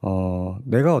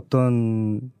 내가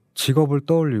어떤 직업을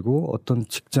떠올리고 어떤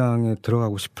직장에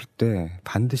들어가고 싶을 때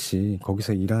반드시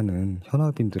거기서 일하는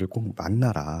현업인들을 꼭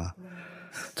만나라.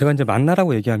 제가 이제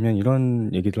만나라고 얘기하면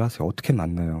이런 얘기를 하세요. 어떻게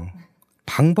만나요?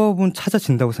 방법은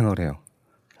찾아진다고 생각을 해요.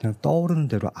 그냥 떠오르는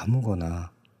대로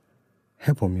아무거나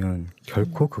해보면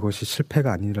결코 그것이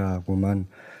실패가 아니라고만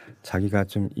자기가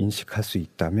좀 인식할 수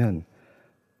있다면,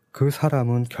 그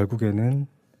사람은 결국에는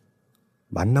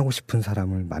만나고 싶은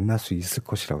사람을 만날 수 있을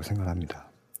것이라고 생각합니다.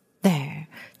 네.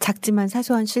 작지만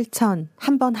사소한 실천,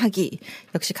 한 번 하기,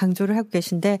 역시 강조를 하고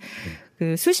계신데,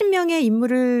 그 수십 명의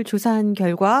인물을 조사한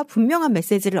결과 분명한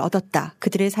메시지를 얻었다.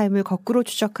 그들의 삶을 거꾸로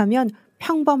추적하면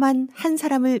평범한 한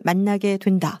사람을 만나게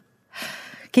된다.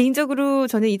 개인적으로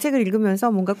저는 이 책을 읽으면서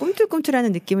뭔가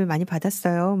꿈틀꿈틀하는 느낌을 많이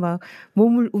받았어요. 막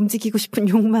몸을 움직이고 싶은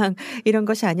욕망, 이런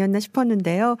것이 아니었나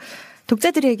싶었는데요.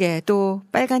 독자들에게, 또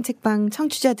빨간 책방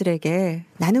청취자들에게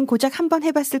나는 고작 한번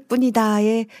해봤을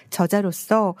뿐이다의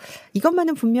저자로서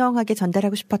이것만은 분명하게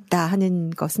전달하고 싶었다 하는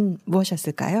것은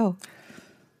무엇이었을까요?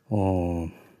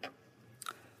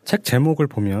 책 제목을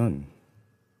보면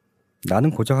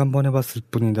나는 고작 한번 해봤을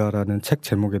뿐이다라는 책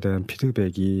제목에 대한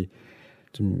피드백이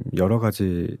좀 여러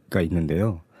가지가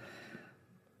있는데요.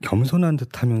 겸손한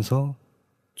듯 하면서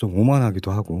좀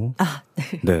오만하기도 하고,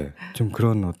 네, 좀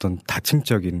그런 어떤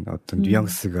다층적인 어떤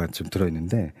뉘앙스가 좀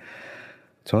들어있는데,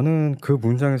 저는 그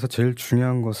문장에서 제일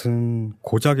중요한 것은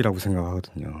고작이라고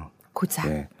생각하거든요. 고작.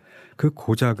 네, 그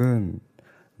고작은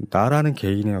나라는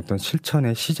개인의 어떤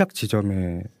실천의 시작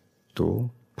지점에 또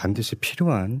반드시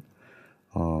필요한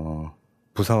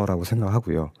부사어라고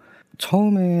생각하고요.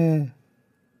 처음에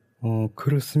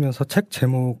글을 쓰면서 책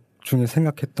제목 중에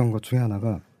생각했던 것 중에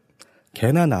하나가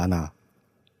개나 나나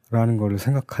라는 거를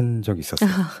생각한 적이 있었어요.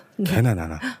 네. 개나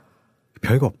나나.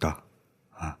 별거 없다.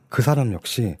 그 사람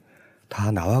역시 다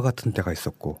나와 같은 때가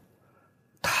있었고,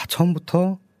 다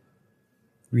처음부터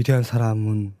위대한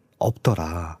사람은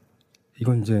없더라.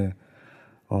 이건 이제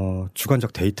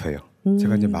주관적 데이터예요.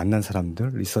 제가 이제 만난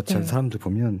사람들, 리서치한 네. 사람들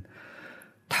보면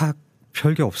다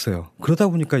별게 없어요. 그러다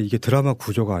보니까 이게 드라마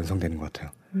구조가 완성되는 것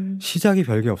같아요. 시작이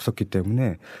별게 없었기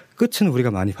때문에 끝은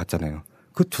우리가 많이 봤잖아요.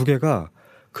 그 두 개가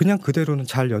그냥 그대로는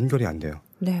잘 연결이 안 돼요.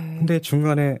 네. 근데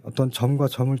중간에 어떤 점과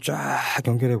점을 쫙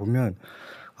연결해 보면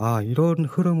아, 이런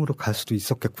흐름으로 갈 수도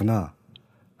있었겠구나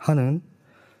하는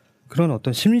그런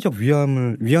어떤 심리적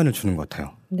위안을 주는 것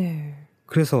같아요. 네.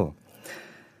 그래서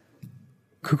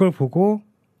그걸 보고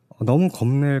너무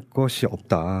겁낼 것이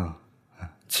없다.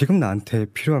 지금 나한테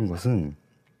필요한 것은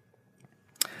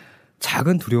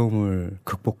작은 두려움을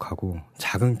극복하고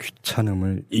작은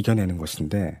귀찮음을 이겨내는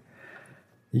것인데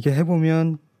이게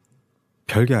해보면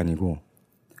별게 아니고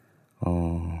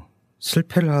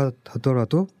실패를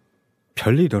하더라도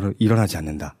별일이 일어나지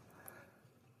않는다는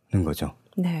거죠.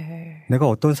 네. 내가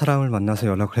어떤 사람을 만나서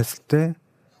연락을 했을 때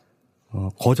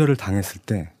거절을 당했을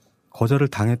때 거절을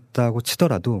당했다고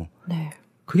치더라도 네.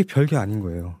 그게 별게 아닌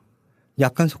거예요.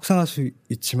 약간 속상할 수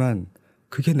있지만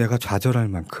그게 내가 좌절할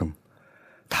만큼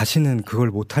다시는 그걸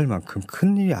못할 만큼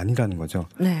큰 일이 아니라는 거죠.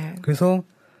 네. 그래서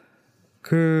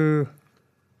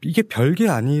이게 별게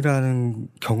아니라는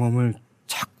경험을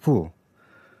자꾸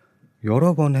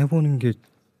여러 번 해보는 게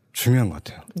중요한 것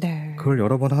같아요. 네. 그걸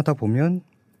여러 번 하다 보면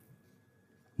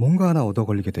뭔가 하나 얻어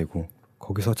걸리게 되고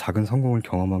거기서 작은 성공을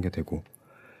경험하게 되고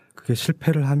그게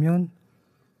실패를 하면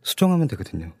수정하면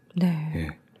되거든요. 네.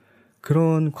 예.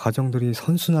 그런 과정들이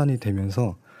선순환이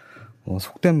되면서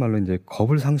속된 말로 이제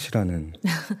겁을 상실하는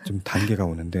좀 단계가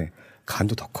오는데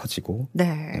간도 더 커지고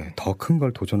네. 더 큰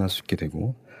걸 도전할 수 있게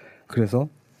되고 그래서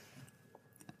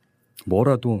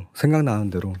뭐라도 생각나는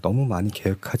대로 너무 많이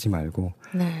계획하지 말고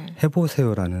네.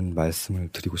 해보세요라는 말씀을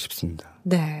드리고 싶습니다.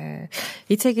 네.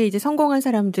 이 책에 이제 성공한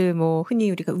사람들, 흔히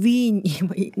우리가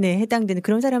위인에 해당되는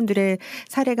그런 사람들의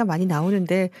사례가 많이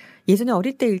나오는데 예전에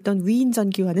어릴 때 읽던 위인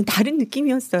전기와는 다른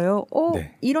느낌이었어요.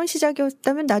 네. 이런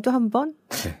시작이었다면 나도 한번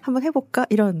해볼까?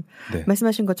 이런 네.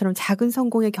 말씀하신 것처럼 작은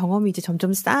성공의 경험이 이제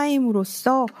점점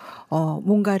쌓임으로써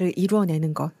뭔가를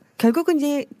이루어내는 것. 결국은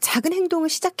이제 작은 행동을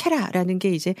시작해라라는 게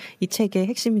이제 이 책의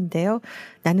핵심인데요.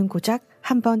 나는 고작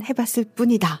한번 해봤을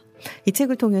뿐이다. 이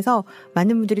책을 통해서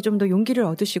많은 분들이 좀 더 용기를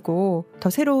얻으시고 더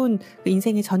새로운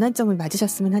인생의 전환점을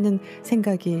맞으셨으면 하는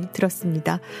생각이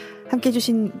들었습니다. 함께해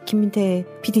주신 김민태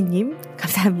PD님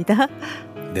감사합니다.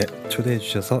 네, 초대해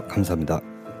주셔서 감사합니다.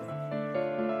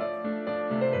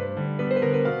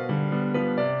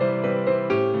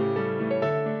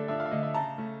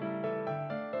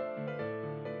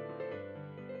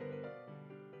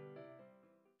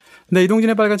 네,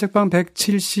 이동진의 빨간 책방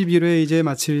 171회 이제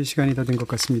마칠 시간이 다 된 것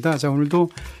같습니다. 자, 오늘도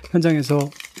현장에서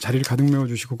자리를 가득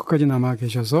메워주시고 끝까지 남아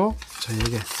계셔서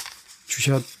저희에게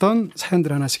주셨던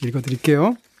사연들 하나씩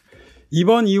읽어드릴게요.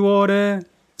 이번 2월에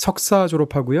석사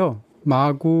졸업하고요.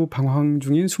 마구 방황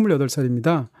중인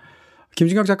 28살입니다.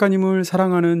 김진각 작가님을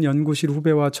사랑하는 연구실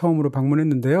후배와 처음으로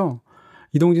방문했는데요.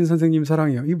 이동진 선생님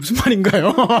사랑해요. 이게 무슨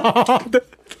말인가요? 네.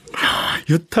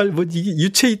 이게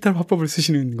유체 이탈 화법을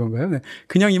쓰시는 건가요? 네.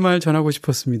 그냥 이 말 전하고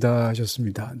싶었습니다.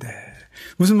 하셨습니다. 네.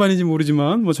 무슨 말인지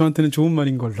모르지만, 저한테는 좋은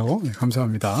말인 걸로. 네,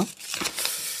 감사합니다.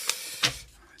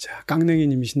 자, 깡냉이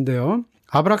님이신데요.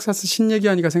 아브락사스 신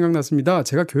얘기하니까 생각났습니다.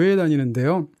 제가 교회에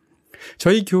다니는데요.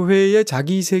 저희 교회에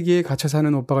자기 세계에 갇혀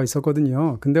사는 오빠가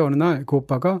있었거든요. 근데 어느 날 그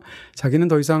오빠가 자기는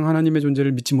더 이상 하나님의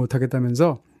존재를 믿지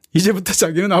못하겠다면서 이제부터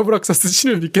자기는 아브락사스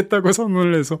신을 믿겠다고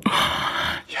선언을 해서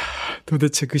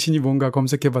도대체 그 신이 뭔가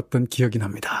검색해봤던 기억이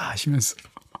납니다. 하시면서.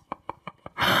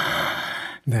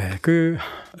 네,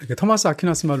 토마스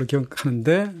아퀴나스 말로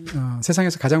기억하는데,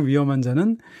 세상에서 가장 위험한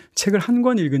자는 책을 한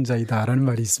권 읽은 자이다라는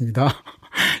말이 있습니다.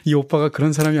 이 오빠가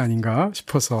그런 사람이 아닌가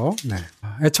싶어서, 네.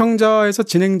 애청자에서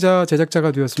진행자,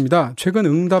 제작자가 되었습니다. 최근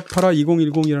응답하라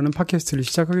 2010이라는 팟캐스트를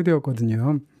시작하게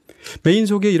되었거든요. 메인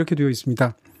소개에 이렇게 되어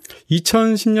있습니다.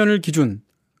 2010년을 기준,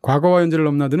 과거와 현재를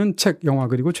넘나드는 책, 영화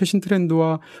그리고 최신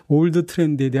트렌드와 올드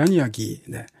트렌드에 대한 이야기.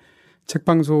 네. 책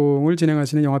방송을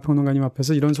진행하시는 영화평론가님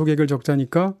앞에서 이런 소개글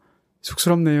적자니까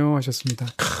쑥스럽네요 하셨습니다.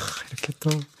 이렇게 또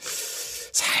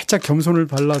살짝 겸손을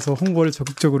발라서 홍보를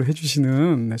적극적으로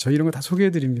해주시는 저희 이런 거 다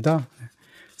소개해드립니다.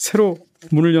 새로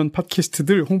문을 연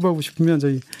팟캐스트들 홍보하고 싶으면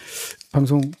저희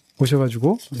방송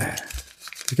오셔가지고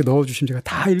이렇게 넣어주시면 제가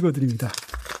다 읽어드립니다.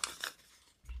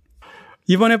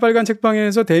 이번에 빨간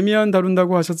책방에서 데미안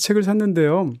다룬다고 하셔서 책을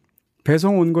샀는데요.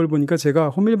 배송 온 걸 보니까 제가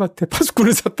호밀밭에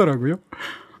파수꾼을 샀더라고요.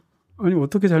 아니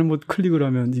어떻게 잘못 클릭을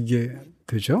하면 이게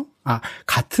되죠?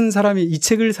 같은 사람이 이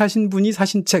책을 사신 분이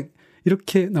사신 책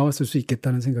이렇게 나왔을 수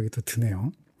있겠다는 생각이 또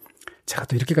드네요. 제가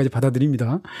또 이렇게까지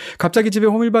받아들입니다. 갑자기 집에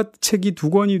호밀밭 책이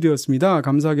 2권이 되었습니다.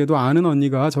 감사하게도 아는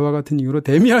언니가 저와 같은 이유로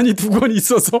데미안이 2권이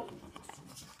있어서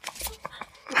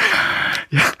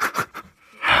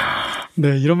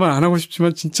네, 이런 말 안 하고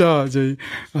싶지만 진짜 이제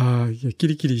이게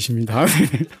끼리끼리이십니다.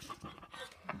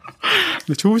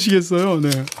 네, 좋으시겠어요. 네,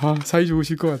 사이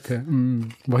좋으실 것 같아.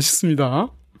 멋있습니다.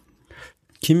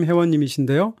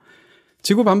 김혜원님이신데요.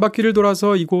 지구 반바퀴를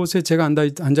돌아서 이곳에 제가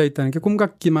앉아있다는 게 꿈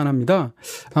같기만 합니다.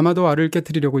 아마도 알을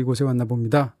깨트리려고 이곳에 왔나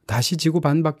봅니다. 다시 지구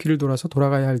반바퀴를 돌아서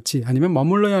돌아가야 할지 아니면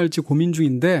머물러야 할지 고민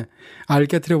중인데 알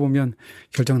깨트려보면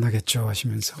결정나겠죠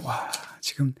하시면서 와,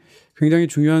 지금 굉장히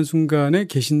중요한 순간에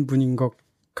계신 분인 것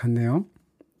같네요.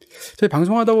 저희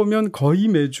방송하다 보면 거의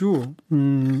매주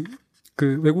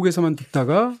그 외국에서만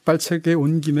듣다가 빨책에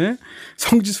온 김에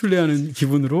성지순례하는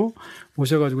기분으로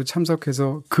오셔가지고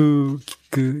참석해서 그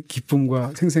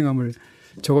기쁨과 생생함을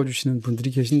적어주시는 분들이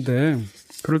계신데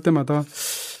그럴 때마다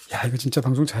야, 이거 진짜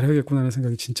방송 잘해야겠구나 하는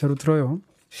생각이 진짜로 들어요.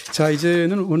 자,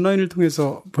 이제는 온라인을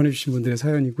통해서 보내주신 분들의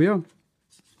사연이고요.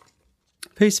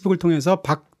 페이스북을 통해서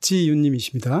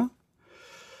박지윤님이십니다.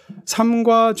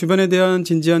 삶과 주변에 대한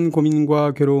진지한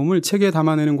고민과 괴로움을 책에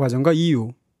담아내는 과정과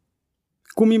이유,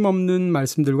 꾸밈 없는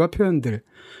말씀들과 표현들,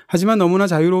 하지만 너무나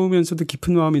자유로우면서도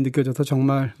깊은 마음이 느껴져서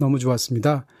정말 너무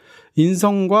좋았습니다.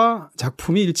 인성과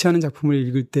작품이 일치하는 작품을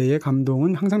읽을 때의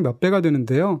감동은 항상 몇 배가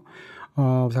되는데요.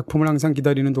 작품을 항상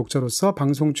기다리는 독자로서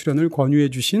방송 출연을 권유해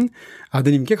주신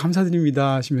아드님께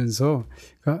감사드립니다 하시면서,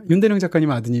 그러니까 윤대령 작가님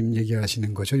아드님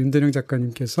얘기하시는 거죠. 윤대령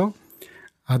작가님께서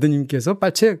아드님께서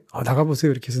빨책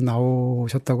나가보세요 이렇게 해서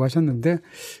나오셨다고 하셨는데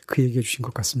그 얘기해 주신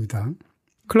것 같습니다.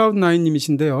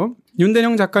 클라우드9님이신데요.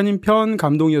 윤대령 작가님 편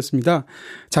감동이었습니다.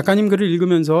 작가님 글을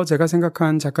읽으면서 제가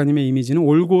생각한 작가님의 이미지는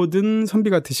올곧은 선비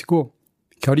같으시고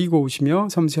결이 고우시며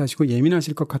섬세하시고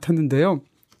예민하실 것 같았는데요.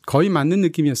 거의 맞는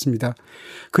느낌이었습니다.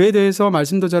 그에 대해서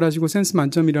말씀도 잘하시고 센스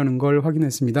만점이라는 걸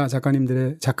확인했습니다.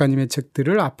 작가님의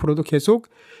책들을 앞으로도 계속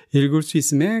읽을 수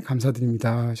있음에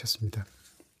감사드립니다 하셨습니다.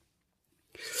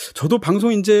 저도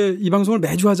이 방송을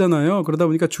매주 하잖아요. 그러다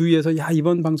보니까 주위에서 야,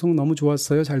 이번 방송 너무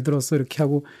좋았어요. 잘 들었어요. 이렇게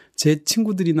하고 제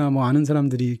친구들이나 뭐 아는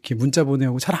사람들이 이렇게 문자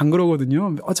보내고 잘 안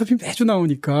그러거든요. 어차피 매주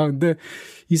나오니까. 근데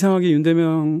이상하게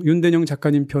윤대령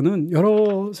작가님 편은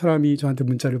여러 사람이 저한테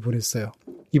문자를 보냈어요.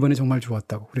 이번에 정말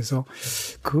좋았다고. 그래서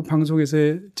그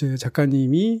방송에서의 제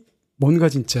작가님이 뭔가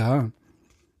진짜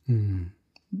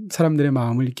사람들의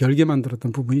마음을 이렇게 열게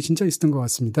만들었던 부분이 진짜 있었던 것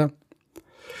같습니다.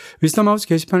 위스덤하우스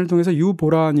게시판을 통해서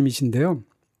유보라님이신데요.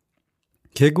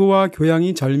 개그와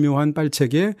교양이 절묘한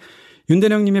빨책에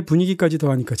윤대령님의 분위기까지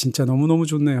더하니까 진짜 너무너무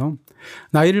좋네요.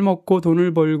 나이를 먹고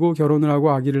돈을 벌고 결혼을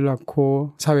하고 아기를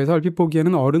낳고 사회에서 얼핏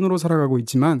보기에는 어른으로 살아가고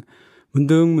있지만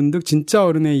문득문득 진짜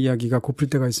어른의 이야기가 고플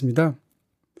때가 있습니다.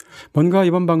 뭔가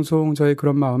이번 방송 저의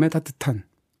그런 마음에 따뜻한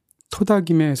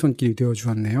토닥임의 손길이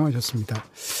되어주었네요 하셨습니다.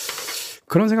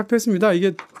 그런 생각도 했습니다.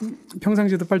 이게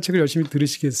평상시에도 빨책을 열심히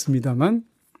들으시겠습니다만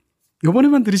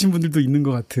요번에만 들으신 분들도 있는 것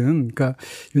같은, 그러니까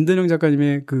윤대령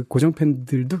작가님의 그 고정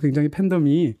팬들도 굉장히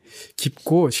팬덤이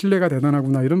깊고 신뢰가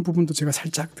대단하구나 이런 부분도 제가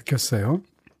살짝 느꼈어요.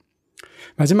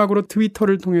 마지막으로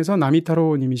트위터를 통해서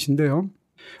나미타로 님이신데요.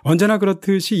 언제나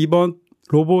그렇듯이 이번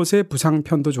로봇의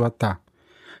부상편도 좋았다.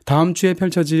 다음 주에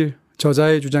펼쳐질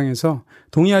저자의 주장에서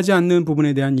동의하지 않는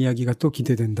부분에 대한 이야기가 또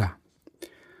기대된다.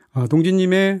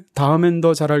 동진님의 다음엔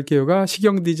더 잘할게요가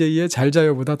시경 DJ의 잘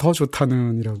자요보다 더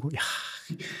좋다는 이라고. 야,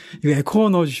 이거 에코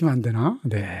넣어주시면 안 되나?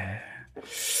 네.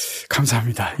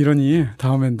 감사합니다. 이러니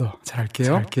다음엔 더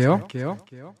잘할게요.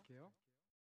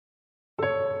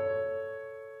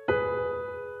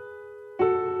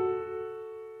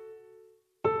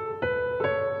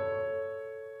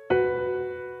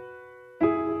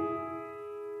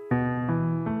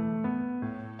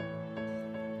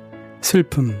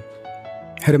 슬픔,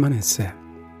 헤르만 헤세.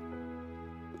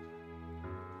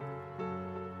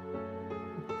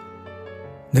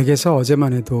 내게서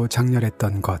어제만 해도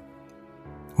장렬했던 것,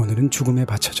 오늘은 죽음에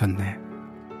바쳐졌네.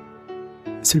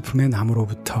 슬픔의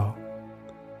나무로부터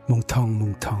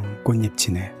뭉텅뭉텅 꽃잎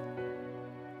지네.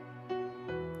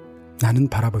 나는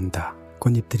바라본다.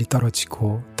 꽃잎들이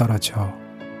떨어지고 떨어져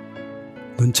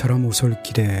눈처럼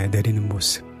오솔길에 내리는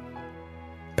모습.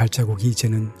 발자국이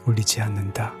이제는 울리지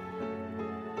않는다.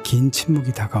 긴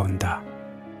침묵이 다가온다.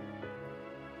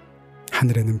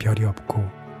 하늘에는 별이 없고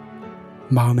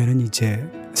마음에는 이제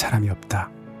사람이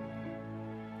없다.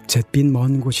 잿빛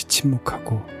먼 곳이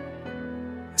침묵하고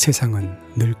세상은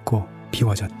늙고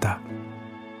비워졌다.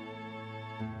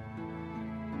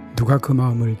 누가 그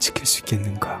마음을 지킬 수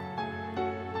있겠는가?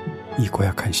 이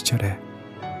고약한 시절에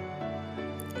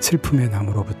슬픔의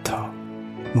나무로부터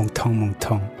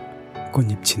뭉텅뭉텅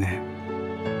꽃잎 지네.